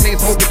the same place,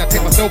 hoping I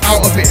take myself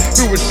out of it.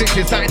 Through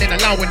restrictions, something and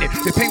allowing it.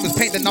 The paint was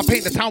painted, I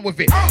paint the town with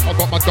it. I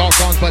got my dark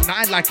guns, but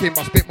nothing like him.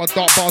 I spit my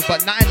dark bars,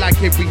 but nothing like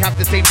him. We have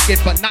the same skin,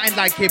 but nothing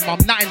like him. I'm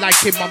nothing like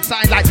him, I'm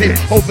something like him.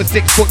 Over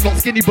 6 foot, not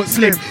skinny but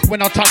slim.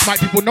 When I touch my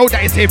people know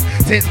that it's him.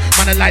 Since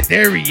man are like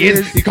there he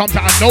is. He comes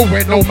out of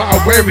nowhere no matter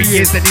where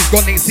he is. And he's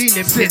gone, ain't seen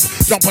him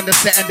since. Jump on the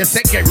set and the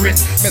set get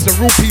rinsed. Met some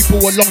real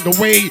people along the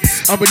way,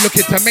 and we're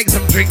looking to make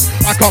some drinks.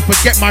 I can't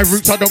forget my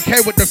roots, I don't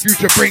care what the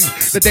future brings.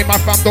 The day my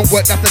fam don't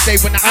work, that's the day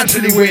when I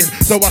actually win.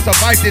 So I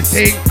survive this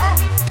thing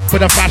for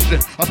the fashion.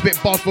 I spit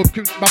bars for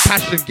my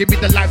passion. Give me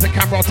the lights and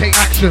camera, I'll take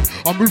action.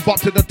 I'll move up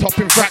to the top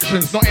in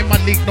fractions. Not in my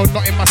league, no,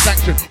 not in my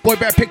sanction. Boy,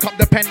 better pick up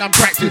the pen and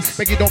practice.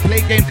 Beg you don't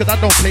play games, cause I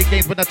don't play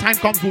games. When the time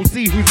comes, we'll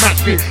see who's match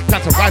fit.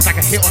 Plan to rise like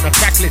a hit on the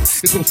track list.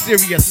 It's all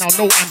serious now,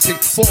 no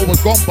antics. Thought I was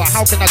gone, but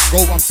how can I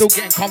go? I'm still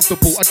getting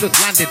comfortable. I just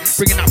landed,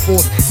 bringing that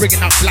force, bringing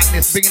that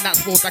blackness, bringing that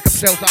force like a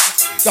shell.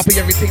 Dumping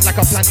everything like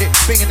I planned it.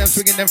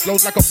 Swinging them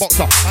flows like a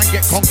boxer. And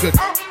get conquered.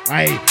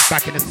 Aye,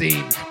 back in the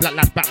scene. Black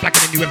lads back, blacker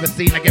than you ever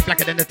seen. I get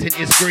blacker than the tint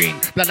is green.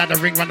 Black like the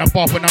ring run the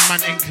bar when a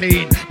man ain't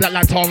clean. Black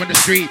like tar in the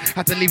street.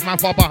 Had to leave man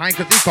far behind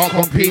cause he can't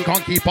compete.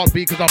 Can't keep up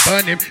speed cause I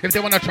burn him. If they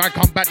wanna try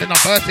come back then I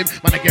burst him.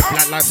 Man I get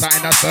black like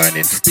something that's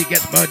burning. He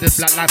gets murdered,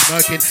 black like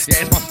smirking.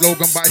 Yeah it's my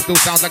slogan but it still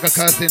sounds like a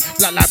cursing.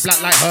 Black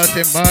like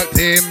hurting, murked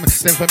him.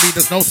 Then for me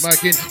there's no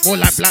smirking. More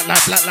like black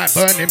like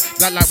burn him.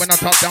 Black like when I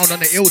touch down on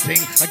the ill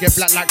thing. I get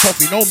black like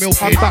coffee, no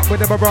milking. I'm back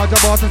with the barrage of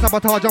bars and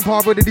sabotage. I'm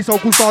hard with the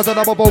so-called stars and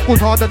I'm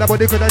vocals harder than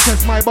they could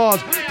test my bars.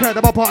 Tear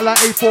them apart like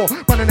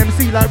A4. Bun an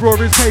MC like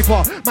Rory's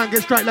paper. Man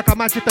get strike like a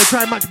match if they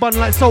try match bun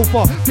like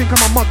sofa. Think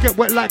I'm a mug, get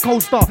wet like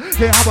coaster.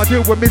 Hear how I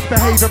deal with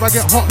misbehavior. I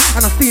get hot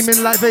and I'm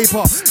steaming like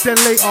vapor. Then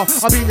later,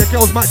 I'll be in your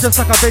girl's mat just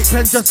like a vape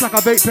pen, just like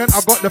a vape pen.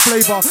 I got the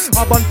flavor.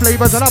 I bun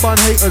flavors and I bun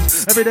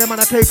haters. Every day man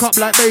I cake up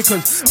like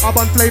bakers. I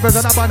bun flavors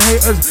and I bun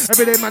haters.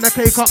 Every day man I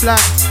cake up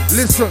like.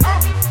 Listen.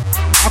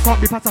 I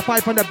can't be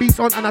pacified from the beats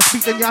on and I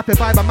speak then you have to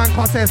vibe. A man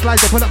can't say it's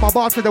lies. They pull up my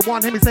bars cause they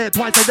want him, he say it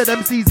twice. And then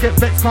MCs get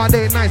vexed cause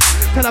they ain't nice.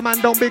 Tell a man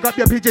don't big up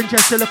your pigeon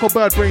chest, your little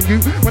bird brain you.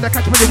 When I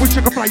catch when you wish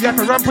you could fly, you have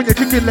to ramp on your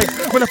chicken legs.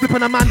 When I flip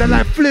on a man, they're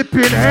like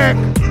flipping heck.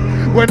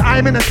 When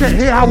I'm in a set,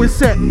 hear how it's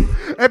set.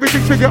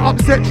 Everything figure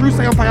upset, true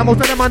say on fire.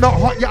 Most of them are not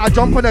hot yet. I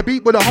jump on a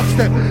beat with a hot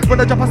step.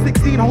 When I jump a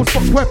 16 whole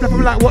spots worth left,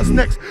 I'm like what's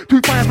next? Too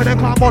fire for them,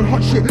 calm on,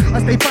 hot shit.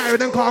 I stay fire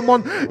then calm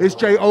on. It's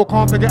J.O.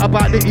 can't forget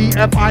about the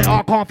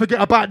E.F.I.R. can't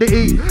forget about the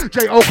E.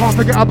 J.O. can't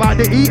forget about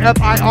the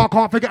E.F.I.R.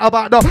 can't forget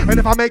about the. And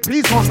if I make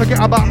peace, can't forget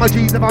about my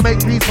G's. If I make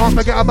peace, can't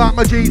forget about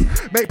my G's.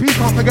 Make peace,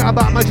 can't forget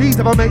about my G's.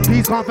 If I make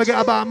peace, can't forget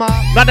about my.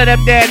 None of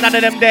them there, none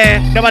of them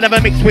there. No one ever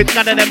mix with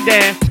none of them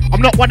there.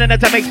 I'm not one of them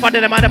to make fun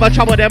of them, I never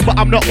trouble them, but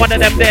I'm not one of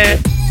them there.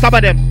 Some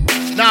of them,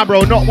 nah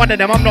bro, not one of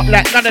them, I'm not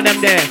like none of them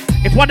there.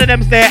 If one of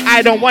them's there,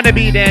 I don't wanna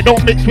be there.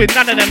 Don't mix with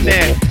none of them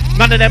there.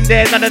 None of them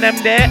there, none of them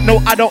there.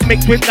 No, I don't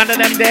mix with none of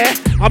them there.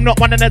 I'm not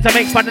one of them to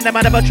make fun of them,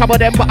 I never trouble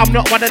them, but I'm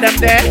not one of them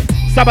there.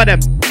 Some of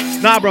them,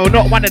 nah bro,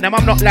 not one of them,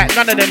 I'm not like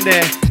none of them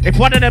there. If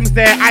one of them's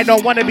there, I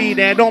don't wanna be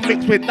there. Don't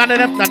mix with none of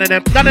them, none of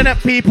them. None of them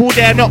people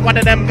there, not one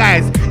of them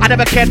guys. I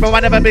never cared, bro, I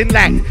never been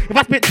liked. If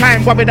I spent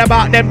time worried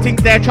about them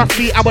things there, trust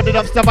me, I wouldn't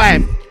have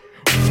survived.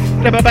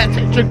 Never bet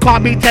attention,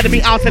 can't be telling me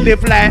how to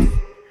live life.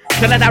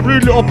 So like that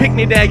rude little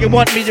picnic there, you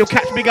want me, you'll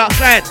catch me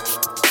outside.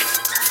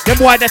 Them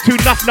boy, they're too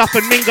nuff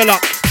and mingle up.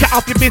 Chat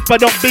off your biz,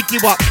 but don't big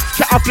you up.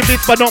 Chat off your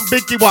biz, but don't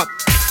big you up.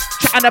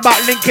 Chatting about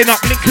linking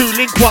up, link who,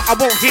 link what, I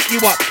won't hit you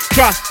up.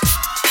 Trust,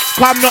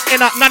 cause I'm not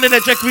in up, none of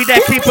the just we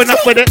there keeping up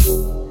with it.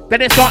 Then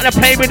they start to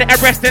play with it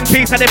and rest in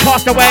peace and they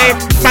passed away.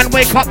 Man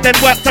wake up, then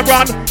work to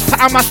run. Pat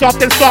on myself,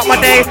 then start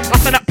my day. I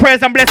send up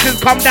prayers and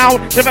blessings come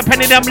down. Never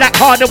penny them like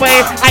hard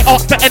away. I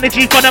ask for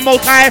energy for the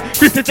most high.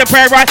 This is the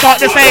prayer I start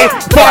to say.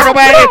 Far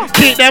away,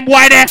 keep them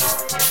wide there.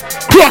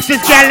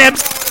 Crosses, gel them.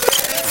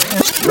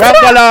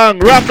 Rock along.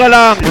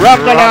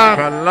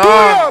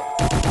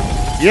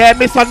 Yeah,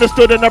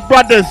 misunderstood and the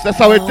brothers. That's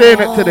how we're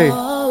doing it today.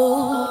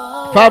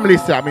 Family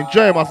set, I'm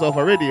enjoying myself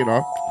already, you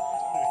know.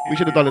 We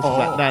should have done this since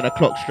like 9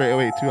 o'clock straight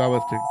away, 2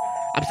 hours thing.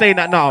 I'm saying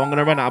that now, I'm going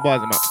to run out of bars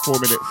in about 4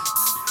 minutes.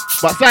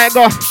 But say it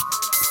go.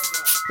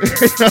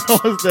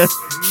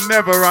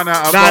 Never run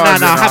out of bars.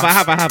 No, I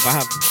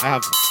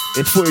have.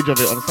 There's footage of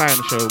it on the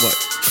Science Show, but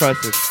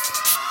crisis.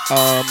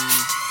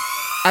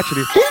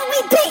 Actually,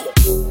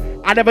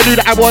 I never knew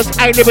that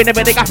I ain't living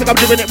everything, I think I'm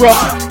doing it wrong.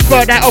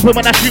 Third eye open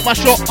when I shoot my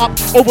shot up,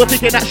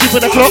 overthinking that shoot for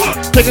the clock.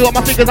 Taking out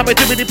my fingers, I'm in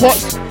too many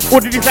pots. All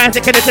the designs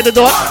that connect to the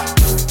door.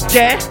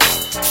 Yeah.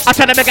 I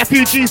try to make a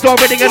few G's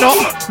already, you know.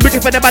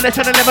 Looking for the man that's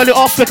trying to level it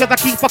off because I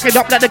keep fucking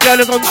up like the girl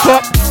is on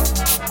top.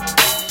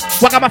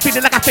 What am I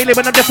feeling like I feel it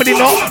when I'm definitely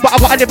not? But I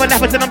gotta live my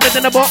life until I'm dead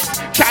in the box.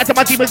 Chatting to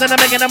my demons and I'm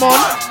making them on.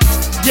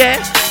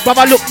 Yeah,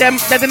 brother, look them,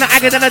 they're in the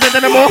agony and I'm dead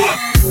anymore.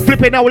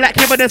 Flipping out like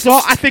Kevin as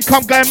well. I think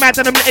I'm going mad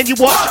and I'm letting you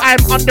watch. I'm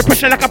under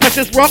pressure like a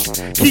precious rock.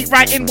 Keep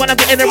writing when I'm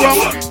getting it wrong.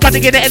 Trying to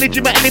get the energy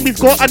my enemies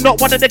got. I'm not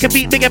one of them can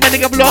beat me and many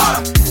have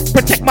lost.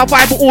 Protect my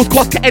vibe at all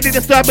costs. Get any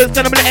disturbance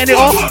and I'm letting it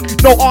off.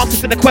 No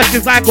answers to the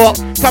questions I got.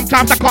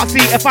 Sometimes I can't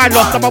see if I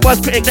lost. I'm my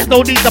worst critic, there's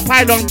no need to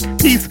pile on.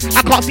 Peace,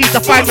 I can't see to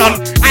find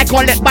none. I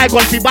can't let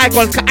bygones be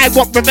bygones. Cause I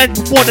want revenge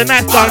before the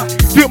night's done.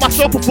 Do it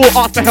myself before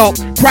ask for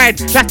help. Pride,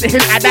 that's the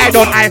hill I died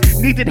on. I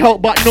needed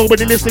help but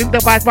nobody listened.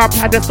 Devised my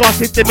plan and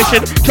started the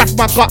mission. Trust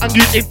my gut and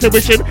use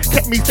intuition.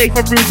 Kept me safe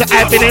from rooms that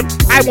I've been in.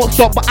 I won't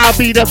stop but I'll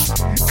be the.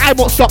 I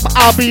won't stop but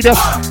I'll be the.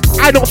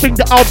 I don't think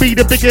that I'll be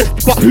the biggest,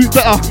 but who's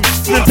better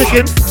than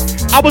Pickens?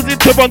 I was in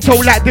Toronto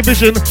like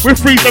Division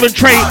with Freezer and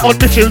Trey on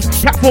missions.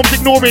 Platforms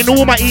ignoring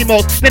all my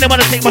emails. They don't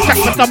want to take my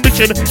tracks for some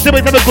mission. They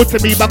was never good to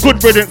me, but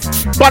good riddance.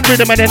 Bun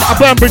rhythm and then I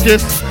burn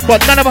bridges.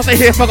 But none of us are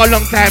here for a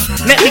long time.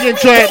 Let me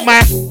enjoy it,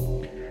 man.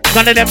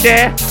 None of them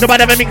there.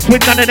 Nobody ever mix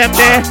with none of them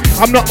there.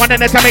 I'm not one of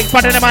them to make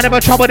fun of them. I never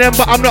trouble them,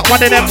 but I'm not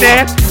one of them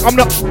there. I'm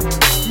not.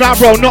 Nah,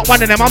 bro, not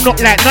one of them. I'm not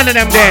like none of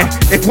them there.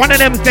 If one of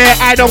them's there,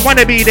 I don't want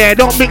to be there.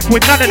 Don't mix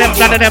with none of them.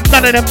 None of them.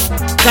 None of them.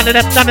 None of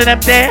them. None of them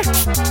there.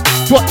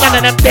 What? None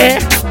of them there.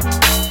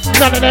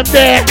 None of them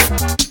there.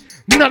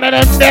 None of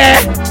them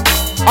there.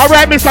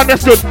 Alright,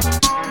 misunderstood.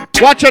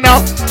 Watch it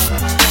now.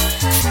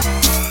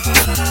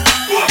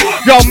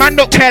 Yo, man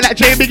don't care like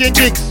J Big and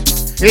Gigs.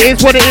 It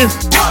is what it is.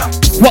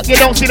 What, you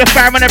don't see the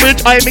fire on the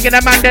bridge? I ain't making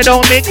a man they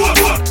don't mix.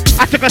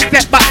 I took a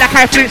step back like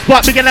I flint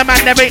spot. Big and a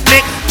man never ain't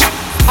mixed.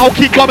 I'll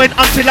keep going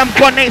until I'm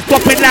gone. Ain't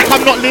stopping like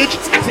I'm not lich.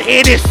 So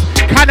hear this.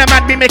 Kinda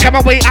man me making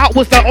my way out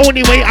was the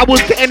only way I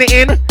was getting it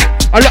in.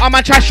 A lot of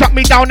man try to shut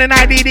me down and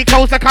I need the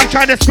clothes like I'm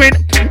trying to sprint.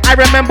 I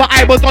remember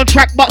I was on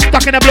track but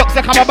stuck in the blocks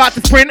like I'm about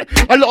to sprint.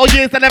 A lot of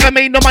years I never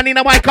made no money,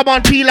 now I come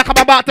on P like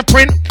I'm about to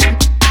print.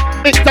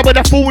 Mixed up with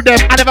a fool them,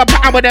 I never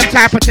pattern with them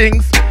type of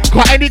things.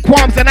 Got any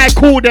qualms and I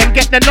call them,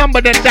 get the number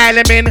then dial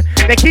them in.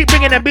 They keep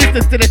bringing the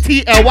business to the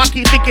TL, I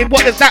keep thinking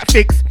what does that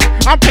fix?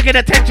 I'm paying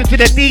attention to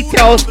the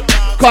details,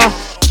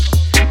 cause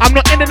I'm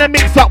not in the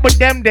mix up with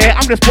them there,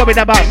 I'm just worried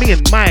about me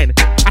and mine.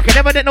 I can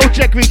never let no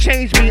Jackery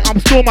change me, I'm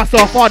still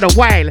myself all the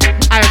while.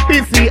 I am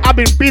busy, I've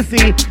been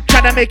busy,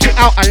 trying to make it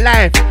out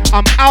alive.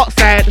 I'm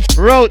outside,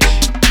 Roach.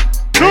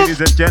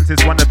 Ladies and gents,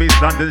 it's one of these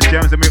London's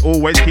gems and we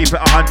always keep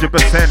it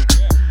 100%.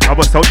 I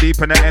was so deep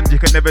in the end, you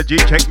can never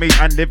G-check me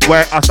and live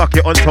where I suck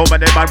it on so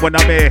many man when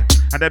I'm here.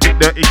 And a big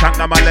dirty tank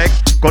down my leg.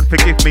 God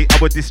forgive me, I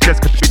would distress,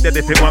 could be dead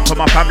if it weren't for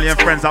my family and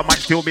friends. I might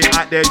still be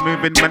out there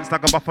moving ments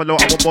like a buffalo.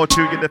 I want more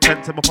true in the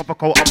fence and my proper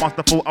coat. I must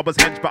have thought I was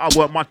hench, but I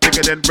weren't much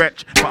bigger than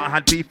wretch. But I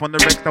had beef on the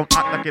Rex, don't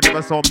act like you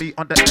never saw me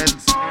on the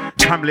ends.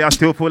 Family, I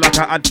still feel like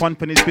I had fun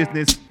for this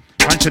business.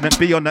 Man shouldn't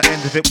be on the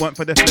end if it weren't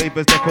for the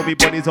flavours. There could be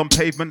bodies on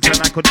pavements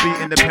and I could be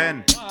in the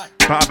pen.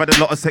 But I've had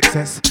a lot of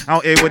success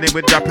out here winning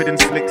with rapid and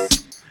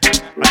slicks.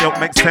 I don't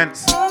make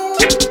sense.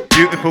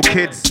 Beautiful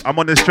kids, I'm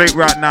on the straight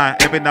right now.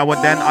 Every now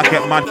and then I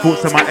get mad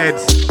thoughts in my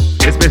heads.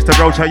 It's Mr.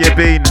 Roach, how you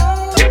been?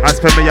 As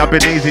for me, I've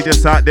been easy,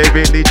 just out there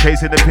really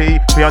chasing the P.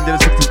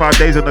 365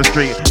 days on the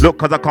street. Look,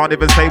 cause I can't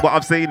even say what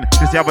I've seen.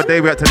 Just the other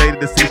day we had to lay the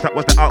deceased. That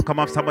was the outcome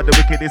of some of the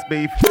wickedest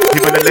beef.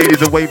 Even the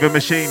ladies a waving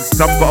machine.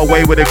 Some got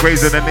away with a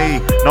graze in the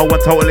knee. No one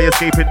totally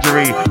escaped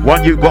injury.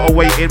 One you got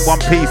away in one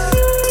piece.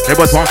 There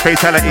was one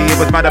fatality, it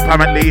was mad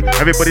apparently.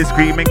 Everybody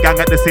screaming, gang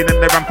at the scene and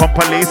they ramp on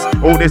police.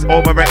 All this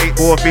over at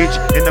 8-4 beach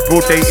in the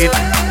broad day in.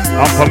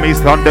 I'm from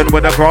East London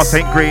where the grass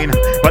ain't green,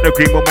 but the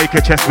green will make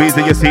your chest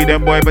wheezy. You see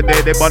them boy, but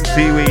they bun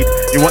seaweed.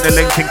 You want the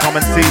link thing, come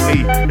and see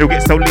me. You'll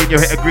get so lean, you'll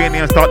hit a greenie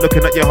and start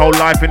looking at your whole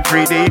life in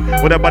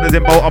 3D. With the brothers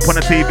in boat up on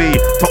the TV.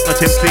 Top notch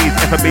MCs,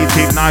 FB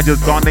team Nigers,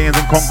 Ghanaians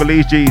and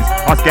Congolese G's.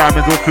 Us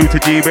Gamins all flew to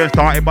G, we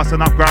started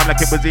busting up ground like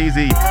it was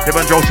easy. They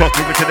run Joe shots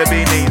moving to the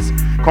beanies.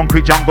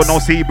 Concrete jungle, no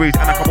sea breeze,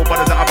 and a couple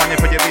brothers that are running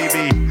for your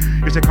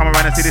BB. You should come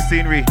around and see the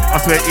scenery.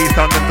 I swear East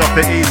London's off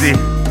the easy.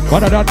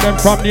 Better than them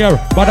from near,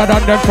 better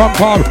than them from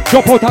far.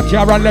 Jump out of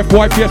chair and left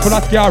white face full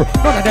of scar.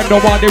 None of them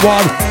don't want the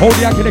war.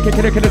 Holy I kill it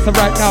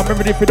right now.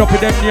 Remember if it up with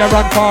them near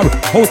and far.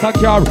 House and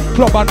car,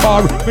 club and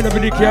bar. Me never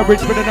really care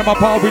which me them a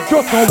power. We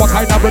just know what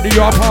kind of ready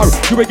you are power.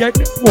 You will get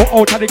more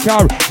out of the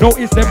car. No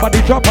it's them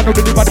body drop and no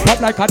the body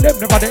pop like a them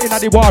never they in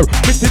the war.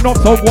 Missing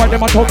up some boy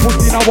them a talk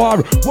pussy in a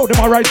war. Whoa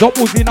them a rise up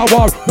who's in a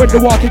war. When the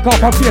war kick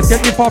off and face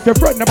get off your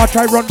friend them a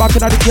try run back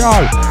in the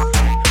car.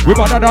 We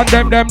better than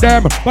them,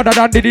 better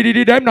than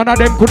them. None of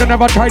them could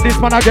never try this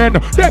man again.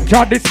 Them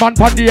tried this man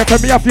pan the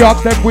FM. If you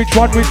ask them which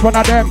one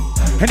of them.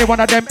 Any one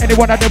of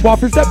them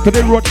want to step to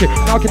the road.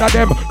 Knocking at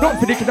them, not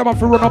for the kid them and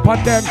for run up on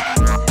them.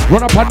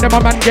 Run up on them, a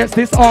man gets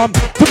this arm.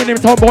 Too many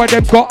some boy,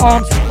 them's got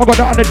arms. I got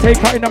the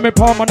Undertaker in my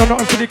palm. I know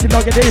nothing for the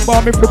killer, get the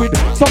bomb. Me fluid,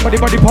 somebody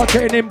body part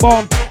getting in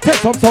bomb. Take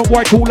some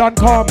boy cool and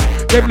calm.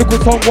 Them look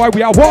with some boy,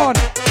 we are one.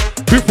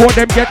 Before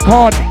them get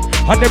caught.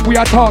 And them we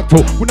are talk to.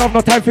 We don't have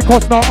no time for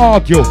cuss, not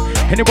argue.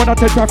 Anyone that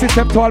take traffic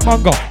step to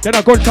Almanga, then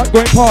a gunshot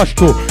going past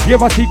through. You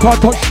ever see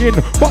can't touch skin,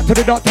 but to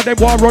the doctor them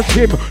want rush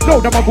him. Now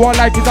them a go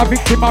like he's a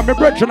victim, and me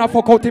brethren a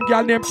fuck out him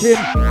girl named King.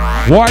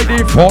 Why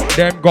the fuck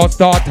them go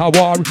start a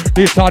war?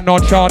 This a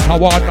not short a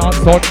war, not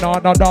son,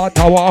 not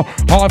daughter war.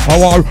 Half a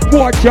war,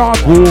 boy can't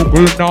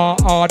Google nah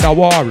other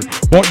war.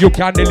 But you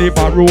can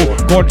deliver rule,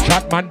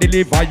 gunshot man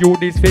deliver you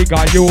this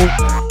figure you.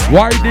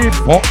 Why the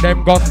fuck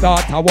them go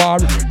start a war?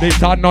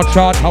 This a not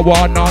short a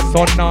war, not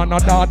son,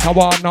 not daughter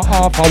war, not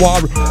half a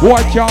war.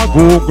 Boy can't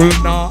Google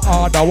nah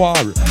other war.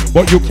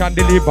 But you can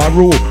deliver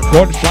rule,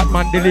 gunshot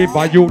man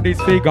deliver you this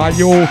figure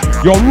you.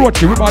 Your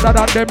roach we better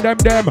than them,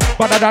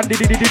 better than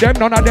them,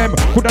 none of them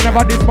coulda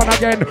never this one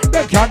again.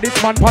 Them can't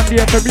this man pan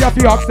the FM, we have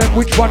to ask them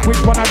which one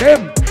of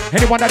them.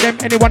 Any one of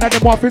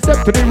them want to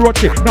step to the road,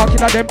 not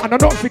kill them, and I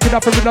don't think it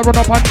up and run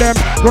up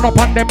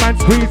on them and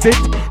squeeze it.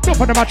 None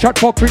of them a chat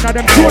for queen of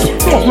them good.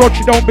 No road,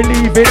 you don't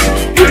believe it.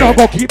 You don't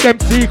go keep them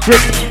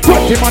secret.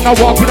 20 man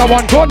a walk with a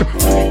one gun.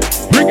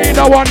 Bring in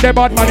the one, them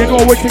bad man, you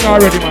know what thing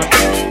already, man.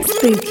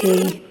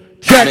 Spooky.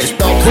 Check,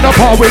 we not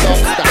power with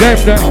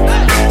them.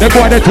 Them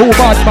boy they too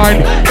bad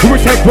mind. We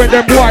take with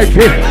them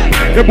wifey.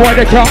 The boy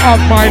they can't have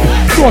mine.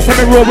 So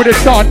me roll with the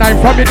star 9.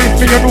 From me this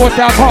me you know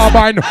say a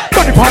carbine.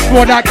 But the part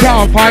one I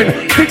can't find.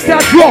 Think they a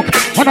joke.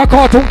 And a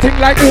cartoon thing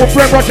like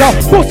Oprah Roger.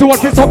 Pussy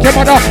what piss up your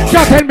mother.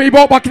 Can't tell me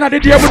about back in the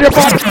day with the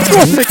bad.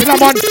 No slicking a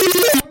man.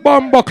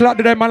 Bumbo clot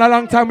to them man. A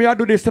long time we are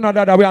do this and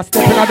that. We are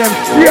stepping at them.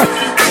 Yes.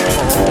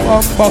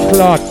 Bumbo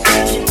clot.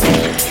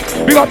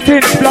 Big up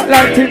Tins, Black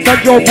Line Tins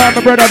and Joe Pan,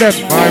 my brother them.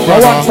 My brother. I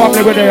want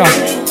family with them.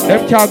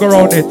 Them can't go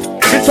around it.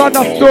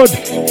 Misunderstood.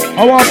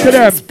 I want to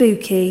them.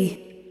 Spooky.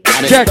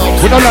 Check,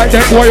 we don't like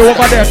them boy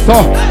over there,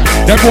 so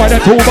them boy they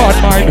too bad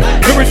mind.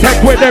 We will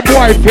take with them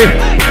wifey.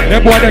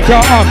 Them boy they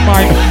can't have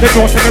mine. They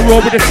go to the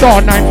road with the star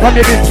 9. From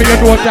the this me you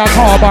know their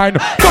carbine.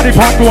 But if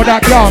I know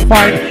that can't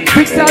find.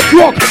 Fix that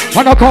joke.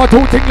 And a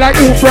cartoon thing like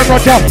Oprah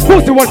Roger.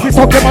 Pussy what piss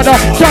up your mother.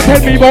 Can't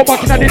tell me about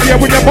back in the day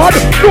with your bud.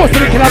 No see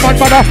the killer man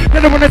brother.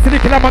 They don't want to see the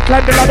killer man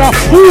climb the ladder.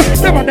 Who?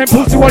 Them and them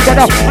pussy one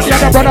brother. And the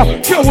other brother.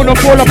 You wanna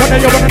fall up on them.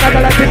 You want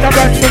another like in the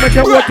breast. You make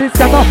your work this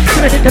together. So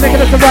they can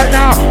get us right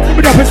now. Let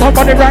me up with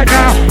somebody right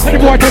now. And the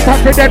boy just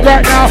have to dead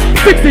right now.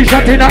 60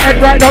 shot in her head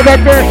right now.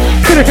 Don't be.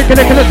 So they can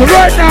get us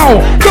right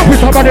now. Jump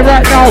with somebody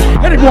right now.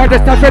 And the boy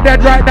just have to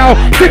dead right now.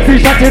 60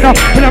 shot in her.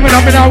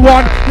 Phenomenal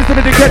one. This is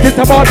the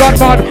greatest of all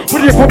bad man.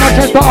 When you from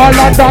Manchester or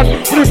London.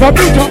 When you from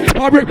Newton.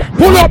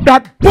 Pull up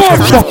that bomb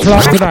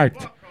box tonight.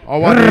 I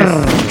want this.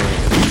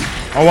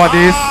 I want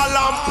this.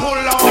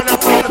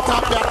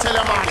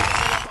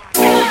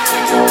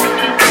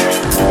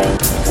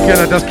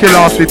 Killer, just kill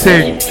off the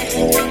thing.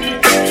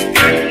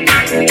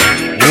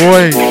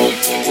 Boy.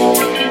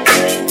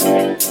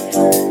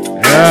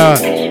 Yeah.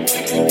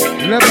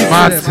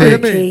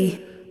 Massive.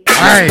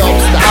 Hey,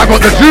 I got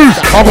the juice,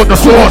 I got the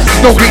sauce.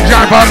 No king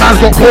jabber,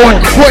 man's got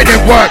corn. Put it in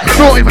work,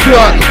 not even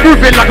dirt.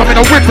 Moving like I'm in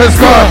a whipper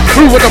skirt.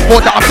 Who would have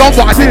thought that I've done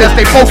what I did and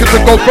stay focused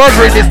and go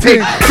further in this thing?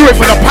 Do it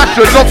for the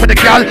passion, not for the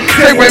gal.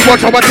 Say wait,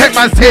 watch how I take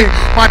man's thing.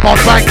 My boss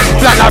bang,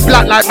 black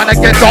light, man, I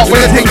get dark when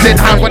the thing's in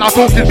hand. When I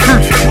talk in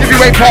truth, if you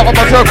ain't part of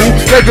my circle,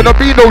 there's gonna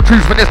be no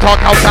truth when it's dark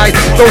outside.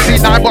 Don't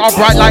see night, but I'm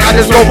bright light and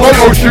there's no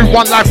go shoot.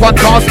 One life, one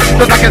chance,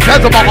 just like it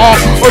says on my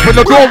arm. Open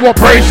the door, what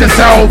brace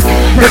yourself.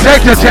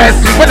 Protect your chest,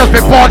 when it's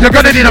been barred, you're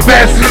gonna need a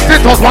vest.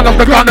 Tintos one of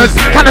the gunners,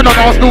 cannon on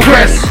Arsenal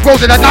dress.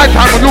 Rose in the night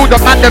time when all the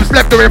man them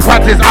slept during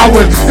practice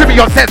hours. See me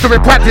on set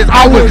during practice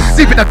hours.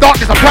 Deep in the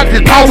darkness I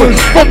practice powers.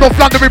 From North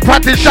London we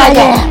practice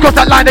shower. Cross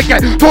that line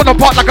again, torn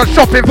apart like a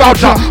shopping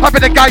voucher. I've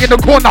been a guy in the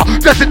corner,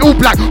 dressed in all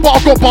black, but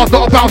I've got bars,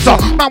 not a bouncer.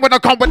 Man when I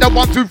come with the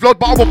 1-2 float,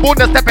 but I was born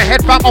a step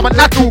ahead fam, I'm a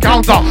natural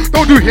counter.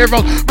 Don't do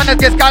heroes, man that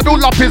gets guy all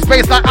up in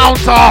space like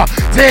ouncer.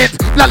 Tint,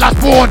 blood like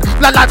spawn,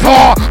 blood like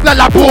tar, blood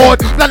like board,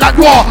 blood like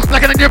noir.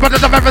 Like any new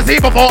brothers I've ever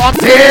seen before, I'm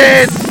Tint.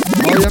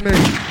 Oh yeah me.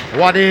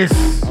 What is?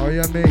 Oh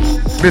yeah me.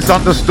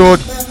 Misunderstood.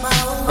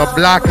 The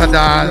blacker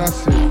than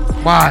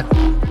man.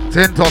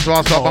 Tintos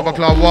was up, Baba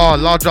Club War,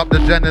 large up the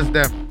Jenners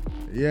them.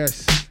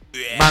 Yes.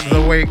 Man's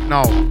awake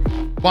now.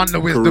 One the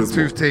wisdom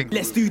tooth thing.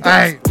 Let's do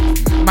that. Hey,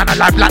 man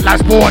alive, black like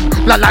spawn,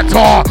 black like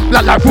tar,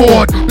 black like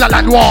board, black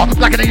like noir,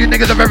 blacker than you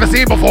niggas have ever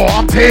seen before.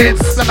 I'm Tins,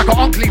 black like an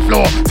unclean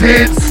floor.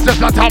 Tins, just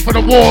blacked out for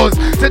the wars.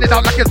 Send it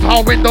out like it's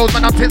power windows,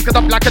 man I'm Tins cause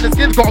I'm black and the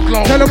skin's got a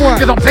glow. Tell 'em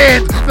what. Cause I'm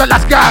Tins, black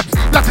like scabs,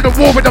 black to the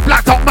wall with the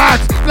black top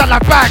mats, black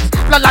like bags,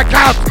 black like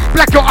cabs,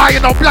 black your eye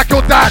and I'll black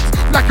your dads,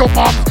 black your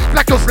mums,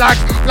 black your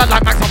slags, black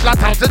like Max, I'm black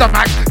out to the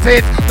max.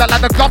 Tins, black like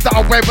the gloves that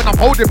I wear when I'm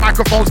holding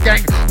microphones,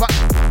 gang.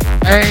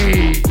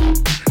 Hey.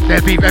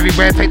 There's beef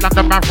everywhere, take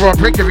London man for a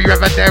prick. If you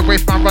ever dare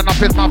waste man, run up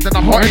his mouth, then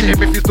I'm hotting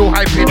him if you still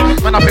hyping.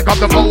 Man, man, I pick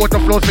up the boat with the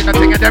flow, swing a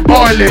thing and then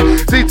boil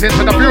it. See things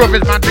to the view of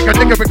his man, think a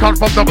nigga we come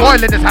from the boil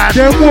in his hand.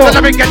 So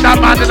let me get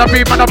that man in the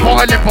beat, man, I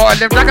boil him.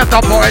 Dragon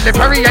stop boil him,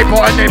 Perrier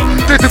boil him,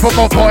 this people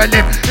go boil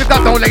him. If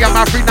that's only a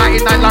man,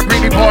 399 like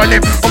really boil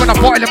him. Or when I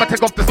boil him, I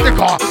take off the sticker.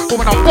 But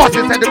when I bust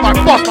his head, if I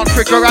bust my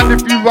trigger, and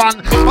if you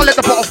run, I'll let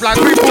the bottle fly.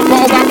 3, 4,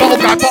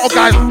 bottle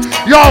guys.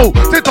 Yo,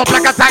 since I'm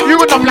black attack,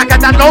 you and I'm blacker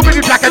than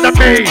nobody blacker than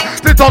me.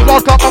 Since I'm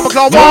lost, I'm a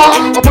claw war.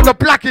 I put the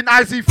black in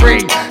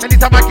IC3.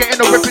 Anytime I get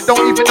in the whip, it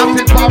don't even have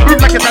since, but I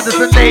move like it's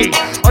Anderson Lee.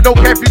 I don't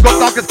care if you got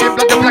darker skin,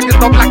 blood, the black is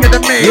not blacker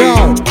than me.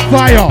 Yo,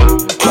 fire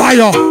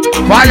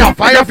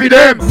for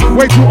them.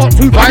 Way too hot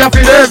to fire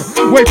for them.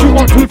 Way too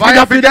hot to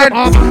fire for them.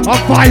 I'm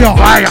fire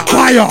for them.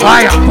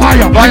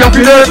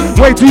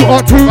 Way too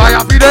hot to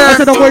fire for them. I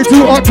said I'm way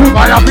too hot to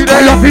fire for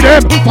them.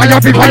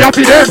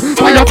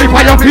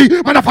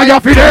 Man, a fire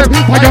for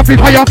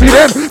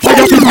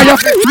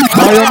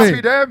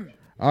them.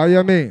 How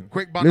you mean?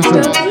 Quick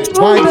listen,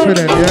 vibes for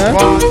them, yeah?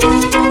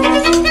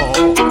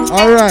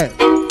 Alright.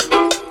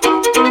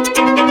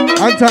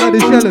 I'm tired of the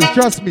shellers,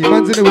 trust me.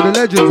 Man's in it with the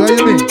legends, how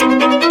you mean?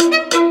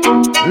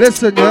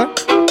 Listen, yeah?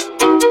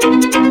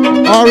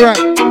 Alright.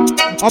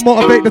 I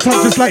motivate the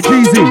tongue just like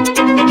Jeezy.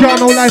 Y'all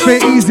know life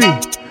ain't easy.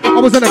 I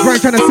was on the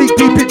grind trying to seek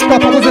P, pitched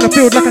up, I was in the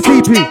field like a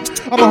TP.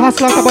 I'm a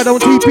hustler, so I don't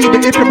TP,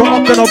 but if you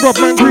brought up, then I'll rob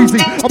man greasy.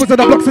 I was on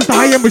the block since the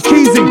high end was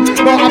cheesy.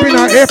 No, I've been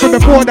out here from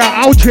before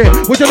that, out here.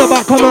 What you know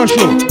about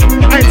commercial?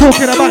 I ain't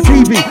talking about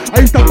TV.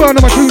 I used to burn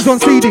all my tunes on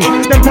CD.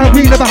 Them time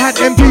we never had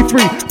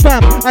MP3.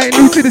 Fam, I ain't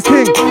new to this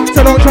thing, so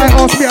don't try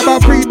ask me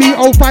about 3B.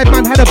 05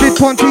 man had a bid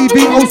on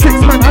TV. 06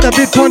 man had a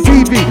bid on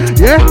TV.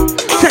 Yeah?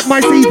 Check my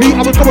CV,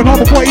 I was going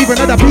hard before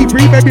even had a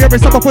P3. Maybe every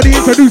summer for the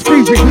introduced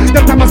 3G.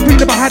 Them time my screen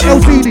never had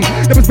LCD.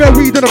 There was bare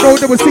weed on the road,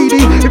 there was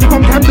CD. If you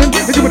from Camden,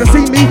 then you would have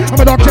seen me. I'm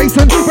a dark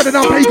Jason, better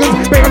down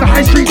pagans. Bait on the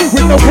high street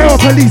with no care or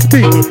police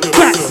beat.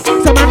 Facts,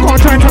 some man can't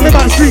try and tell me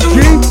about street G.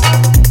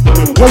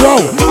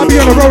 Whoa, I be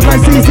on the road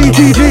like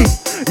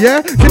CCTV.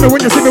 Yeah, see me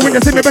when you see me,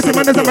 best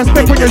man doesn't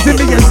respect when you see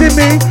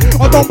me.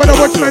 I don't better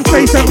watch man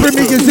face and bring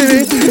me, you see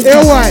me.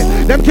 Why?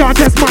 Them can't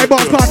test my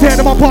bars, can't tear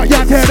them apart,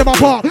 yeah, tear them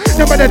apart.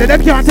 Them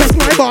can't test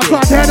my bars,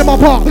 can't tear them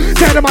apart.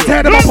 Tear them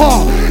apart,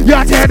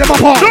 yeah, tear them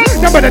apart.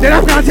 Them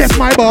can't test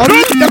my bars,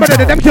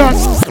 them can't.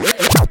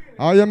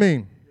 How you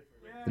mean?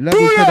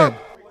 Levels to them.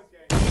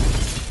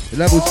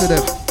 Levels to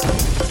them.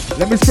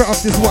 Let me straight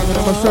off this one and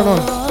I'm gonna turn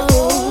on.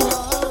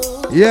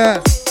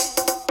 Yeah.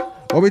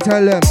 What we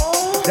tell them?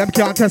 Them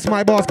can't test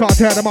my bars, can't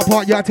tear them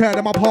apart, yeah, tear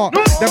them apart.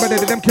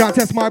 Them can't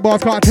test my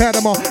bars, can't tear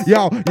them apart.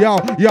 Yo.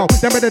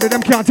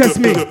 Them can't test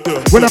me.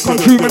 When I come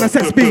through, man, I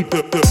set speed.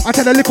 I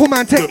tell the little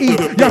man, take heed.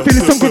 Yeah,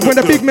 feeling so good when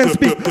the big men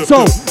speak.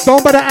 So,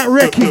 don't bother at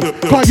Reiki.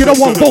 Cause you don't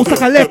want boats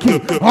like a lecky.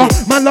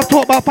 Man love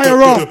talk about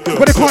firearm,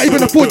 but they can't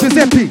even afford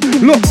Giuseppe.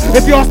 Look,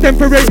 if you ask them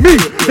to rate me,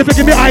 they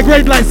give me high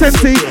grade like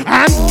Sensi.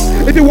 And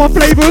if you want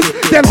flavors,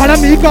 then holla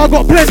me, cause I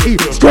got plenty.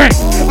 Strength,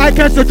 I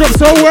catch the drop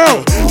so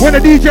well when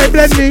the DJ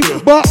blend me.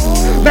 But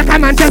like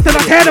I'm Manchester,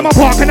 I tear them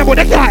apart, and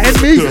they can't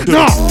end me.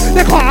 No,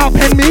 they can't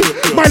outpen me.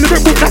 My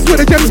lyric book, that's where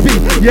the gems be.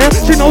 Yeah,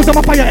 she knows I'm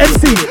a fire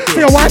MC.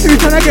 Say your wife is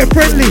trying to get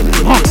friendly.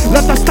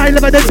 Love the style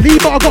evidently,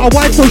 but I got a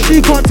wife so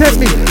she can't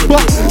tempt me.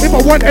 But if I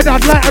wanted,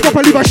 I'd like, I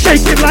gotta leave her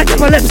shaking like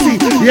epilepsy.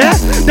 Yeah,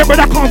 them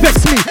brother can't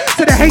vex me.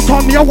 So they hate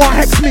on me, I want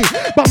hex me.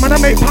 But man, I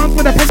make pounds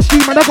for the pen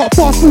stream, and I got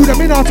fast food, I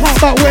mean, I'll talk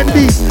about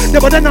Wendy's. Them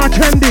brother not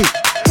trendy.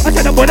 I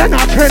said them brother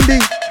not trendy.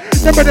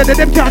 Them brother,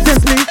 them can't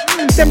test me.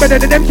 Them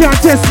brother, them can't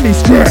test me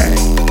straight.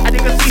 And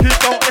you can see who's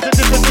gold, it's a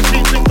difference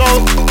between two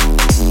gold.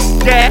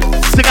 Yeah,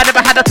 sing I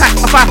never had a tax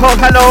if I hold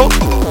hello.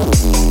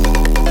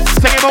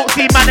 Sing it won't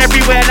see man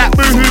everywhere like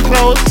boohoo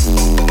clothes.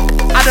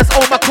 I just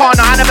own my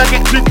corner, I never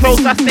get too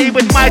close. I stay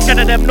with my gen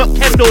of them, not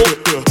Kendall.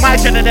 My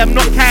gen of them,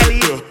 not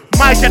Kylie.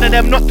 My gen of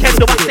them, not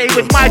Kendall. I stay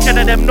with my gen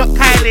of them, not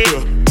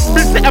Kylie.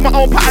 Been setting my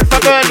own pattern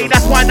from early,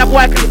 that's why the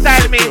boy can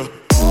style me.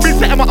 Been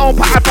setting my own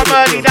pattern from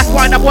early, that's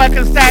why the boy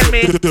can style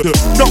me.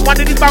 Not one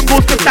of these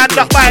bangles can stand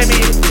up by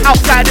me.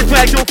 Outside is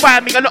where you'll find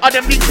me. A lot of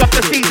them leaks off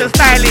the season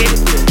styling.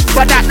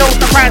 But that don't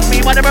surprise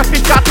me. Whenever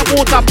fish out the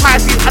water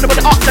Pisces, I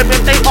would ask them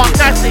if they aren't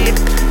thirsty.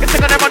 If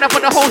they're gonna run up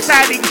on the whole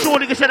styling,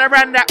 surely you should have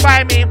ran that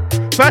by me.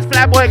 First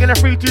flat boy in a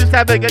 327,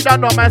 you don't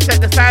know man set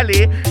the style.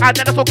 I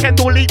then I saw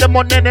Kendall lead them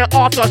on then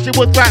after she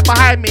was right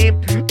behind me.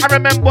 I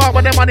remember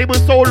when the money was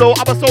so low,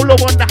 I was so low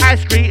on the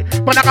high street.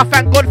 But I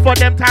thank God for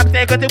them times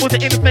there, cause it was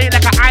an inflate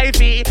like an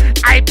ivy.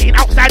 I been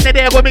outside the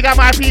day when we got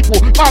my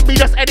people. Can't be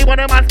just anyone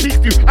a man speaks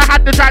to. I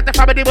had to drive the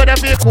family with a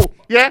vehicle.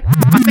 Yeah,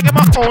 I think in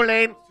my own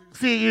lane.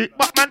 See you,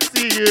 but man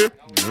see you.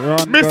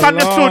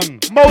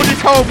 Misunderstood, mode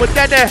is home with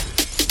Dede.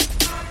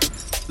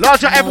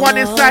 Larger everyone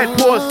inside,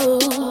 pause.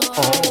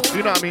 Oh,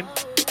 you know what I mean?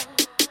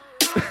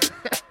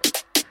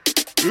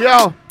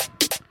 Yo.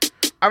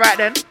 Alright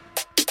then.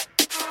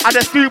 I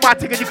just do my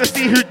thing and you can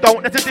see who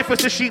don't. There's a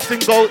difference to sheep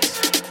and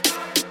goats.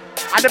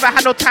 I never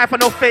had no time for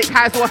no fake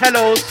highs or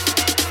hellos.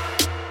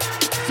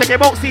 So you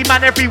won't see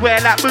man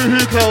everywhere like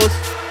boohoo clothes.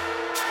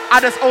 I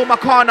just own my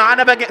corner, I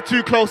never get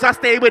too close. I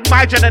stay with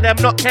my gen of them,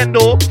 not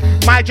Kendall.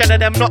 My gen of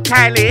them, not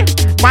Kylie.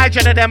 My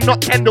gen of them,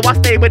 not Kendall. I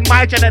stay with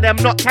my gen of them,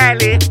 not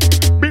Kylie.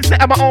 Been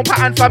setting my own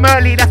pattern from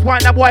early, that's why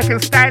that boy can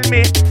style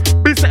me.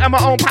 Been setting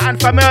my own pattern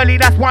from early,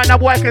 that's why that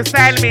boy can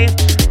style me.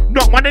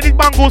 Not one of these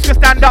bungles can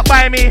stand up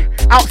by me.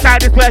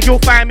 Outside is where you'll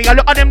find me. A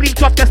lot of them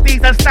leech off the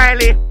steez and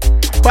styly.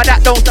 But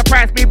that don't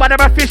surprise me. But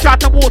I'm a fish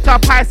out of water,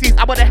 Pisces.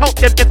 I wanna help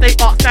them if they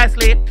ask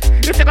nicely.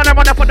 If they're gonna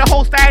run up on the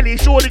whole styly,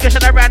 surely you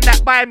should have ran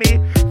that by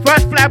me.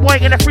 First fly boy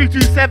in a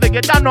 327,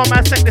 you done know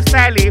man set the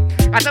styly.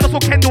 I then also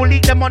Kendall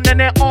lead them on the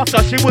net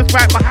after she was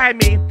right behind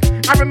me.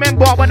 I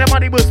remember when the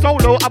money was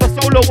solo, I was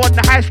solo on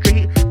the high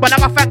street. But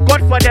now I thank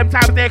God for them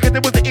times there, cause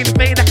it was in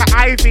vain like an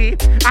Ivy.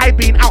 I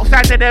been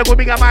outside there with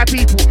me and my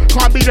people.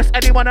 Can't be just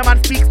anyone a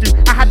man speaks to.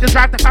 I had to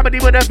drive the family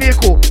with a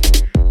vehicle.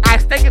 I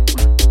stay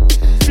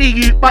see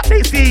you, but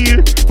they see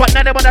you. But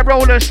now they wanna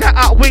roll and shout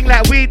out wing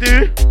like we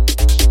do.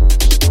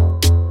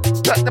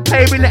 Got the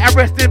play, we let her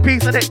rest in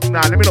peace.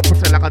 Nah, let me not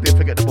pretend like I didn't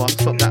forget the bar.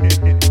 Stop that.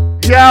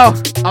 Yo,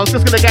 I was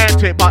just gonna get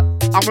into it, but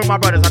I'm with my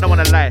brothers, I don't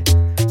wanna lie.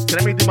 So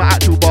let me do my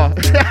actual bar.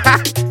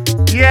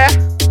 Yeah.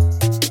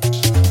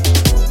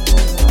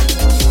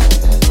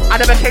 I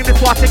never came this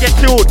far to get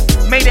killed.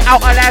 Made it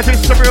out alive,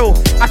 it's surreal.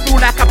 I feel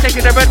like I'm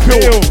taking a red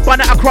pill.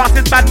 Run it across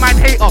this bad mind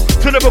hater.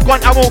 Till never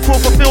gone, I won't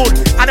feel fulfilled.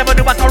 I never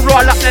knew what to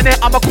roll up in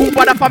it. I'm a cool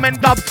brother from in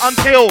dubs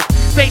until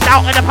faked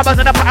out in the puppers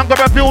and the pattern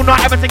got revealed.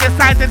 Not everything is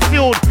signed and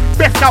sealed.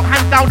 Best out,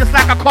 hands down, just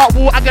like a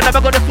cartwheel. I can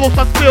never go the source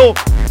of spill.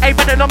 Ain't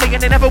better than me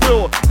and they never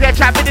will. They're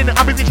trapping in it,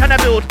 I'm busy trying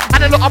to build.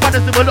 And a lot of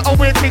others do a lot of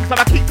weird things, so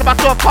I keep to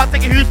myself, can't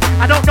take it who's.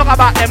 I don't know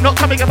about them, not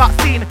something about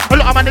scene. A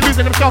lot of men are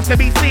losing themselves to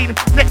be seen.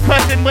 Next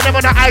person, when I'm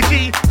on the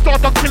IG,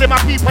 start on killing my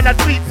people on the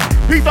tweets.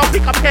 Please don't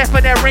think I'm here for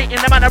their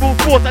rating. The man are all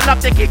forced and love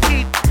they can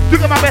keep.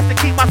 Doing my best to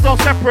keep myself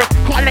separate.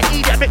 Can't let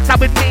idiot mix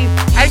up with me.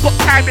 I ain't got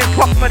time and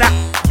clock for that.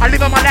 I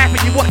live on my life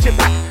and you watch it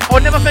back.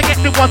 I'll never forget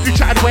the ones who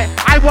chatted where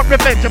I want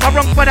revenge. Am I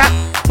wrong for that?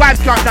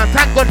 Vibes calm down,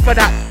 thank God for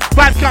that.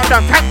 Vibes calm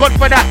down, thank God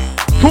for that.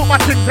 Talk my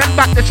things and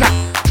back the chat.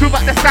 True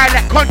back the style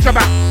like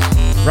contraband.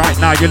 Right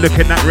now you're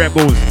looking at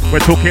rebels. We're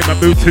talking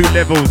about 2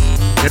 levels.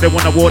 They don't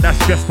want a war that's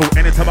stressful.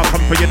 Anytime I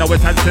come for you know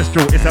it's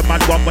ancestral. It's a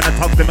mad one when the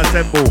tongues them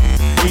assemble.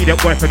 Eat it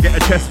boy forget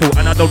a chestful.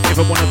 And I don't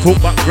even want to talk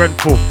about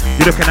Grenfell.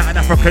 You're looking at an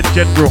African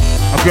general.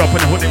 I grew up in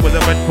the hood, it was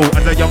eventful.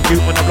 As a young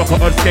youth on the block of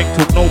earth skank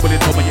talk. Nobody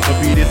told me you could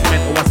be this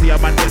mental. I see a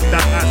man get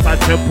stabbed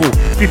outside temple.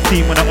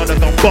 15 when I on the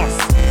gun boss.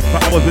 But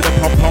I was with a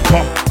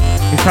pom.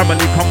 His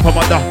family come from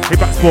mother, he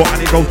back sport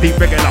and he goes deep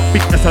regular.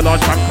 Bigness a large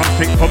fan, come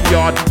straight from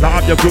yard. Like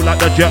I'm your crew like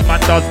the jerk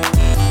man does.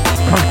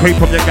 Come straight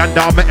from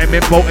Uganda, I met him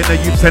in Bolt in the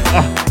youth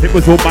centre. It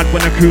was all mad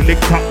when the crew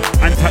linked up.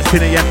 And touched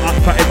in the end, up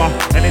for him.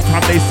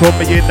 Anytime they saw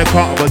me in the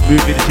car, I was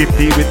moving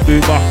shifty with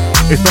Boomer.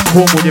 It's not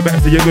Cornwall, you better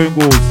see your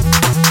Googles.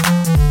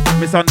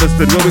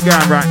 Misunderstood, where we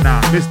going right now?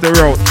 Mr.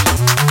 Roach,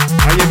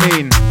 how you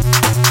mean?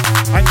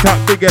 I'm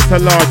top biggest a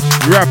large,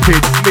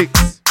 rapid,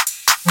 slicks.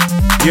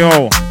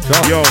 Yo.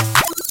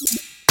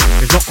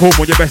 It's not cool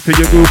when you're best to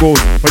your Googles.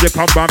 When you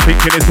come round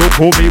thinking it's all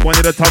cool, me one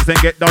of the tubs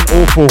and get done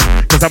awful.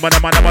 Cause I'm a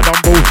man, I'm a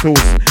done both tools.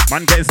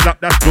 Man getting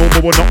slapped, that's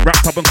normal. We're not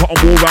wrapped up and cotton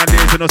wool round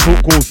ears in a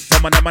suit calls.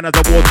 Some of them man has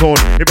a war torn.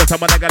 Even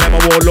some of them got them a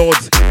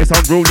warlords. It's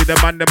unruly, the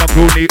man them a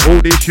groony. All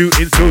these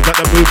shooting skills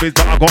like the movies.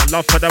 But I got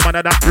love for the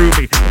man that threw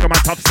me. Look at my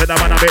tough said, the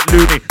man a bit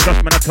loony.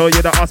 Just man I tell you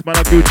the ass man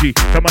a Gucci.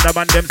 Some of the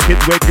man them kids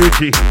wear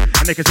Gucci.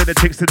 And they can send the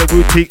ticks to the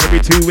boutique every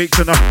 2 weeks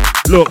and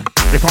look,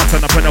 they can't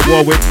stand up in a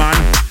war with man.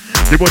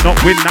 They will not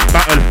win that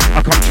battle.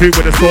 I come true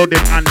with a sword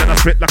in hand and I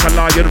spit like a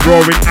lion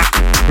roaring at.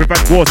 We've had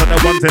wars like the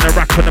ones in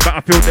Iraq on the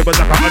battlefield. There was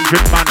like 100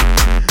 man.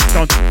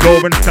 Sounds raw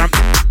and stamped.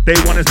 Day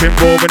one has been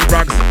raw and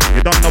rags.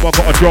 You don't know I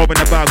got a draw in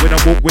the bag. When I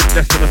walk with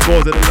less than the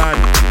scores of the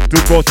line. Do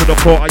go to the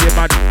court, are you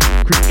mad?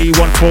 Quick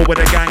E14 with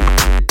a gang.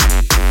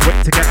 Wait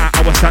to get out,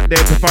 I was sat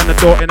there to find the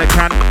door in a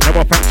can. Now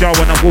I thank Jar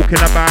when I'm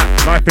walking about.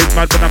 Life is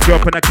mad when I grew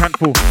up in a can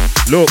full.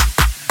 Look.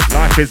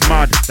 Life is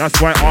mad,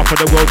 that's why half of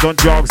the world's on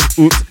drugs.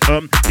 Oops,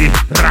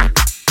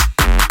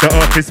 the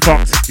earth is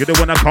fucked. You don't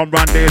wanna come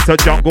round there, it's a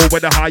jungle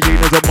where the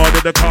hyenas are murder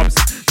the cubs.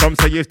 Some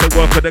say used to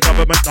work for the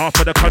government, half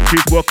of the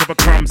country's work for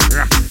crumbs.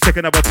 Take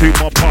another 2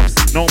 more puffs,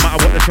 no matter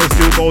what the show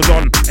still goes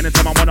on.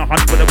 Anytime I wanna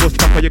hunt for the bush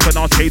trucker, you can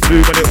ask K2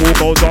 when it all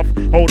goes off.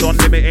 Hold on,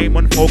 let me aim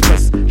and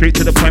focus. Straight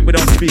to the point, we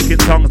don't speak in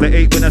tongues. They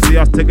hate when they see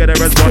us together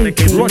as one. They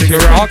keep running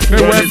around. Ask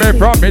me where me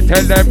from, me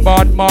tell them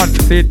Batman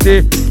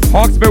City.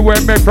 Ask me where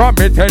me from,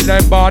 me tell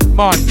them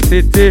Batman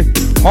City.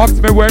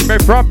 Ask me where me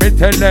from, me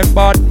tell them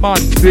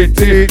Batman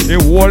City. The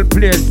whole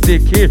place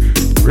sticky,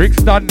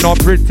 Brixton not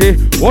pretty.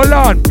 Hold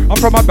on, I'm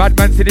from a bad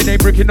man city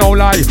named Ricky, no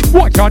lie.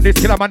 Watch on this,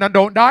 kill a man and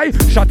don't die.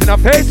 Shot in the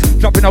face,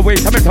 dropping away,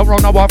 coming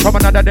around a war from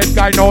another dead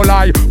guy, no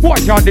lie.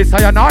 Watch on this,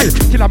 I and I.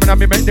 Kill a man and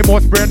me make the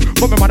most brain.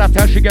 But my mother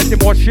tell she get the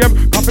most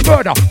shame. Coffee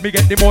murder, me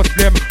get the most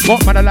blame.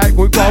 But man I like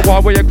go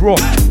war where you grow.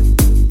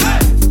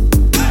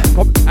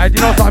 Come, you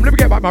know something, let me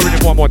get back my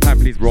rhythm one more time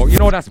please bro. You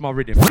know that's my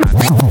rhythm man.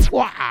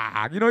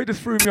 Wow, you know it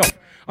just threw me off.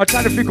 I'm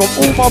trying to think of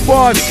all my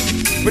bars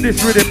with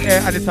this rhythm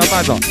here and it's a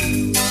matter.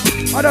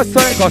 I just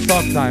saw it go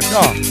sometime,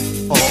 no.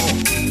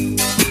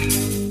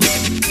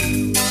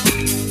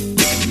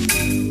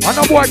 And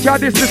the boy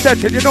can't this the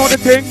setting, you know the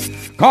thing?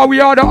 Cause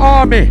we are the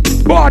army.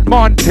 Bad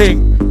man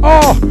thing.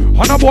 Oh,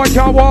 and a boy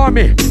can't warn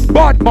me.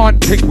 Bad man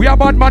thing. We are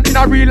bad man in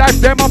a real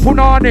life, them a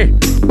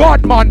punani.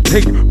 Bad man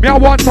thing. Me I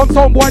want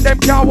some boy, them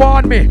can't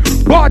warn me.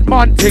 Bad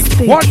man thing.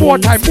 One more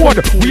time, board.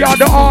 We are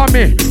the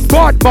army.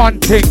 Bad man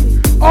thing.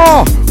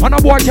 Oh, and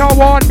a boy can't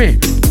warn me.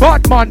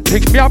 Bad man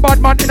thing. Me a bad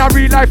man in a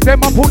real life,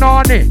 them a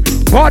punani.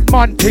 Bad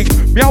man thing.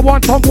 Me I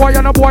want some boy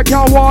and a boy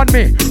can't warn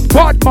me.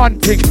 Bad man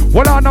thing.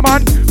 Hold on a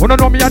man. Who no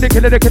know me a the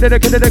killer man.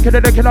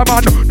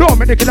 No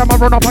me the killer man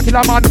run up a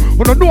killer man.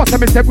 Who no know say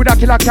me step with a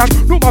killer can.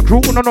 No my crew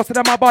who no know say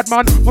them a bad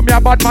man. But me a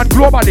bad man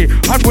globally.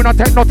 And we not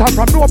take no time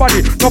from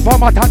nobody. No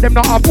format and them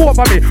not have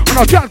over me. And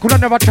a girl could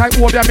never try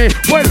over me.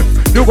 Well,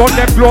 you gun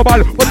them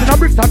global. But in a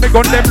bricks and me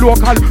gun them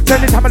local.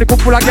 Send it time and they come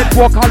full and get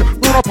vocal.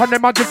 Run up on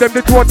them and give them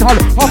the total.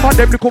 Half of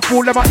them they come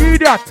fool them a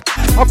idiot.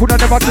 I could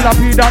never kill a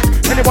peanut.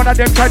 Any one of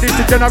them try this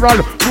in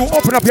general. You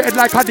open up your head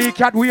like a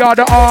D-cat. We are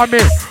the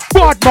army.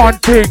 Bad man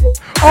thing.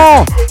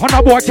 Oh, and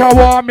a boy can't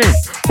warn me.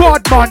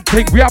 Bad man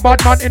thing. We are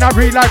bad man in a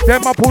real life.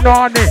 Them a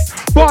punani.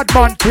 Bad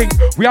man thing.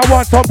 We are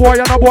want some boy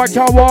and a boy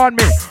can't warn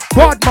me.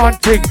 Bad man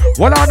thing.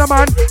 Well on a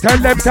man. Tell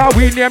them that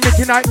we name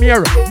Mickey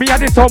Nightmare. Me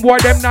and the some boy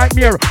them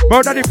nightmare.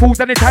 Murder the fools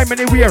anytime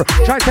anywhere.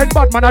 Try send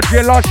bad man a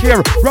jail last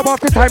year. Rub off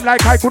the time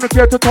like I couldn't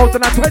care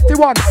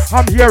 2021.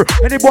 I'm here.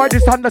 Any boy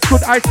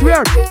misunderstood I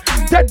swear.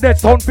 Dead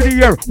sound for the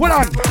year. Well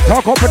on.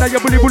 Talk up and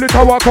your bully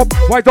to walk up.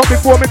 Why don't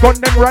before me gun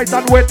them right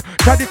and wet.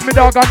 Try this me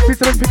dog and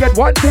fist and forget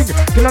one thing.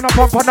 Kill on a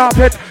pump and a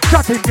pet.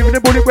 Shot him giving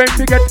the bullet when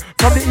forget.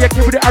 From the AK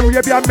with the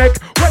Arabian make.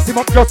 Wet him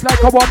up just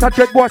like a water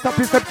jet. Boy stop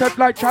his step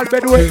like child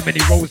bedouin. Too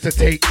many roads to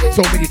take,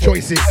 so many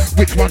choices.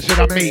 Which one should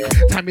I make?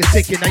 Time is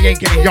ticking, I ain't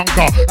getting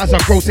younger. As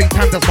I grow, same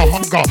time does my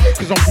hunger.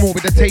 Cause I'm more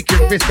with the taking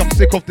risk. I'm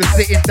sick of the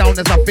sitting down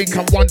as I think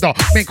and wonder.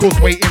 Main course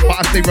waiting,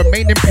 but I stay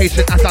remaining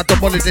patient as I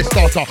demolish this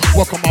starter.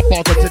 Work on my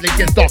bars until it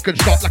gets dark and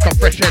sharp like a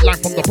fresh headline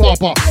from the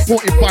barber.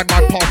 Haunted by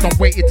my past, I'm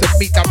waiting to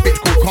meet that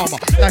bitch called karma.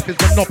 Life is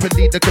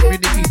monopoly, the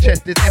community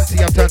chest is empty.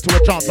 I turn to a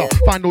chancer.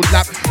 Final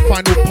lap,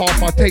 final pass.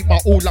 I take my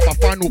all like my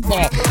final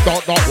bar.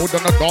 Dark, hood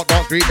on the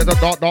dark street. There's a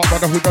dark,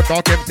 brotherhood, a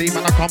dark MC.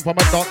 Man, I come from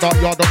a dark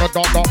yard on a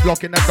dark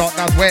block in the dark.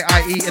 That's where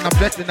I eat and I'm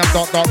dressed in them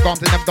dark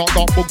gums in them dark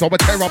books. I would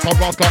tear up a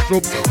rascal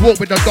troop. Walk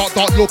with a dark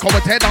look. I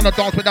would tear down the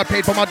dance with a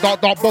paid for my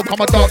dark book. I'm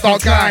a dark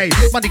guy.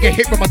 Money get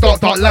hit with my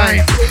dark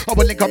lines. I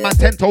would link a man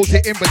 10 toes,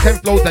 hit him with 10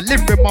 flows. I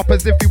live him up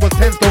as if he was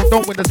 10 stone.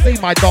 Don't win to see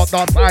my dark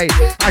side.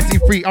 I see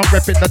free, I'm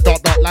repping the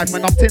dark life.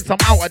 Man, I'm tints, I'm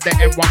out at the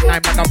M19.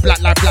 Man, I'm black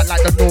like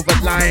the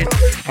Northern Line.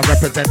 I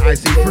represent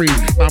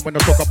IC3. Man, when I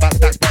talk about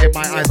stacks, but in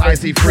my eyes,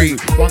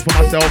 IC3. One's for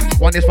myself,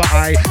 one is for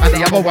I, and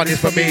the other one is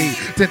for me.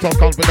 Tintos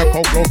comes with a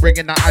cold flow,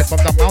 bringing the ice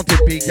from the mountain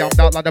peak. Yeah, I'm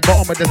down like the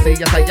bottom of the sea.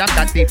 Yes, I am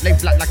that deep. Lay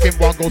flat like in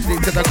one, go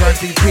sleep to the Grand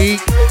Sea peak.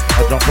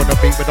 I jump on the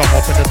beat with a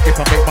hop and a skip.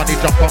 I make money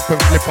jump up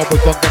and flip. I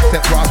was on them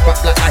sets where I spat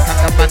black like I'm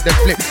the man then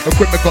flip.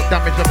 Equipment got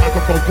damaged, the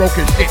microphone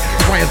broken shit.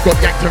 Wires got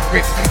yanked and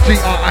ripped.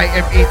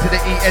 GRIME to the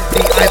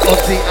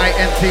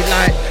ENDIOTINT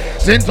line.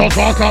 Tintos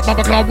Ross Club,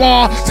 Bumper Club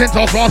War.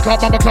 Tintos Ross Club,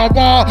 Bumper Club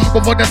War.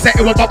 Before the set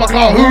it was Bumper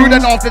Club Who,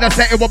 then after the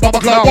set it was Bumper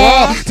Club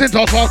War.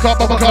 Tintos Ross Club,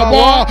 Bumper Club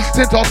War.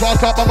 Tintos Ross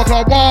Club, Bumper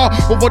Club War.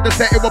 Before the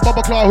set it was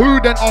Bumper Club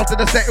Who, then after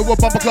the set it was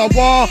Bumper Club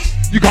War.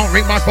 You can't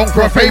ring my phone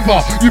for a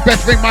favor. You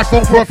best ring my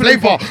phone for a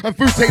flavor. And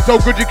food tastes so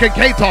good you can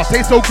cater.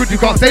 Tastes so good you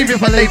can't save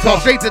it for later.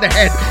 Straight to the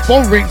head.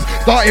 Phone rings.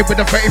 Started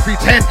with a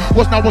 3310.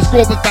 What's now a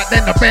score was back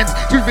then the Benz.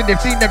 Proving they've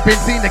seen them been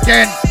seen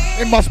again.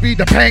 It must be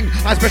the peng.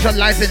 I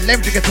specialize in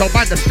length, you can tell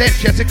by the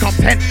stench. Yes, it comes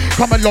 10.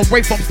 Come a long way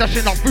from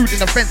stashing up food in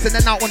the fence. And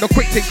then out on the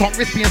quick thing, can't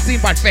risk being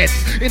seen by feds.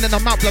 In and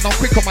I'm out, blood, I'm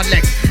quick on my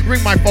legs.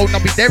 Ring my phone, I'll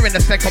be there in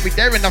a sec. I'll be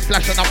there in a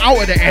flash and I'm out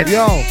of the end.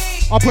 Yo,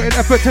 I put in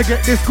effort to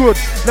get this good.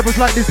 Levels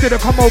like this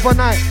didn't come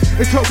overnight.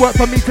 It took work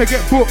for me to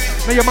get booked.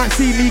 Now you might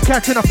see me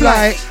catching a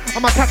flight.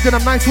 I'm a captain,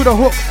 I'm nice with a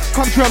hook.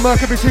 Come to a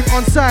murk, everything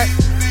on sight.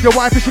 Your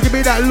wife, she give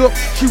me that look.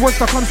 She wants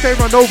to come stay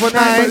run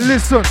overnight. But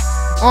listen,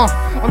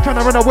 I'm trying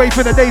to run away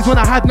from the days when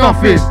I had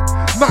nothing.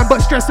 Nothing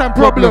but stress and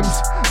problems.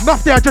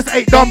 Nothing, I just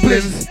ate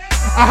dumplings.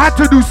 I had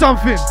to do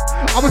something.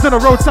 I was on the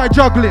roadside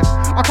juggling.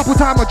 A couple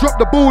times I dropped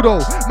the ball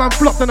though. Man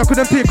flopped and I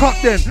couldn't pick up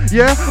then.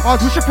 Yeah, I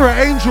was wishing for an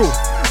angel,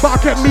 but I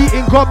kept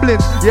meeting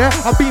goblins. Yeah,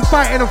 I've been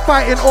fighting and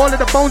fighting. All of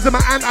the bones in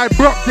my hand, I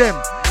broke them.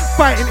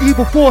 Fighting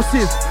evil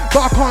forces,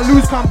 but I can't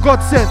lose cause I'm God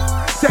sent.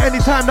 So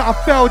anytime that I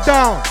fell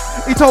down,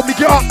 he told me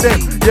get up then.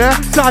 Yeah,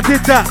 so I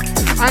did that.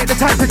 I ain't the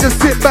type to just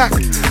sit back.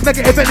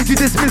 Negative energy,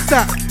 dismiss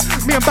that.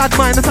 Me and bad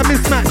mind, that's a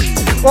mismatch.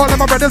 All of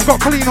my brothers got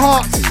clean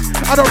hearts.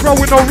 I don't roll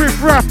with no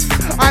riff-raff.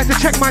 I had to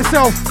check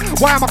myself.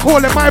 Why am I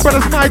calling my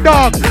brothers my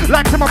dog?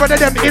 Like to my brother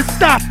them is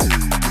that.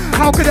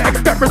 How could I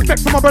expect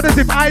respect from my brothers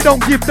if I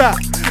don't give that?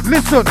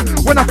 Listen,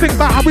 when I think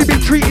about how we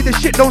been treated, this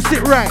shit don't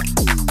sit right.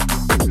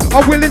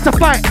 I'm willing to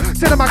fight.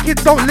 Say that my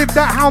kids don't live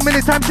that. How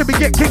many times should we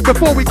get kicked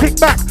before we kick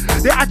back?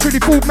 They actually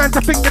fooled man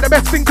to think that the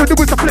best thing to do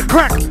is to flip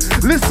crack.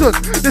 Listen,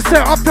 they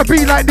set up to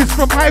be like this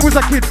from I was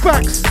a kid,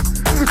 facts.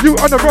 You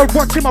on the road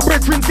watching my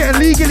brethren getting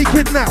legally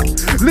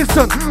kidnapped.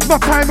 Listen, my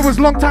time, it was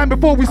long time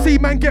before we see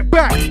man get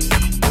back.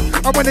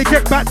 And when they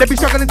get back, they be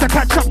struggling to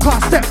catch up,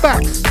 class step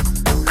backs.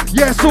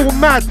 Yeah, it's all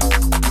mad.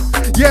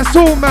 Yeah, it's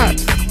all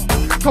mad.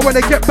 Cause when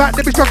they get back,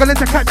 they be struggling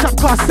to catch up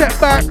past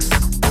setbacks.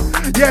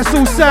 Yeah, it's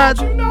all sad.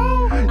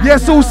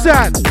 Yeah, it's all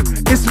sad.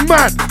 It's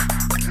mad.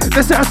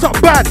 They set us up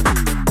bad.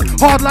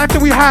 Hard life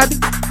that we had,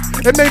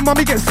 it made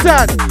mommy get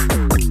sad.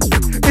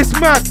 It's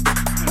mad.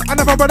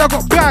 Another brother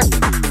got bagged.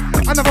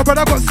 Another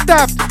brother got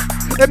stabbed.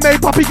 It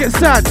made puppy get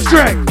sad.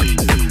 Straight.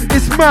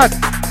 It's mad.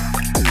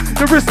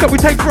 The risk that we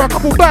take for a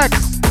couple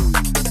bags.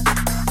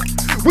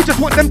 We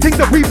just want them things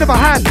that we've never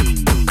had.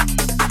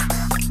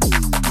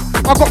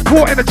 I got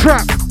caught in a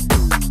trap.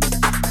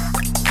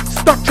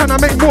 Stuck trying to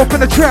make more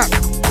from the trap.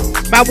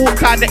 Man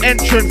walked out the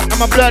entrance and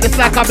my blood is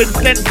like I've been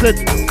censored.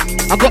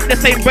 I got the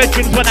same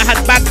bedrooms when I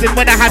had bags in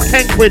when I had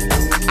 10 quid.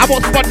 I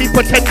won't spot these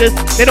pretenders,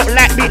 they don't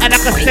like me and I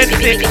can sense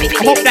it.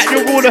 I hope that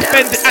you're all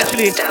offended,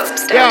 actually.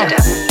 Yeah.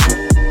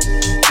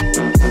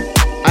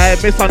 I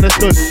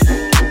misunderstood.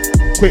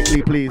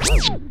 Quickly, please.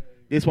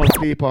 This one's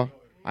Sleeper.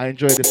 I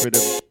enjoy this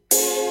rhythm.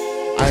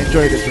 I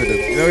enjoy this rhythm.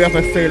 You know you have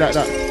to say like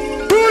that.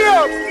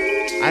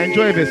 I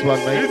enjoy this one,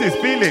 mate. Who's this?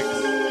 Felix?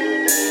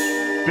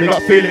 We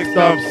got Felix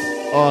Dubs.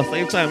 Oh,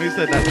 same time, who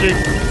said that? Jinx.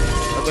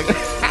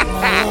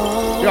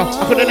 Yo,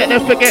 I couldn't let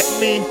them forget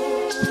me.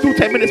 I'm still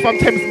 10 minutes from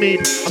Thamesmead.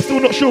 I'm still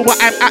not sure where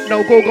I'm at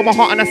now. Go my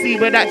heart and I see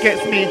where that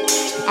gets me.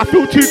 I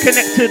feel too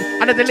connected,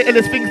 and the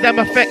littlest things them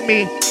affect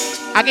me.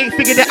 I ain't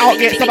figured it out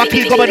yet, so I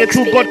keep going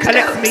until God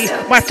collects me.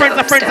 My friends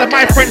are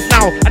my friends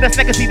now, and that's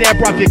legacy there,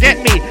 bruv, you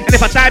get me? And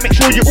if I die, make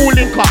sure you all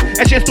link up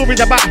and share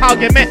stories about how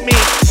you met me.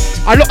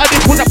 A lot of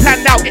this wasn't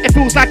planned out, yet it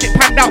feels like it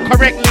panned out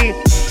correctly.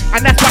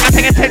 And that's why I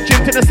pay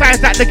attention to the signs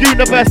that the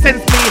universe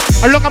sends me.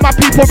 A lot of my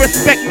people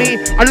respect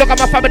me, a lot of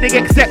my family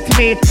accept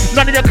me.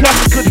 None of the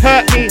classes could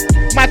hurt me,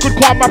 my good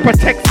karma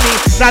protects me.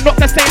 Now not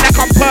to say like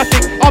I'm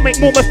perfect, I'll make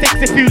more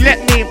mistakes if you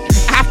let me.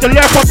 I have to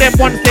learn from them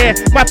ones there,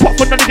 my pot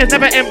for knowledge is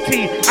never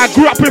empty. I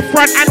grew up with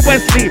Fran and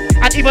Wesley,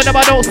 and even though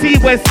I don't see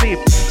Wesley,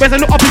 there's a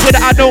lot of people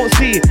that I don't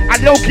see, and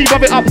low-key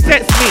of it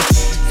upsets me.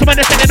 So when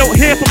they say they don't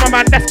hear from a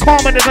man, that's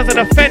calm and it doesn't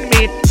offend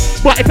me.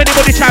 But if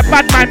anybody try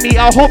badman me,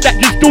 I hope that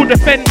you still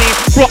defend me.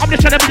 Bro, I'm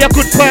just trying to be a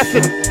good person.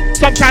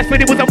 Sometimes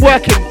when it wasn't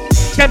working,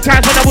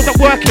 sometimes when I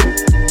wasn't working,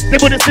 they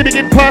wouldn't see me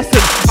in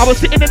person. I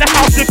was sitting in the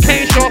house with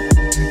Keisha.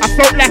 I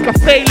felt like a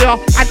failure,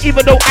 and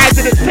even though I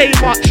didn't say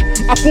much,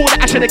 I thought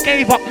that I should have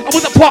gave up. I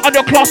wasn't part of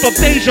your class of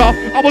Deja.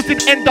 I was in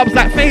end-ups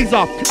like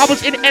Phaser. I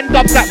was in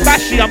end-ups like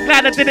Bashi. I'm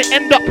glad I didn't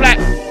end up like,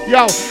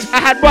 yo, I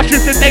had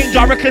rushes in danger,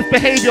 reckless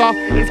behavior.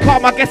 It's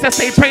calm, I guess I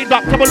stay trained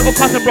up. Tell my little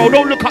cousin, bro,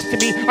 don't look up to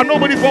me. I'm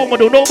nobody's role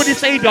model, nobody's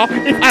savior.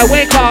 If I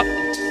wake up,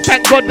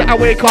 thank God that I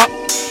wake up.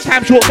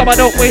 Time short, so I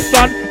don't waste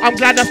on. I'm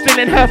glad I'm still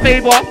in her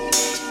favor.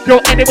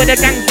 Yo, anyway, the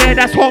gang's there,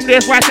 that's home,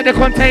 there's rice in the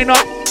container.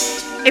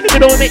 And if we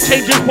don't make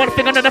changes, one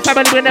thing under the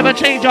family will never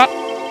change up.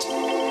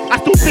 I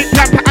still think,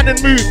 plan, pattern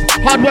and move.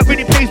 Hard work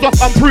really pays off,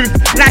 I'm proof.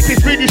 Life is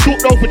really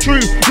short though for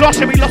true.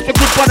 Last year we lost a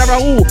good brother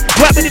Raoul.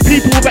 Work with the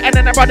people better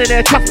than a brother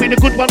there. Trust me, the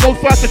good one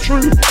goes first and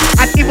true.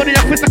 And even though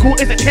your physical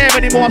isn't here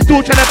anymore, I'm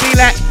still trying to be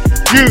like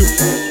you.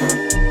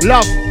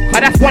 Love,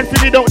 and that's one thing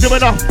we don't do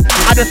enough.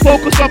 I just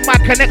focus on my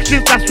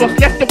connections, that's what's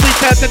left and we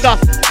turn to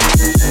dust.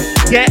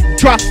 Yeah,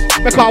 trust,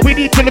 because we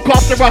need to look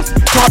after us.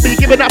 Can't be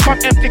giving up from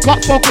empty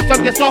cups, focus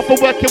on yourself and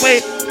work your way.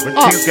 When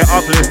things get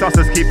ugly, it's us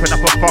keeping up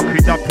a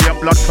fuckery, dumpy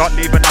and blood clot,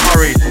 leave in a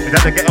hurry. Is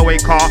that the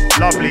getaway car?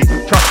 Lovely.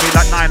 Trust me,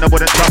 like 9, I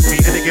wouldn't trust me.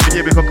 Any given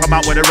year we could come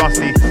out with a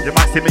rusty. You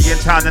might see me in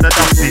town in a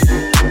dusty.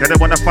 They don't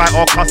wanna fight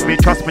or cuss me.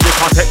 Trust me, you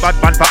can't take bad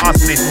man for us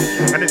me.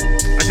 And it's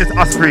just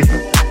us three.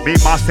 Me,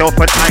 myself,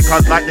 and I,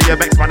 cause like the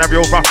MX man, a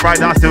real rough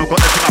rider. I still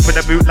got the thing up in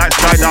the boot like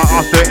Strider.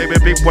 After it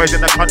with big boys in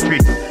the country.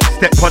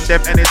 Step on them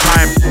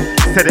anytime,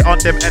 said it on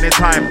them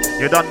anytime.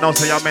 You don't know,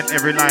 so I meant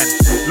every line.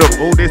 Look,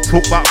 all this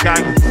talk about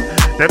gang.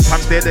 Them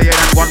times they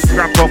ain't one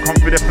scrap or come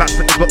through the flats,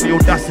 but they got the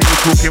audacity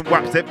talking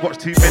waps. They've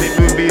watched too many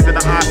movies in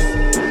the ass.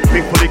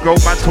 Big fully grown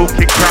man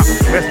talking crap.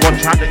 Best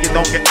watch out that you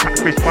don't get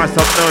catfished by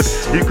some nerd.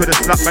 You could have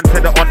slapped and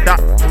said it on that,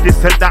 this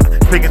and that.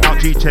 Flinging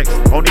out G-checks,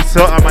 only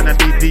certain man and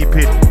deep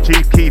in.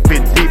 Chief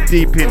keeping,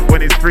 deep in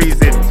when it's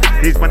freezing.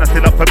 These men are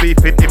still up for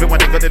beefing. Even when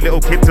they got the little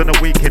kids on the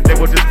weekend, they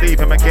will just leave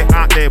him and get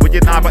out there. When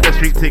you know about the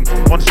street thing,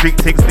 on street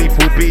things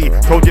lethal B.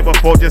 Told you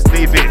before, just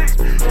leave it.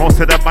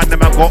 Most of the man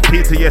them have got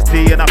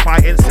PTSD and are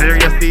fighting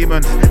serious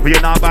demons. But you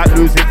know about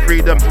losing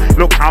freedom.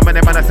 Look how many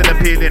men are still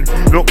appealing.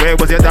 Look, where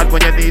was your dad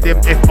when you need him?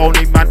 If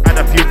only man and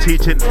a few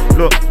teaching.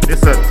 Look,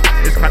 listen,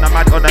 it's kinda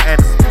mad on the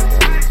ends.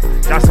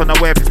 That's on the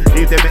web,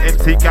 leave them in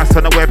empty gas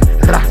on the web.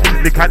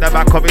 Look at the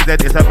back of his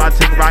head, it's a mad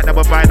thing right now,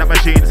 we're buying up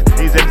machines.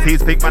 These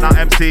MCs think man are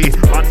MC,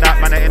 on that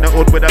man in the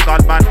hood with a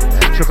gun man.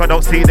 Sugar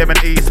don't see them in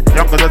ease,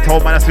 youngers are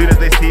told man as soon as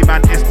they see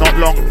man, it's not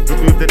long.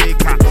 Remove the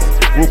kneecaps,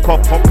 walk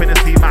up, hop in the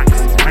C-Max.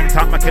 Hang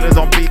out my killers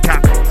on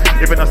B-cap.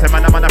 Even though say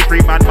man, I'm a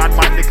free man, man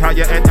might lick out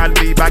your head and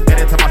be back.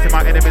 Anytime I see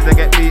my enemies, they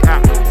get beat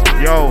at.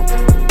 Yo.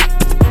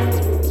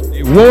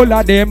 The whole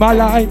of them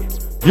alive.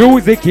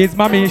 Music is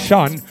my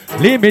mission.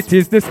 Limit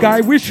is the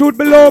sky. We should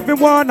be loving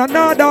one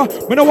another.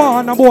 We don't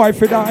want a boy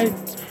to die.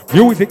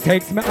 Music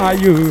takes me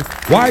higher.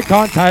 Why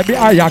can't I be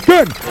higher?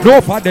 Good.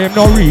 No for them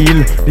no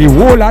real. The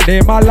whole of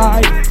them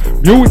alive.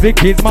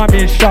 Music is my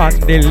mission,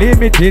 the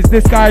limit is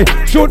the sky.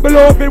 Should be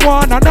loving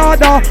one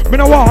another, me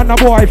no want a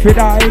boy fi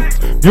die.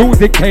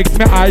 Music takes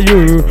me high,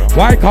 you.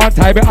 Why can't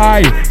I be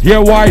high? Yeah,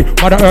 why?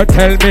 Mother Earth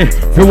tell me.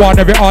 If you want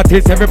every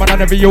artist, every man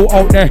and every you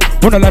out there,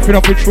 wanna life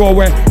enough to throw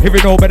away. If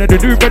you know better to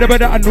do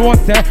better and know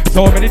say.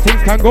 So many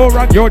things can go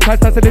wrong. Your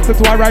chance to listen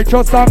to a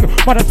righteous song.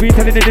 Mother's been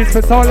telling you this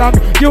for so long.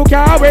 You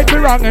can't wait to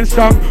be wrong and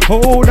strong.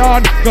 Hold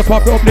on, just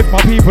want to uplift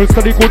my people.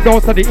 Study good,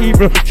 don't study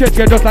evil. Change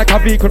get just like a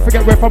vehicle.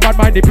 Forget where from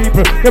bad-minded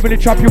people. They will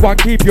trap you and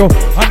keep you.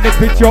 And they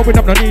pitch you up when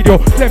I'm not need you.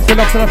 Them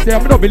still up, so I say I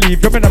don't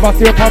believe you. Me never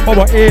see you come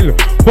over ill.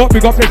 But we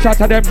got the shot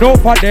of them, no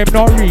for them,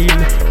 not real.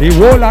 The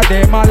whole of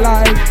them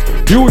alive.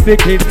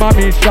 Music is my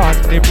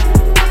mission.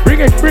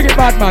 Bring it,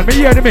 bad man. Me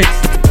hear the mix.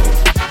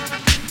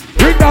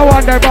 Bring that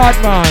one there, bad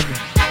man.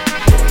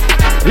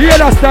 Hear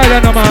that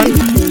style, no man.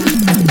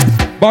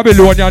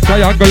 Babylonian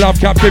triangle of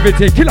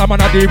captivity. Kill a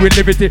man a day with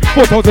liberty.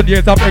 4,000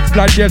 years of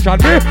exploitation.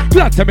 Me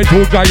glad to me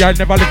too dry, I'll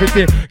never live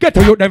it. Get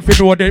to you them fi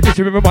know they me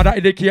see me mother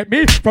educate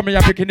me. From me a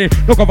picking it.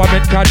 No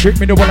government can't trick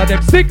me. No one of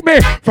them sick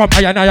me. From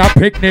I and I a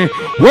pick me.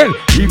 Well,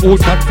 he who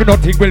stand for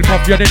nothing will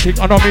come for anything.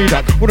 I know me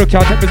that. Who no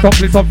can't take me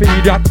someplace of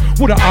idiot.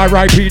 Who the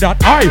R.I.P.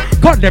 that I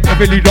condemn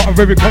every leader of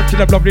every country.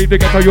 Them lovely they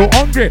get to you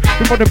hungry.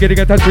 Before them get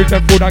a treat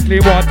them food and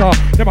clean water.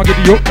 Them a give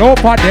you no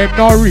for them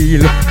not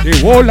real. The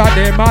whole of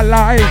them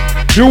alive.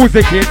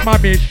 Music is my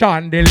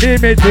mission, the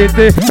limit is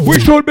the. We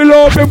should be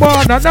loving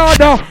one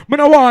another. Me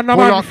no want a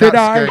man to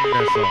die.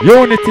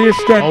 Unity is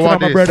strength,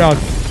 my brothers.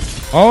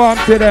 Oh, I'm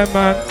to them,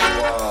 man.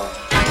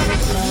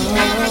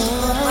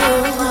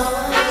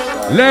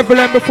 Level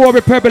them before we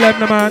pebble them,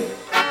 man.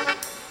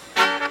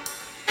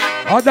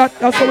 Oh, that's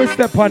how we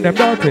step on them,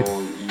 don't it?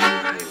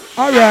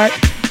 Alright.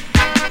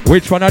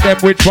 Which one of them,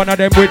 which one?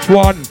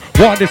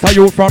 One this are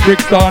you from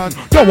Brixton.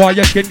 Don't want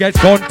your skin get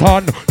stunned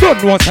on.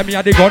 Don't know send me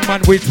a the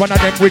gunman. Which one of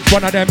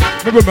them?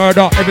 Me will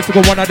murder every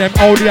single one of them.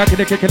 All the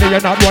kill,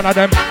 you're not one of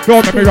them.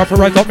 Don't make me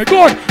reference up me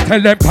gun.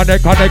 Tell them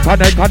connect.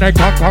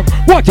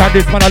 Watch out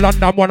this man a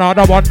London, one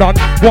other one done.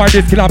 Why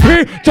this killer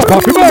P? Chop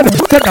off the man.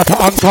 Send that to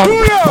Hong Kong.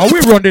 Now we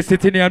run the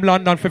city named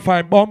London for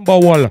find bomber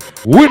wall.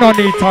 We don't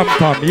need Tom.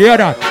 Hear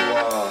that?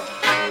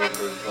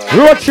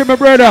 Roach my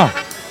brother.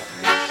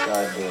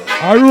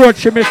 I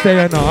Roach me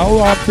say you know. I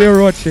want to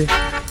Roach.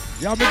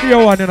 Yeah, me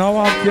dear one, you know, I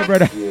want to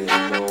brother.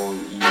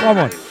 Come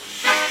on.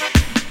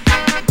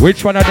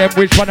 Which one of them?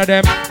 We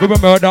will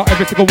murder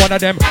every single one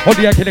of them. Oh,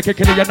 the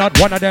kill, you're not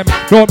one of them.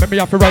 Don't make me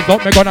have to rise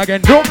up, me gun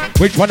again. Don't.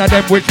 Which one of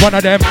them?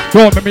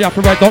 Don't make me have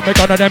to rise up, me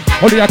gun of them.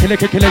 Oh, the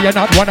kill, you're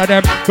not one of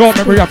them. Don't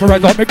make me have to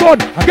rise up, me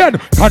gun again.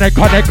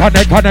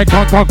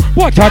 Connect.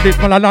 Watch out this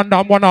man a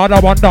London, one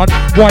other one done.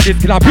 Why this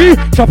killer be?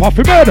 Chop off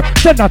the bed,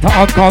 send that to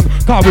Hong Kong.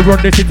 Cause we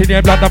run the city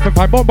named London for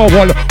find bomber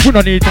wall. We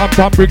don't need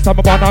Tom bricks, I'm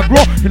a born and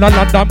grow. In a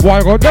London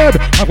boy go dead.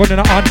 I'm going in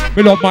the hand.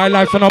 We love my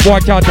life, so no boy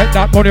can't take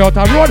that money out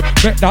of road.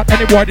 Make that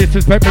any boy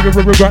disrespect me,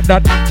 we regret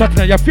that. Shot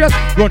in your face,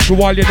 run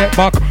through all your neck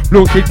back.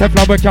 Blue stick,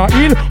 Teflon, we can't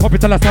heal. Up it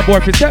till I say boy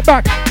if you step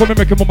back. Come and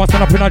make your mama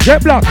stand up in a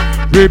jet black.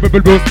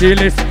 Rebel blue steel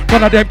list.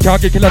 None of them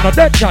can't get killed on a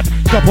dead shot.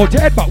 Drop out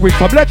your head back with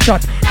some lead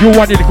shot. You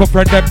want it to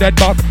friend them dead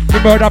back. We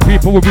murder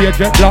people with a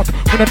jet block.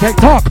 We don't take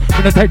talk,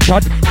 we don't take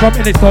shot. From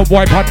any stone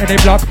boy pan, any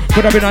block.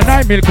 Could have been a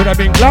 9 mil, could have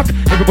been Glock.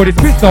 Everybody's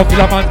pissed off,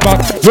 kill a man's back.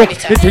 Look,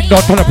 this thing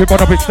don't turn up, people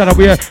don't be stand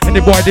away. Any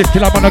boy this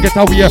killer man don't get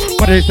away.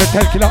 But they say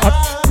tell killer up.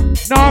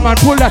 Nah man,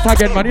 pull that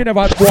again man, you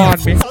never warn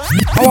me.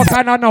 How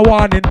kind of no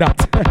warning that?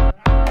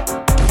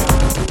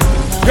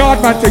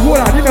 God man say, hold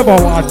on, you never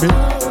warn me.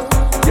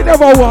 You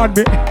never warn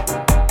me.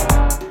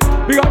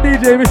 We got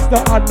DJ Mr.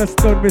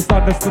 Understood,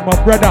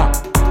 my brother.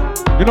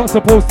 You're not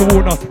supposed to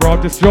warn us, bro.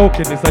 I'm just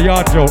joking. It's a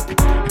yard joke.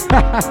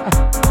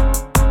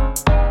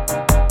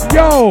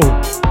 Yo!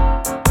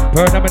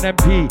 Pernaman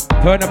MP,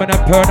 Pernaman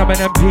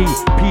MP,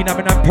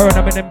 Pinaman and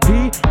Pernaman MP,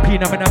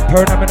 Pinaman and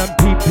Pernaman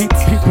MP,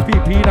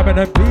 Pinaman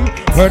MP,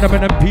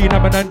 Pernaman and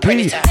Pinaman and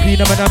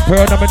Pinaman and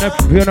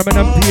Pernaman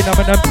and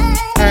Pinaman and.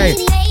 Hey,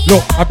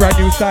 look, a brand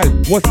new style.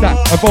 What's that?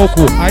 A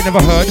vocal I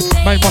never heard.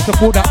 Man must have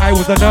thought that I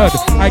was a nerd.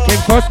 I came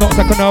first, not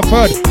second or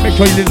third. Make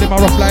sure you listen my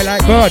rough fly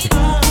like bird.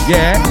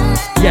 Yeah.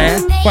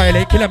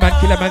 Violate, kill a man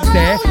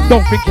stare.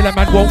 Don't think kill a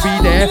man won't be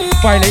there.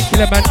 Violate,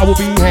 kill a man, I will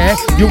be here.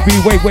 You'll be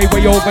way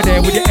over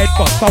there with your head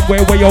butt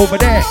somewhere way over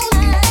there.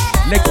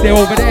 Legs there,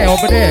 over there.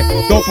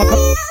 Don't fuck up.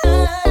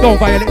 Don't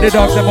violate the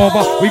dogs, them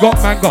over. We got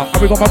Manga,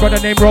 and we got my brother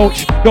named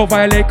Roach. Don't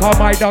violate, call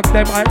my dogs,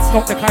 them. It's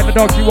not the kind of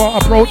dogs you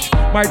want approach.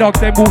 My dogs,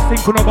 them who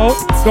sink on a boat.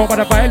 Don't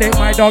bother violate,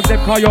 my dogs, them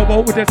call your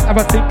boat. We just have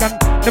a sink and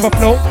never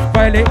float.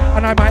 Violate,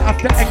 and I might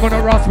have to hang on a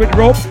Ross with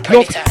rope.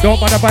 Look,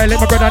 don't bother violate,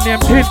 my brother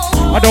named Tint.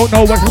 I don't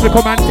know what's the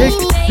command think.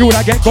 You would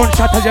get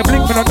gunshot as you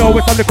blink, but I don't know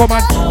what's on the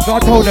command. So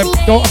I told them,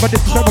 don't ever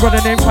disrespect my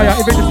brother named Fire.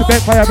 If you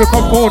disrespect Fire, we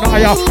come phone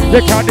higher.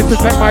 They can't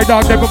disrespect my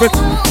dog, them with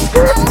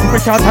we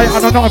can't hide. I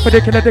don't know if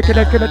they kill it,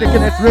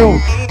 it's real.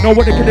 No,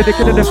 what they kill it, they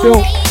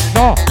feel.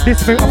 No,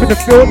 this thing up in the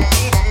field.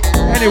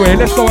 Anyway,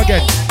 let's go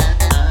again.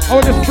 I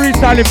was just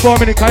freestyling for a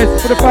minute, guys,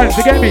 for the fans,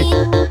 you get me?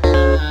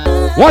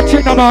 Watch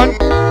it now, man.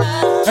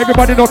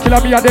 Everybody know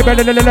killer me and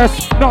they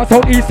less. North,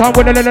 south, east and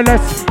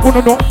less.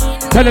 Uno no,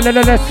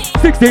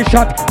 less. 16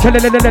 shot,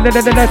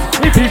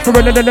 less. In peace for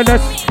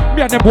less.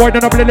 Me and them boy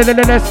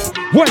don't less.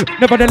 Well,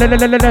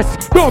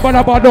 nevertheless, nobody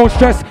about no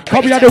stress.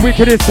 Come here the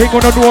wickedest thing,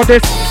 gonna know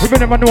this. If you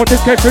never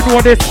notice, can't you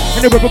know this?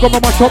 Anyway, we're gonna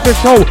mash up the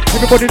show.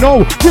 Everybody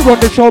know, we run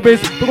the showbiz.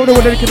 We're gonna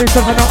do the wickedest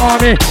and the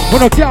army. We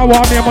don't care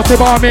what me, I must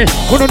have army.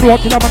 We don't know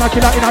killer man, a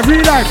killer in a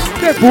real life.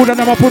 Let's put them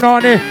up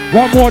on it.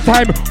 One more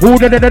time, who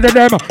the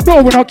them?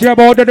 No, we don't care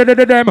about the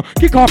them.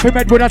 Kick off him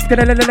head with a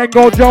skeleton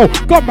go Joe.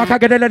 Come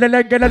back again, get a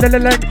leg.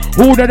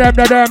 Who the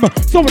them?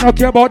 So we don't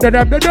care about the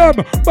them.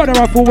 But I'm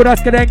a fool with a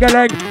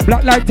skeleton.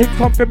 Black light things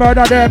come to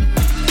murder them.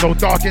 So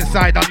dark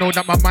inside, I know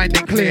that my mind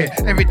ain't clear.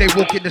 Every day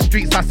walking the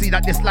streets, I see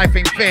that this life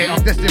ain't fair.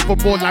 I'm destined for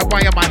more, like why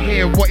am I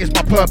here? What is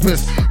my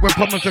purpose? When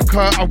problems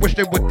occur, I wish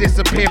they would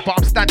disappear. But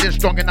I'm standing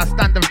strong and I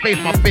stand and face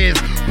my fears.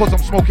 Cause I'm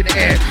smoking the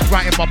air,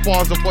 writing my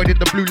bars, avoiding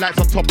the blue lights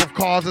on top of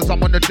cars. As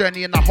I'm on the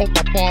journey and I hope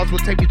my bars will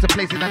take me to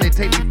places and they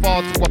take me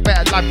far to a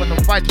better life on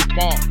the vital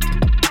bar.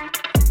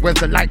 Where's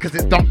the light? Cause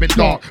it's dark, been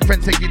dark.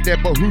 Friends take you there,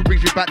 but who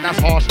brings you back? That's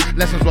harsh.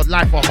 Lessons of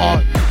life are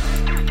hard.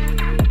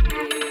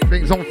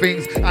 Things on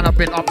things, and I've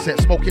been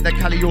upset. Smoking the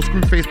Cali or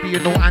screw face,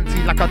 being no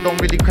anti, like I don't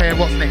really care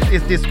what's next.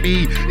 Is this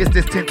me? Is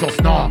this Tintos?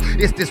 Nah.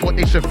 Is this what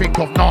they should think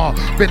of? Nah.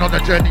 Been on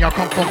a journey, I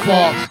come from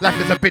far. Life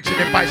is a bitch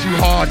and it bites you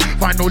hard.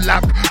 Final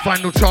lap,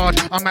 final charge.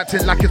 I'm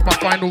acting like it's my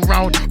final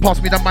round.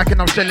 Pass me the mic and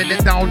I'm shelling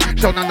it down.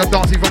 Show down the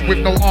dance even with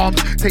no arms.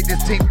 Take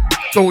this team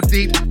so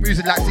deep,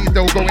 music like seeds,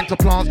 they'll go into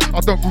plants. I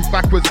don't move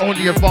backwards,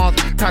 only advance.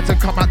 Time to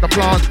come at the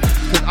plants.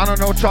 Cause I don't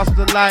know, trust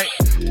the light,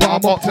 but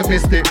I'm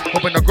optimistic.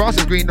 Hoping the grass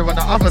is greener on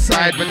the other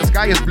side. When the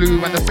sky is blue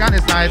and the sky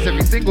is nice.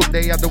 Every single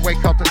day I have to wake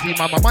up to see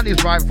my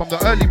money's right. From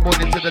the early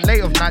morning to the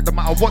late of night. No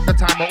matter what the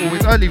time, I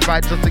always early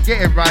right just to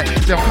get it right.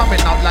 See, I'm coming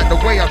out like the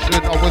way I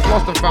should. I was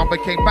lost and found but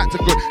came back to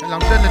good. And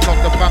I'm shelling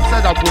off the fam,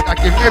 said I would. I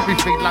give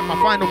everything like my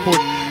final push.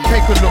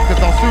 Take a look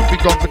cause I'll soon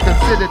be gone. To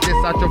consider this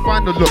as your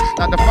final look.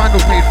 Like the final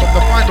page from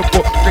the final book.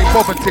 Straight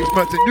Bob and takes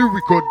Merton knew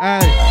we could.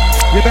 Hey,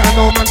 you better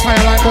know man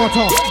fire like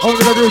mortar. Only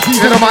the real cheese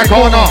in my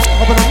corner.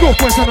 Up in the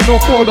northwest and the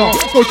north border.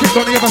 Go chicks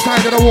on the other side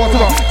of the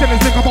water. Send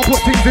us link up and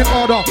put things in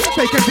order.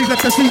 Fake MCs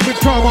left the scene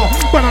with trauma.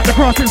 Burn out the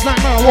crossings like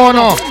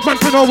marijuana. Man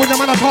to know when the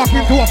man are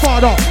talking to a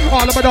father.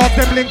 All of my dogs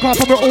them link up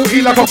and we all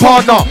eat like a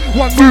partner.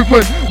 One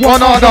movement,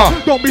 one order.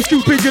 Don't be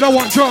stupid, you don't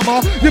want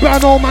drama. You better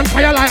know man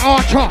fire like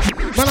Archer.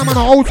 Man, I'm an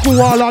old school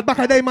warlord.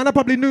 Back a day man I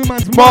probably knew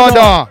man's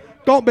murder.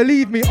 Don't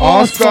believe me,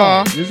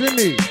 Oscar. You see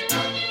me?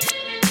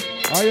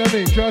 I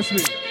mean, trust me.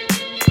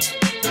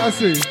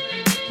 Trust me.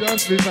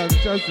 Trust me, man.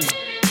 Trust me.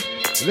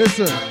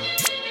 Listen.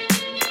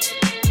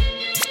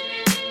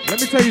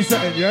 Let me tell you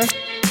something, yeah?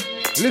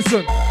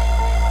 Listen.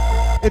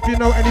 If you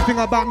know anything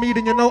about me,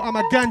 then you know I'm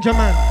a ganja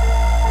man.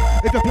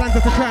 If the plans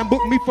are to try and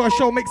book me for a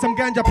show, make some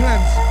ganja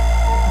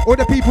plans. All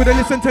the people that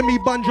listen to me,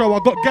 Bunjo,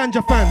 I got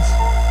ganja fans.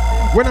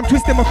 When I'm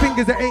twisting my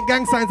fingers, it ain't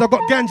gang signs, I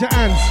got ganja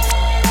hands.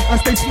 I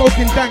stay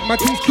smoking dank, my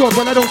team's cured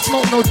when I don't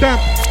smoke no damp.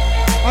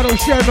 I don't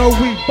share no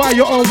weed, buy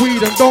your own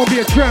weed and don't be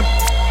a tramp.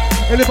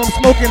 And if I'm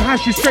smoking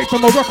hash, you straight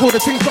from Morocco, the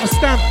thing's got a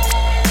stamp.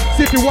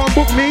 See if you want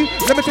book me,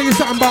 let me tell you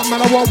something about man.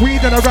 I want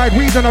weed and a ride,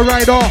 weed and a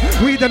rider.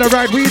 Weed and a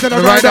ride, weed and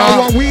a rider.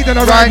 I want weed and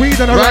a ride, weed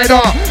and a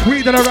rider.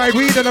 Weed and a ride,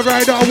 weed and a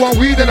rider. I want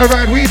weed and a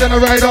ride, weed and a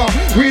rider.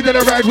 Weed and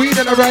a ride, weed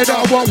and a rider.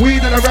 I want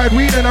weed and a ride,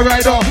 weed and a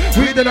rider.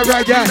 Weed and a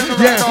ride, yeah,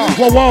 yeah.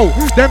 Whoa, whoa.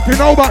 Them fi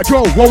know about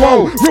Joe. Whoa,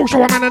 whoa. Real show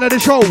a man in the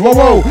show. Whoa,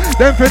 whoa.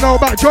 Them fi know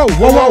about Joe.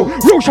 Whoa, whoa.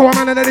 Real show a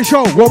man in the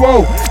show. Whoa,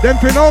 whoa. Them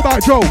fi know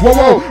about Joe. Whoa,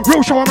 whoa.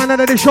 Real show a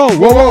man in the show.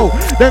 Whoa, whoa.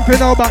 Them fi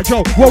know about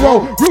Joe. Whoa,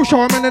 whoa. Real show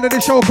a man in the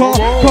show. Car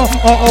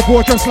of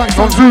war just like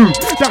some zoo.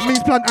 That means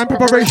plan and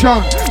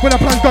preparation. When a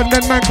plan's done,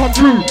 then man come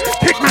true.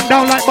 Kick man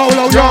down like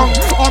Bolo Young.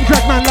 Arm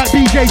drag man like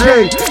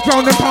BJJ.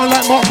 Ground and pound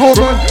like Mark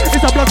Hogan.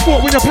 It's a blood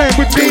sport when you're playing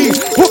with me.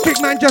 Hook kick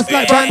man just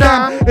like Van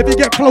Damme. If you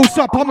get close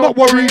up, I'm not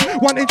worried.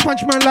 1 inch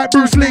punch man like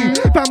Bruce Lee.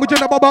 Fan with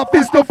your about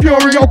fist of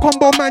fury. Yo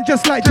combo man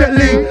just like Jet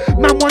Li.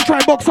 Man one try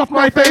box off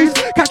my face.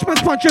 Catch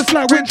man's punch just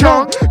like Wing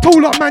Chun.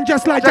 Tool up man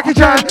just like Jackie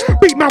Chan.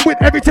 Beat man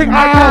with everything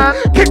I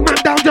can. Kick man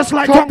down just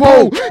like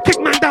Tombo. Kick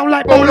man down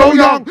like Bolo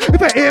Young.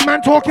 If I hear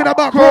man talking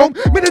about Chrome,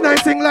 me the night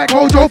sing like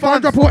Hojo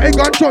fans. Reporting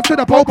gunshots to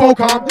the Popo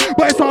come.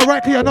 But it's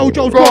alright, cause I know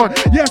Joe's gone.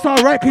 Yes,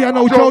 alright, cause I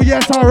know Joe.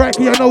 Yes, alright,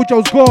 cause I know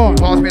Joe's gone.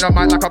 Pass me the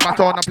mic like a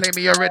baton and play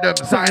me a rhythm.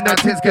 Something that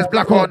tins gets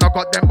black on. I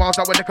got them bars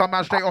that will lick a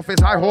man straight off his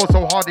high horse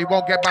so hard he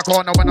won't get back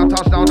on. And when I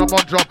touch down, I'm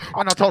on drop.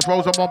 When I touch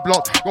rolls, I'm on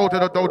block. Go to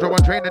the dojo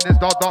and train in this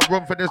dark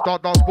room for this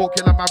dark sport.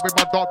 Kill a man with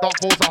my dark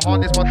force. I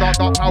harness my dark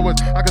powers.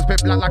 I can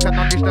spit black like an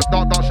unleash them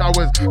dark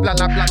showers. Black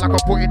like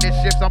I'm putting in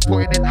shifts, I'm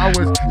putting in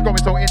hours.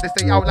 Going so in, they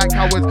stay out like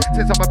cowards.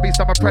 Since I'm a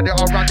beast, I'm a predator.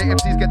 Around the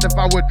MCs get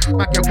devoured.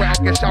 Man get wet,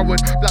 I get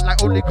showered. Black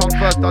like only come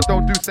first. I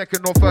don't do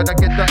second or third. I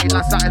get dirty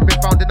like something's been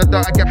found in the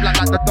dirt. I get black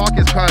like the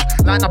darkest curse.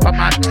 Line up a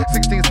man,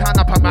 16's hand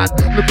up a man.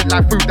 Looking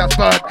like food that's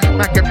bird.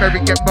 Man get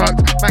buried, get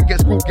murked. Man get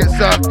schooled, get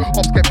served.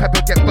 Ops get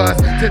peppered, get burst.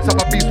 Since I'm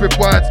a beast with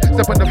words.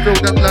 Step on the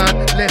field and learn.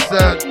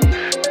 Listen.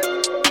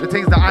 The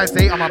things that I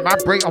say. I'm a mad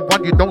break, I'm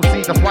one you don't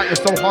see. That's why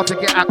it's so hard to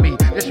get at me.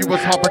 Yes, she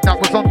was hard, but that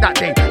was on that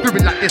day. Do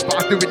it like this, but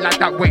I do it like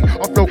that way.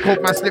 I feel cold,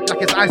 man, slip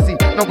like it's icy.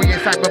 No, we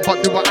ain't Simon, but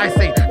do what I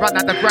say. Right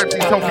now the grime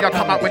scene told me I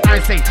come out when I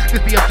say.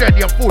 This be a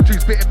journey of fortune,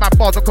 spitting my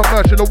bars on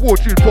commercial award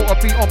tune. Put a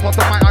beat on past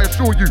the mic, I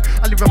assure you.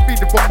 I live a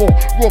feeling for more.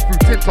 Raw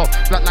through tintos,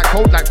 black like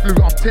cold like flu,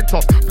 I'm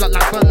tintos. Black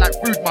like burn like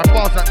food, my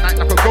bars at night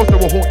like a ghost that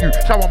will haunt you.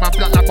 Shower man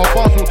black like my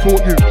bars will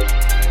taught you.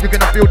 You're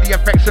gonna feel the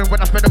affection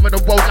when I spread them in the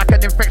world like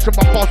an infection.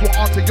 My bars will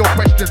answer your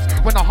questions.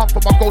 When I hunt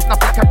for my goals,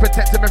 nothing can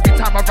protect them. Every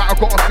time I write, I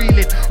got a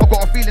feeling. I got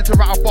a feeling to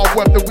write a bar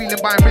worth the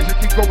wheeling. My ambition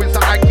keep going, so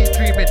I keep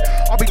dreaming.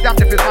 I'll be damned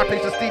if it's my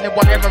place of stealing.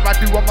 Whatever I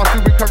do, I must do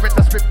it correct.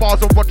 I spit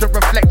bars and watch and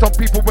reflect on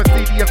people and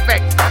see the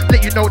effect.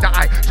 Let you know that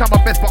I try my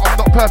best, but I'm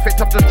not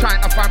perfect. I'm just trying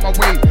to find my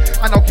way,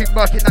 and I'll keep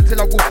working until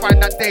I will find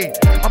that day.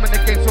 I'm in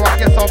the game, so I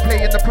guess I'll play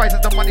in the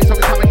prizes and money, so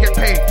it's time to get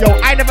paid. Yo,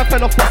 I never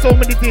fell off, but so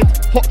many did.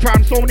 Hot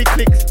tram, so many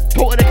clicks,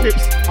 total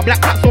eclipse. I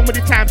blacked out so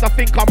many times, I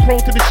think I'm prone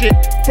to the shit.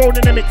 Thrown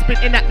in the mix, been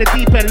in at the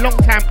deep end. Long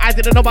time, I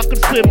didn't know I could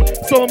swim.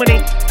 So many,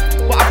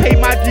 but I paid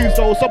my dues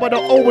though. Some of the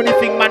old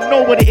anything, man,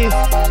 know what it is.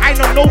 I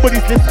know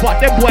nobody's list, but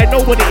them boy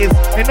know what it is.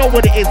 They know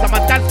what it is. I'm a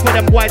dance for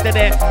them boys, they're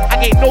there.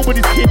 I ain't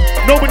nobody's kid,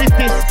 nobody's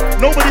this,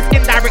 nobody's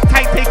indirect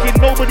time taking,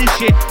 nobody's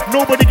shit.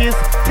 Nobody is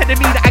telling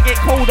me that I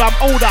get colder, I'm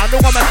older, I know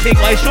I'm a thing.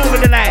 Like, show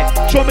me the line,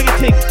 show me the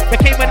thing.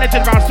 Became a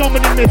legend around so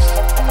many myths.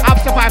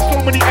 I've survived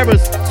so many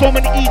errors, so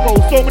many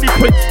egos, so many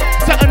pricks.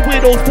 Certain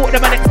weirdos thought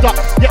them next up.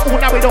 Yet all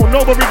now we don't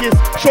know what it is.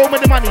 Show me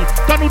the money,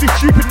 done all these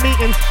stupid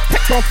meetings.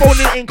 Text on phone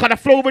in, kind of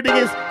flow with it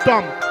is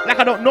dumb. Like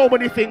I don't know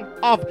anything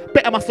of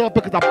better myself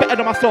because I'm better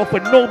than myself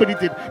when nobody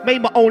did.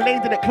 Made my own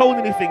lane, didn't clone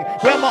anything.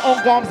 Wear my own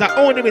garms, I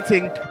own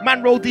everything.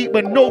 Man roll deep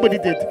when nobody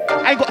did.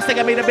 I ain't got to say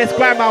I made the best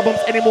grime albums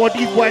anymore.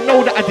 These boys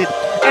know that I did.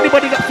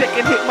 Anybody got sick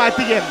and hit my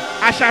DM.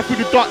 I shine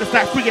through the darkness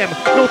like 3M.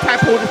 No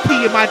typo, there's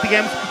P in my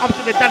DMs. I'm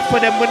still a dance for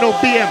them with no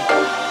BM.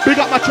 Big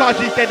up my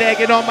charges, they're there,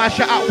 get on my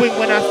shut out wing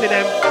when I see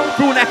them.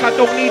 Feel like I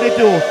don't need a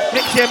door.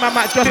 Next year, man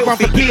might just run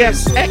for PM.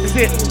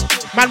 Exit.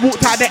 Man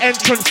walked out the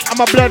entrance. I'm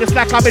a blur, it's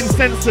like I've been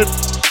censored.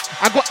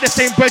 I got the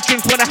same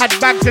brethren when I had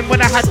bags and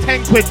when I had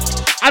 10 quid.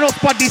 I don't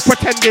spot these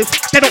pretenders.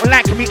 They don't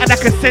like me and I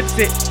can sense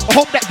it. I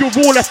hope that you're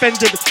all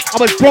offended. I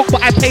was broke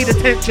but I paid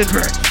attention.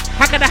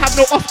 How can I have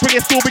no offspring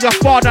and still be a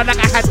father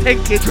like I had 10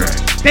 kids?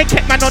 They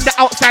kept man on the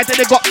outside and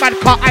they got mad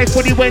car eyes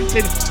when he went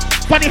in.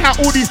 Funny how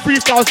all these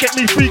freestyles get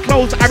me free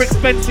clothes that are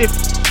expensive.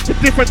 The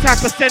different type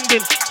of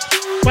sending.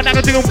 When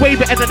I'm doing way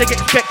better than they get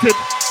expected.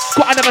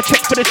 Got another check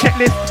for the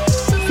checklist.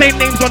 Same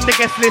names on the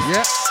guest list.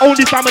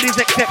 Only families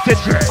accepted.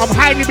 I'm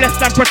highly blessed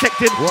and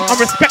protected. I'm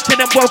respected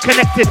and well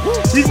connected.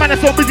 These men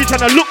are so busy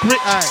trying to look rich.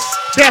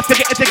 They have to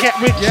get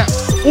rich.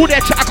 All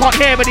their chat I can't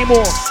hear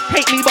anymore.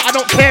 Hate me but I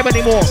don't care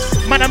anymore.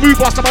 Man I move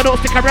on so I don't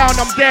stick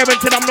around. I'm there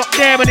until I'm not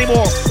there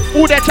anymore.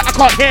 All their chat I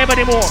can't hear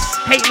anymore.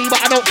 Hate me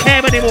but I don't care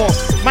anymore.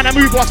 Man I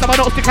move on so I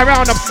don't stick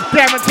around. I'm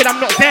there until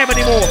I'm not there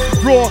anymore.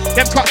 Raw,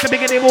 them cuts are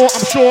big anymore.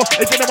 I'm sure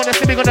they didn't want to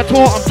see me on the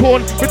tour. I'm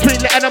torn between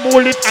letting them all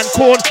live and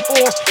corn.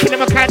 Or killing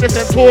my kindness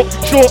and talk.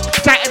 Short,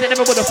 sighted and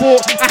never would have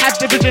fought. I had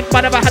division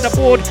but never had a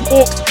board.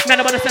 Orcs,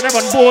 none of them said they're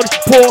on board.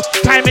 Poor,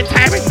 time and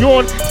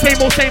yawn. Same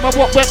old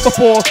what went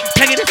before.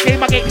 Playing this game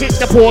I get hit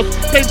the pause.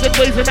 Same good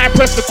ways when I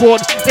press the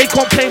chord. They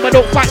complain but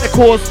don't fight the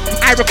cause.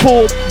 I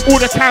recall all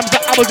the times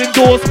that I was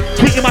indoors,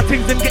 tweeting my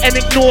things and getting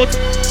ignored.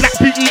 Black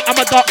PE, I'm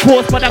a dark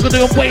horse, but I'm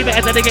doing way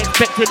better than they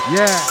expected.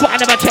 Got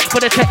another check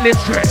for the checklist.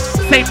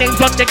 Same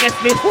names on the guest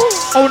list.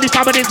 Only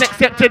families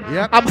accepted.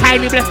 I'm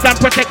highly blessed and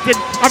protected.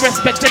 I'm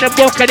respected and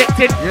well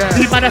connected.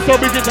 These men are so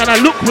busy trying to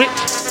look rich.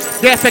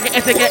 They're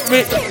forgetting to get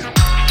rich.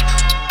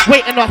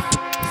 Wait enough.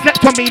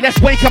 Slept on me, let's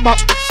wake them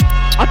up.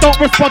 I don't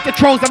respond to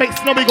trolls, I make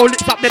Snobby go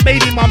lips up their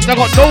baby mums. I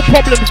got no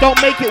problems, don't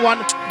make it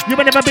one. You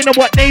ain't never been on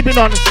what they been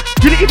on.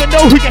 You didn't even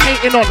know who you're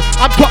hating on.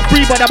 I'm top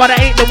 3 but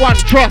I ain't the one,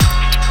 trust.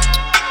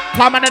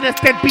 Come on, I just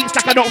dead beats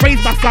like I don't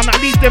raise my son. I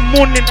leave them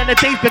morning and the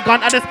day's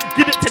begun. I just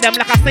give it to them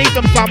like I saved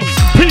them some.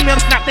 Premium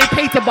snap, they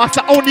pay to bust.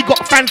 I only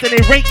got fans and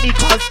they rate me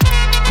cause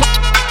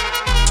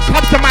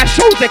come to my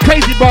shows, they're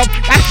crazy, bro.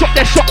 I shot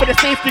their shot with a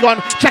safety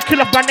gun. Try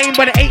kill off my name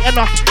but it ain't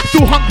enough.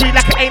 Still hungry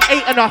like it ain't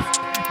ate enough.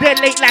 They're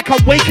late like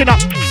I'm waking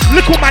up.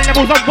 Look at my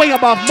levels, I'm way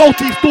above.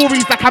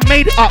 Multi-stories like I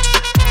made it up.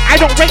 I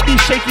don't rate these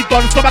shaky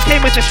guns, so I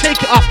came in to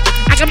shake it up.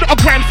 I'm not a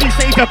gram scene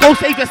savior, go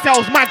save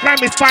yourselves. My gram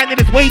is fine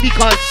in its way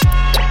because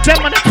them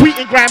man are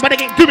tweeting gram, but they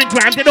ain't doing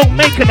gram, they don't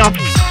make enough.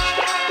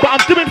 But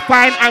I'm doing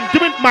fine, I'm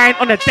doing mine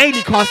on a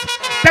daily cost.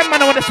 Them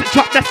man I wanna switch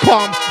up, that's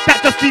calm.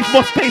 That just leaves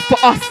more space for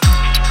us.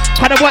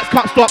 How the works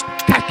can't stop,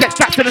 cash gets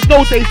strapped and there's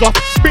no days off.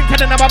 Bring to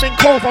the number, I've been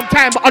cold from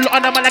time, but a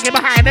lot of them I get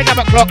behind, they got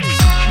a clock.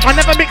 I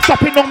never mix up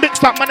in no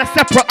mix up, man, I'm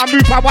separate, I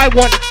move how I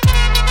want.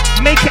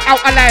 make it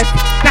out alive.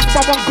 That's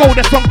my one goal,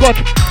 that's on God.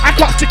 I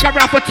can't stick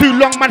around for too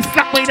long, man.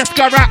 Slap me, let's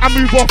go out and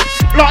move off.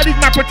 A lot of these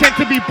man pretend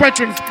to be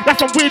brethren.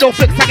 That's some weirdo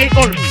flicks I ain't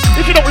on.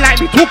 If you don't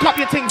like me, talk up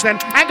your things then.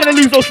 I ain't gonna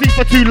lose no sleep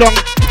for too long.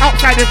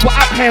 Outsiders were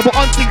out here, but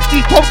on things, he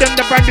told them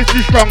the brand is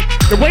too strong.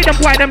 The way them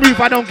boy them move,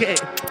 I don't get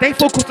it. They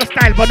focus on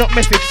style, but not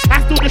message.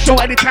 I steal the show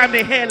anytime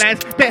they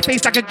hairlines. Better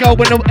face like a girl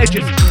with no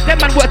edges. Them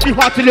man work too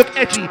hard to look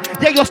edgy.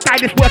 Yeah, your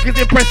stylist work is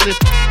impressive.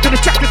 To the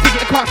track the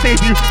ticket, can't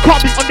save you.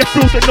 Can't be on the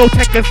field with no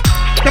techers.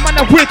 The man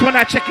are weird when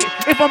I check it.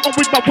 If I'm on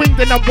with my wing,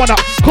 then I'm one up.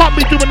 Can't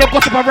be doing no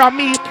gossip around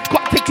me.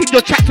 Got taking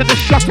your chat to the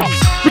shut up.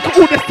 Look at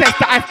all the sets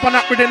that I spun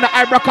up within the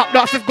I rock up.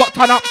 Dancers got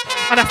ton up.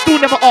 And I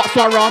still never asked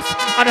for a ass.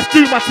 And I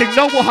still my thing,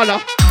 no wahala.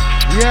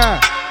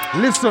 Yeah,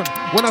 listen,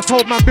 when I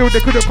told man build,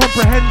 they couldn't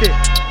comprehend it.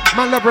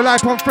 Man love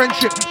rely upon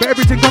friendship, but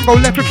everything can go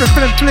left if the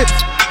film flips.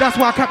 That's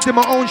why I captain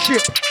my own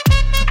ship.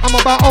 I'm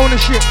about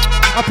ownership.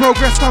 I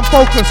progress, I'm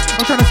focused.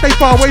 I'm trying to stay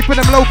far away from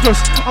them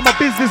locusts. I'm a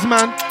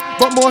businessman,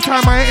 but more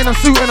time I ain't in a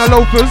suit and a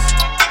loafers.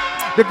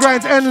 The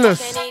grind's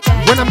endless.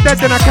 When I'm dead,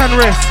 then I can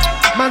rest.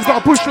 Man's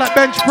gotta push like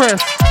bench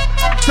press.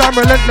 So I'm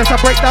relentless. I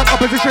break down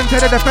opposition to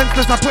the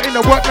defenseless. I put in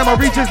the work, now my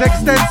reach is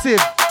extensive.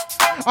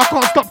 I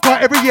can't stop, cause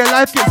every year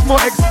life gets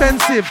more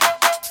expensive.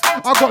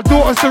 I got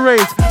daughters to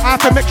raise, I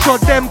have to make sure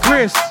them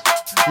crisp.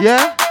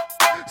 Yeah?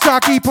 So I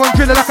keep on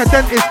drilling like a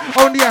dentist.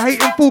 Only a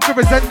hating fool can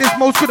resent this.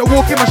 Most couldn't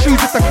walk in my shoes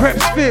if the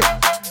crepes fit.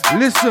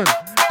 Listen,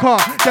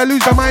 car, they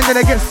lose their mind and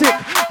they get sick.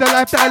 The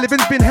life that I live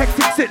in's been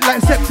hectic, sit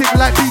like septic,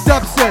 like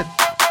B-Dub said.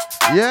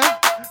 Yeah?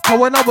 Cause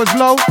when I was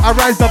low, I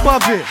rise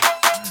above it.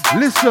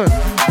 Listen,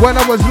 when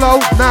I was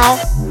low, now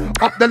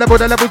up the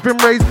level's been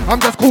raised. I'm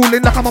just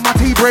cooling like I'm on my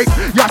tea break.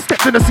 Yeah, I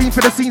stepped in the scene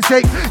for the scene's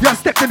sake. Yeah, I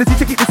stepped in the scene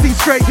to keep the scene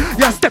straight.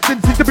 Yeah, I stepped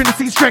in the scene to bring the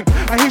scene strength.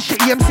 I hear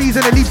shitty MCs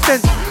and they leave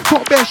stench.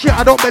 Talk bare shit,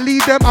 I don't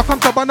believe them. I come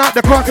to burn out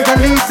the crosses and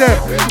leave them.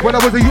 When I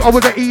was a youth, I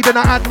was a Eden,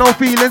 I had no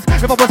feelings.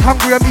 If I was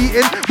hungry, I'm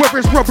eating.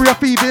 Whether it's robbery or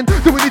thieving,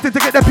 do anything to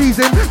get the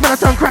peas in. Man, I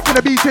turn crack in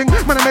the beating.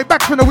 Man, I make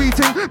back from the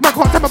wheating. Man,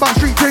 can't tell me about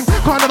street thing.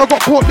 Can't never got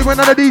caught doing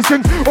none of these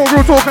things. All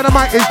real talk and the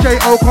mic is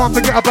J.O. Can't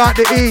forget about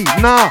the E.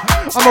 Nah,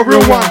 I'm a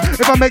real one.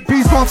 If I make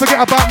peace, can't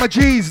forget about my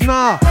G's.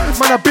 Nah,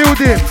 man, I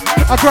build it.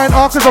 I grind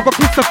hard cause I've got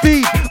kids to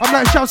feed. I'm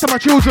like shouts to my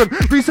children.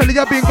 Recently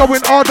I've been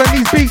going hard on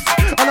these beats.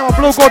 And I'ma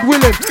blow God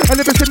willing. And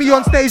if you see me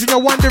on stage and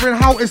you're wondering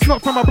how it's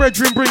not from my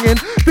brethren bringing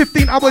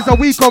 15 hours a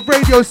week of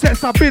radio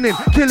sets I've been in.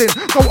 Killing.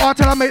 Go hard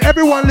till I make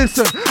everyone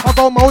listen. I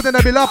go mode and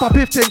I be laugh, I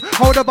pifting.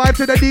 Hold the vibe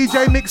to the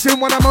DJ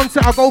mixing. When I'm on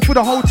set I go for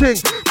the whole thing.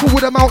 Cool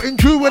with a Mountain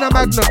Dew with a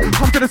Magnum.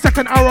 Come to the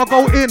second hour I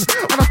go in.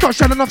 And I start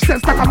shelling off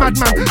sets like a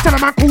madman. Tell a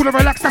man cool and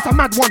relax, that's a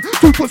mad one.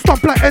 2 foot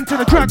stomp like enter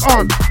the drag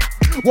on.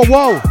 Whoa,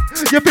 whoa,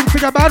 you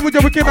think you're bad with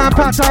your wicked man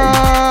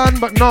pattern,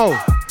 but no.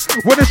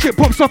 When the shit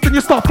pops off then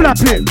you start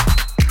flapping.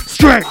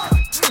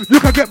 Strength. You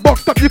can get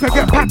boxed up, you can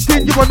get packed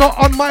in. You are not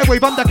on my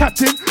wave, I'm the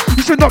captain.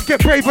 You should not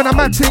get brave when I'm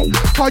acting.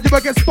 Cause you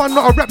will get spun,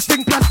 not a rap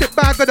sting. Plastic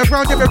bag on the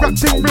ground, you be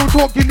rapping. Real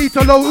talk, you need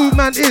to know who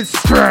man is.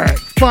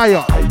 Strength.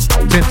 Fire.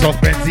 Tintos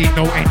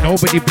Benzino, ain't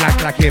nobody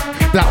black like him.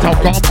 Blacked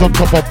out gums on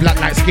top of black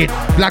like skin.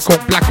 Black on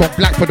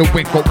black for the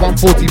win. Got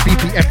 140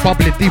 BPM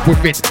bubbling deep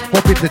within.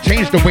 Hoping to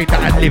change the way that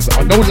I live.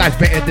 I know life's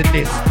better than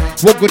this.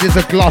 What good is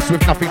a glass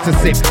with nothing to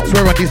sip?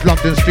 Swear on these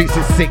London streets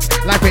it's sick.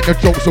 Life ain't a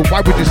joke, so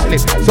why would you slip?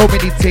 So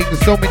many things,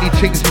 so many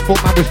chinks. You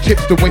thought man was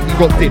chips the way he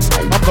got dipped.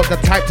 I'm not the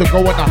type to go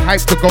on a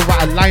hype, to go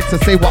write a line to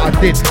say what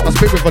I did. I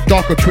spit with a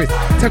darker twist.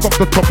 Take off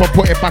the top and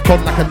put it back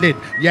on like a lid.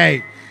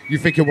 Yay. You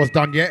think it was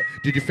done yet?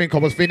 Did you think I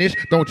was finished?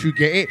 Don't you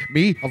get it?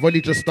 Me? I've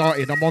only just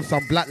started. I'm on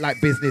some black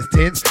like business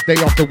tints. Day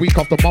after week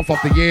after month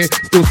after year.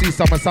 Still see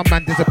some and some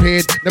man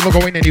disappeared. Never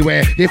going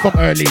anywhere. Here from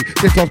early.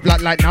 This was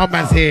black like now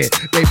man's here.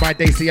 Day by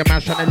day see a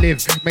man trying to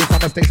live. Made some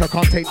mistakes I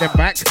can't take them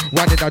back.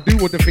 Why did I do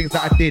all the things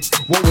that I did?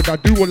 What would I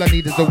do? All I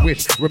need is a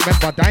wish.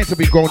 Remember dying to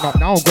be grown up.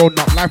 Now I'm grown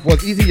up. Life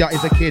was easier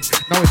as a kid.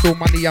 Now it's all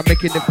money. I'm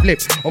making it flip.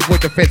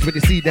 Avoid the feds when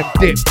you see them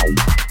dip.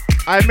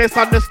 I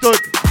misunderstood.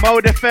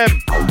 Mode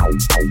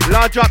FM.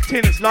 Large up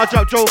Tins, large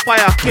up Joe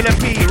Fire, Killer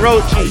P,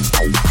 Roachy.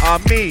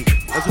 Me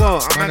as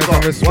well. I'm man,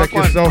 never respect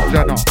yourself,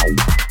 Jenna.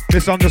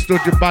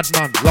 Misunderstood, you bad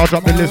man. Large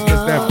up the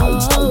listeners, them.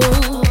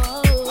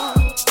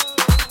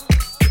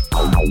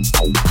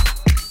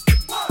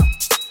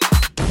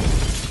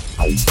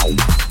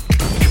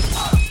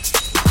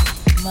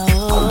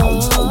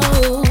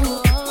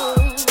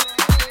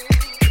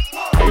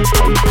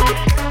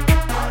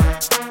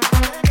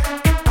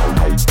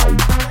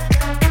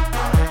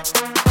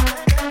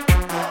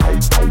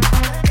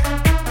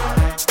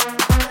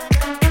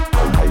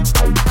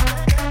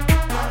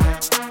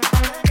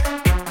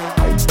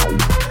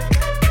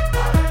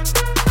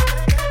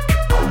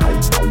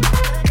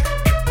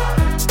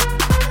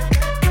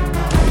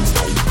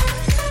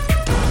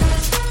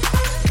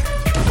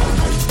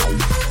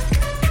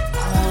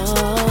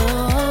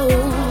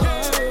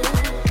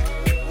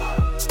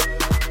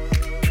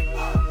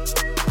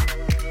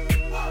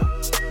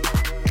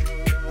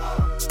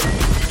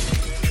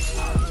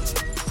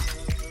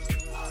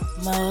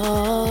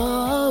 Mo.